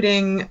perks,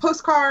 including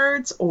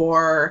postcards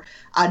or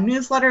a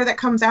newsletter that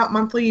comes out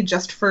monthly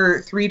just for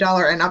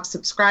 $3 and up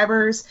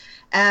subscribers,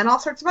 and all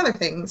sorts of other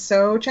things.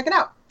 So check it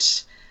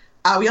out.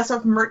 We also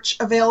have merch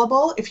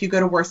available. If you go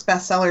to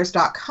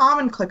worstbestsellers.com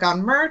and click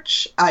on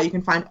merch, you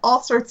can find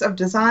all sorts of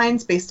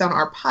designs based on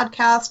our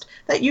podcast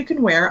that you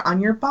can wear on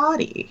your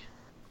body.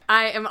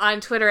 I am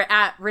on Twitter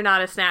at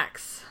Renata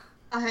Snacks.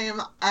 I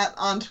am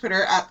on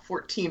Twitter at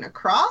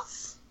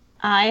 14across.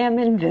 I am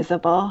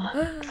invisible.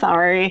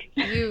 Sorry.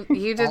 You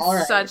did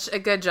such a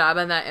good job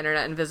on that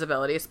internet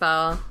invisibility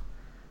spell.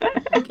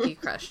 You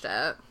crushed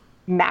it.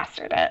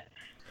 Mastered it.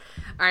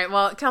 All right,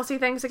 well, Kelsey,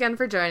 thanks again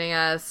for joining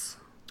us.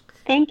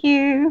 Thank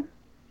you.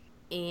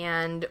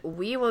 And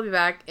we will be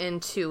back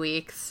in 2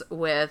 weeks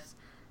with,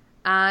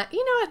 you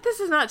know what, this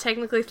is not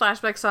technically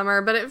Flashback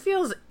Summer, but it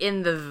feels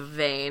in the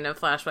vein of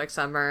Flashback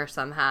Summer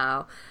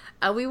somehow.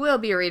 We will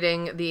be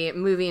reading the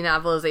movie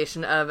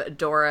novelization of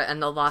Dora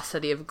and the Lost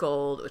City of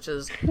Gold, which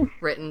is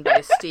written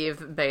by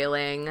Steve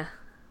Bailing.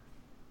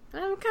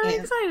 I'm kind of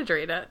excited to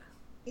read it.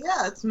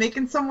 Yeah, it's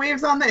making some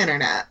waves on the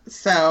internet,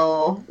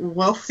 so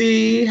we'll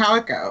see how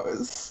it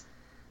goes.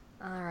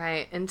 All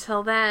right,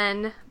 until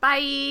then,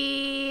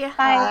 bye!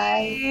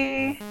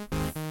 Bye!